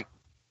seems like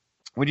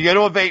when you go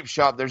to a vape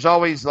shop, there's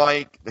always,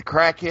 like, the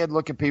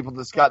crackhead-looking people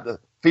that's got the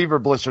fever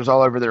blisters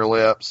all over their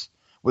lips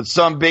with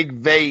some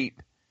big vape.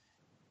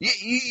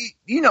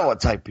 You know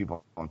what type of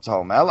people I'm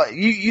talking about. Like,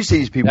 you see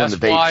these people in the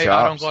vape shops. That's why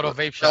I don't go to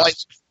vape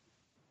shops.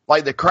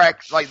 Like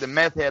the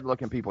meth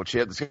head-looking people,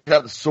 shit. That's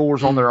got the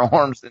sores on their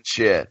arms and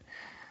shit.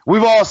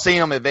 We've all seen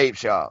them at vape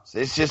shops.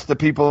 It's just the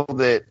people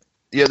that,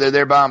 they're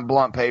there buying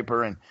blunt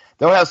paper, and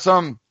they'll have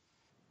some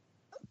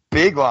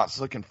big lots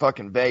looking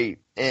fucking vape.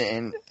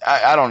 And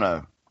I don't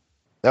know.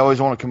 They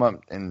always want to come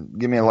up and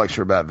give me a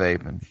lecture about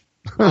vaping.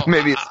 Well,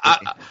 Maybe it's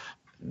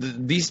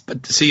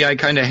I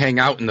kind of hang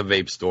out in the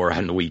vape store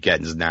on the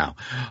weekends now.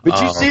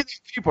 But you see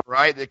these people,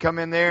 right? They come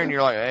in there and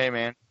you're like, hey,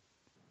 man,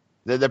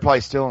 they're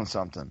probably stealing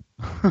something.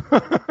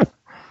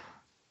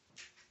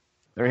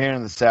 They're here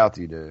in the South,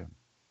 you do.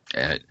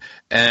 And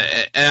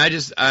I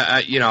just,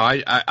 I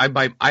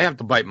have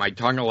to bite my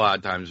tongue a lot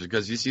of times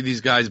because you see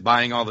these guys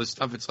buying all this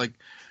stuff. It's like,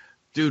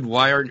 dude,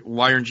 why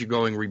aren't you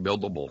going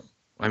rebuildable?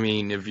 I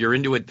mean, if you're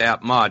into it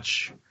that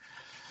much,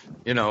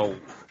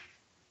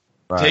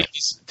 right.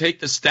 Take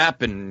the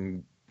step,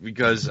 and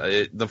because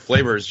the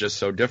flavor is just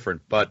so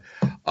different. But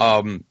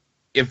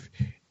if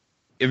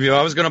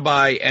I was going to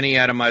buy any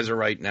atomizer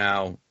right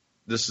now,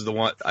 this is the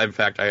one. In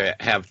fact, I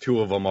have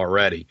two of them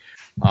already.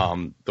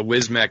 The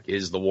Wismec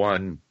is the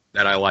one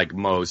that I like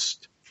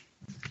most,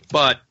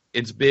 but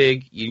it's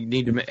big. You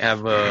need to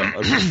have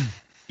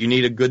you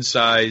need a good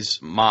size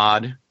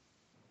mod.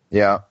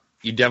 Yeah.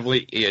 It's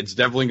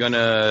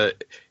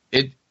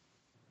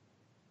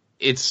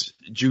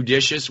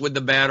judicious with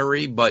the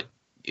battery, but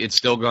it's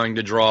still going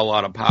to draw a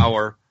lot of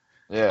power.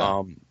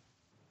 Yeah.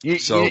 I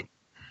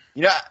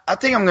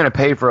think I'm going to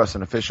pay for us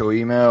an official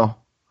email.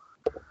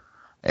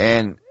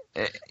 And,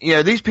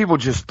 these people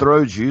just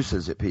throw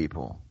juices at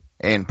people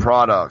and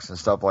products and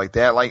stuff like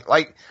that. Like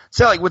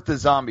with the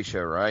zombie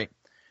show, right?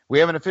 We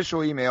have an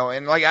official email,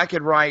 and I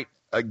could write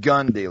a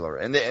gun dealer,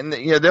 and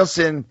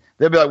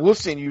they'll be like, we'll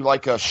send you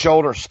like a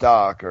shoulder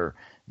stock or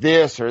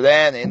this or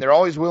that, and they're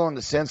always willing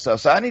to send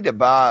stuff. So I need to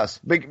buy us,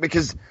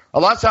 because a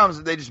lot of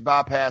times they just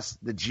bypass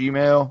the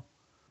Gmail.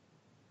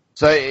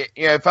 So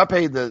if I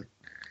pay the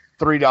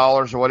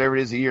 $3 or whatever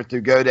it is a year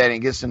through GoDaddy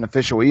and gets an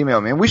official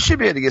email, man, we should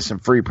be able to get some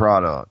free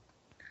product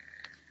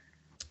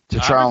to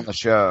try on the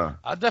show.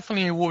 I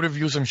definitely would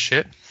review some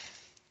shit.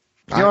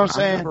 You know what I'm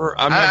saying?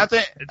 I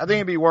think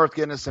it'd be worth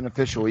getting us an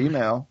official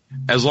email.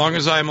 As long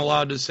as I'm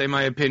allowed to say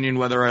my opinion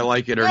whether I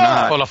like it or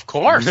not. Well, of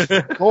course.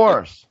 Of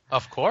course.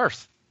 Of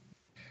course.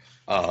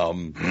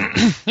 I'm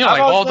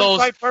all the those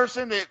type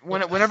person that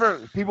whenever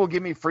people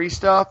give me free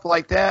stuff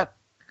like that,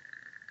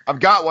 I've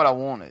got what I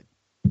wanted.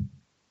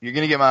 You're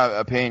gonna get my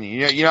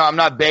opinion. I'm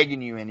not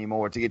begging you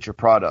anymore to get your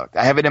product.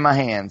 I have it in my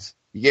hands.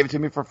 You gave it to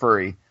me for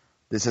free.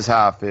 This is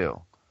how I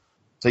feel.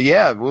 So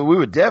yeah, we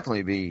would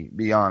definitely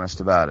be honest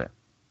about it.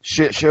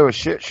 Shit show is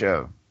shit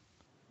show.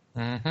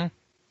 Mm-hmm.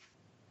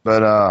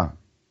 But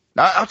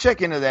I'll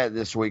check into that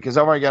this week because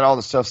I've already got all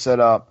the stuff set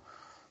up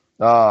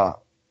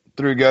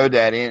through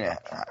GoDaddy. And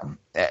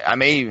I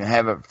may even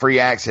have a free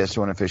access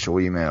to an official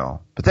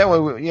email. But that way,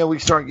 we can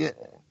start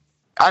getting.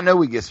 I know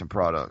we get some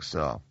products,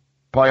 so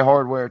probably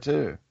hardware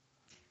too.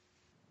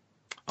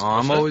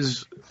 I'm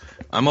always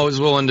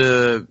willing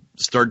to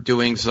start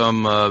doing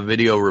some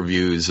video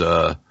reviews.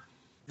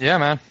 Yeah,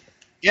 man.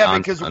 Yeah,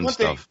 because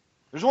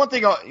there's one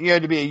thing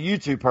to be a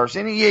YouTube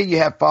person. And yeah, you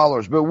have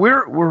followers, but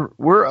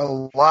we're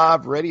a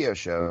live radio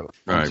show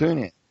on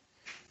TuneIn.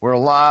 We're a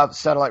live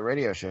satellite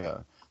radio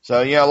show.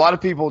 So a lot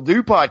of people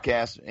do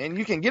podcasts, and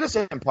you can get us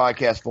in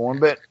podcast form,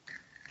 but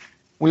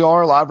we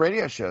are a live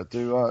radio show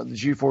through the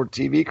G4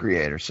 TV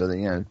creator. So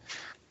that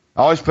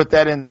I always put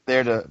that in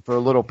there for a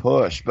little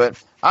push.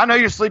 But I know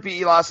you're sleepy,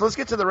 Eli. So let's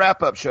get to the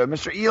wrap up show,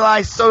 Mr.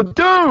 Eli So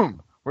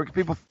Doom. Where can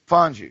people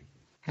find you?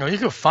 You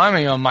can find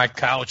me on my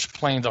couch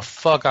playing the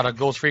fuck out of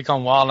Ghost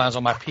Recon Wildlands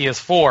on my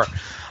PS4.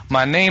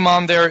 My name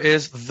on there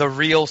is The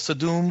Real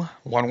Sadoom,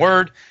 one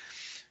word.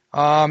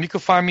 You can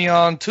find me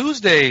on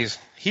Tuesdays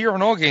here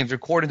on All Games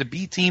recording the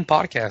B-Team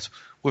podcast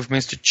with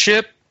Mr.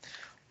 Chip,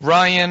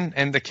 Ryan,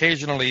 and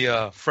occasionally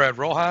Fred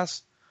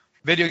Rojas.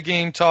 Video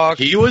game talk.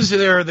 He was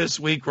there this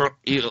week,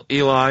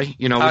 Eli. How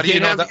do you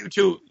know that?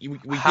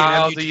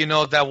 How do you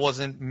know that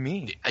wasn't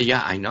me?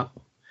 Yeah, I know.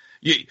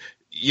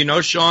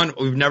 Sean,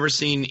 we've never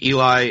seen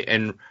Eli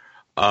and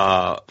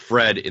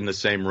Fred in the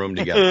same room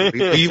together.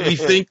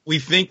 we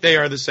think they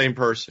are the same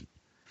person.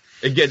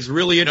 It gets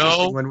really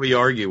interesting when we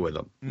argue with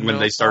them, when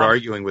they start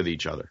arguing with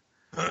each other.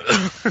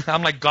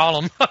 I'm like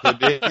Gollum.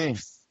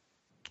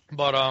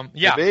 But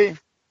yeah.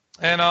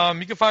 And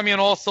you can find me on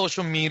all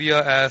social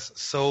media as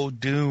So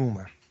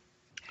Doom.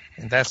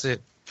 And that's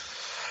it.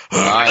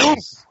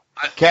 Nice.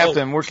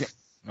 Captain,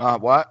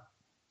 what?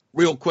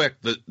 Real quick,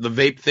 the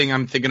vape thing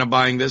I'm thinking of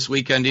buying this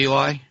weekend,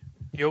 Eli.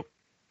 Yep.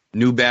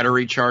 New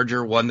battery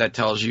charger, one that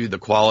tells you the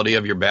quality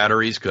of your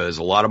batteries, because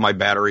a lot of my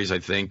batteries, I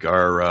think,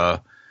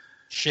 are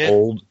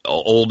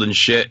old and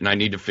shit, and I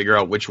need to figure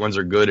out which ones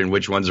are good and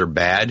which ones are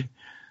bad.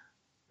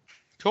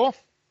 Cool.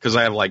 Because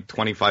I have like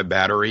 25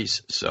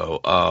 batteries,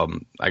 so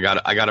I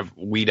gotta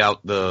weed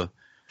out the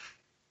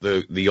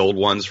old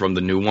ones from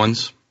the new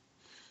ones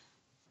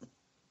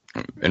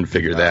and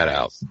figure that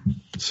out.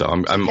 So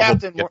I'm hoping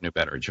to get a new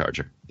battery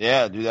charger.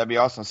 Yeah, dude, that'd be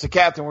awesome. So,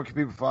 Captain, where can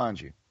people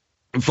find you?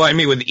 Find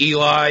me with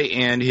Eli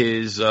and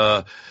his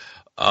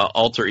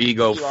alter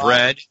ego,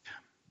 Fred,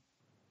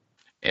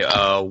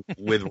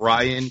 with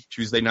Ryan,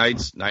 Tuesday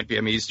nights, 9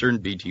 p.m. Eastern,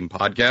 B-Team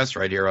Podcast,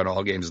 right here on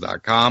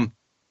allgames.com.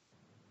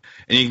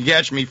 And you can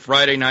catch me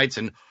Friday nights,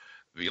 and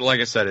like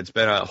I said, it's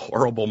been a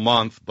horrible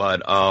month,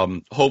 but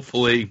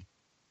hopefully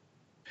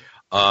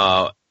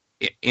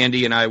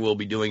Andy and I will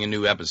be doing a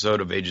new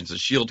episode of Agents of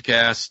S.H.I.E.L.D.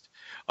 Cast.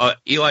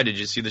 Eli, did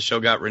you see the show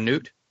got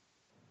renewed?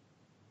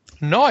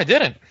 No, I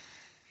didn't.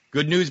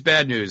 Good news,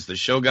 bad news. The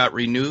show got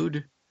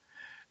renewed,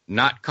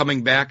 not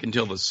coming back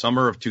until the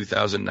summer of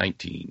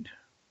 2019.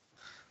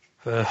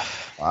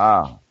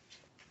 Wow.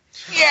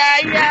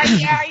 Yeah.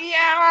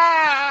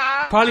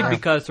 Probably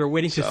because they're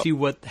waiting to see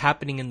what's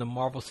happening in the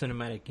Marvel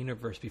Cinematic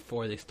Universe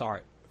before they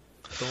start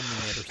filming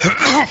it or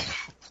something.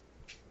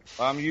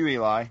 I'm you,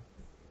 Eli.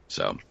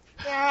 So.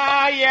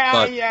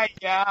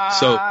 Yeah.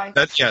 So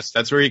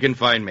that's where you can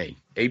find me.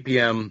 8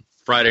 p.m.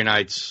 Friday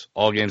nights,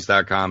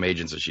 allgames.com,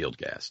 Agents of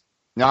S.H.I.E.L.D. Cast.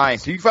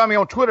 Nice. You can find me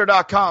on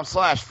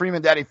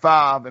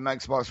twitter.com/FreemanDaddy5 and my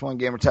Xbox One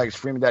gamer tag is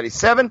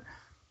FreemanDaddy7.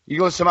 You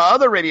can listen to my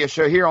other radio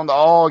show here on the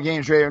All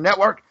Games Radio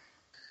Network,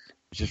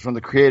 which is from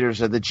the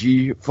creators of the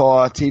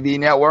G4 TV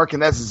network,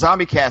 and that's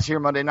Zombie Cast here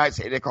Monday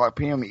nights, 8 o'clock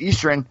p.m.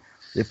 Eastern,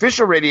 the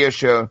official radio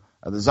show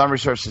of the Zombie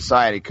Research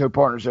Society.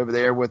 Co-partners over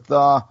there with,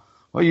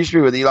 it used to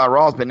be with Eli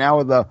Ross, but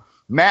now with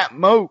Matt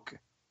Moak,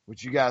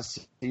 which you guys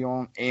see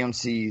on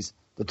AMC's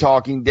The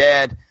Talking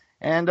Dead.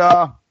 And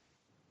go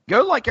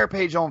like our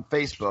page on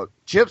Facebook.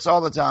 Chip's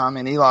all the time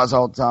and Eli's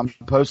all the time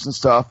posting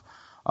stuff,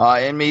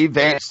 and me,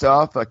 vape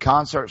stuff,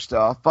 concert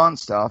stuff, fun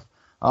stuff.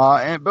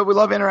 But we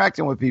love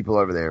interacting with people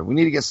over there. We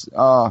need to get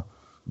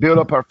build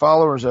up our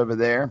followers over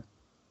there.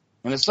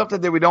 And it's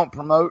something that we don't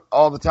promote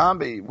all the time,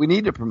 but we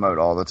need to promote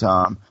all the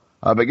time.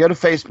 But go to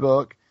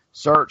Facebook,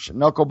 search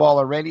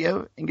Knuckleballer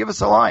Radio, and give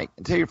us a like,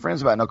 and tell your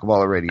friends about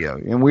Knuckleballer Radio.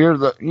 And we're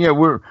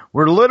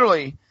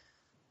literally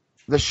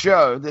the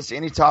show that's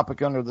any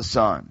topic under the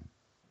sun,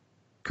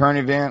 current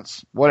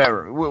events,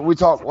 whatever. We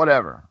talk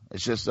whatever.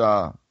 It's just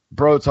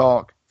bro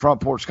talk,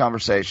 front porch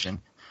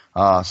conversation.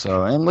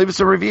 And leave us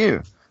a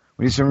review.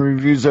 We need some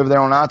reviews over there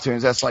on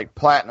iTunes. That's like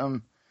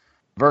platinum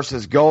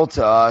versus gold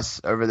to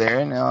us over there,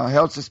 and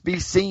helps us be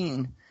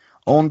seen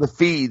on the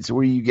feeds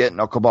where you get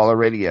Knuckleballer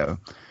Radio.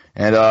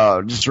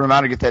 And just a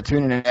reminder, get that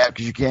TuneIn app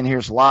because you can hear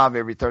us live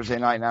every Thursday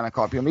night, 9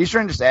 o'clock p.m.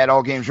 Eastern. Just add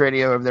All Games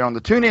Radio over there on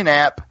the TuneIn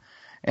app.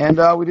 And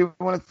we do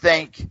want to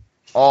thank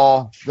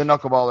all the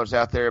Knuckleballers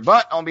out there.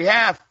 But on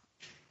behalf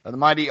of the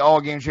mighty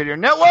All Games Radio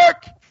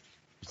Network,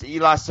 Mr.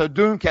 Eli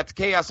Sodoon, Captain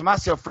Chaos, and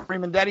myself,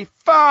 Freeman Daddy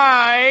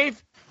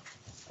 5,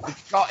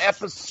 it's called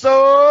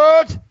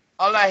episode.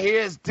 All I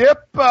hear is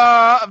Dipper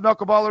of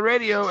Knuckleballer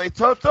Radio. A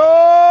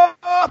total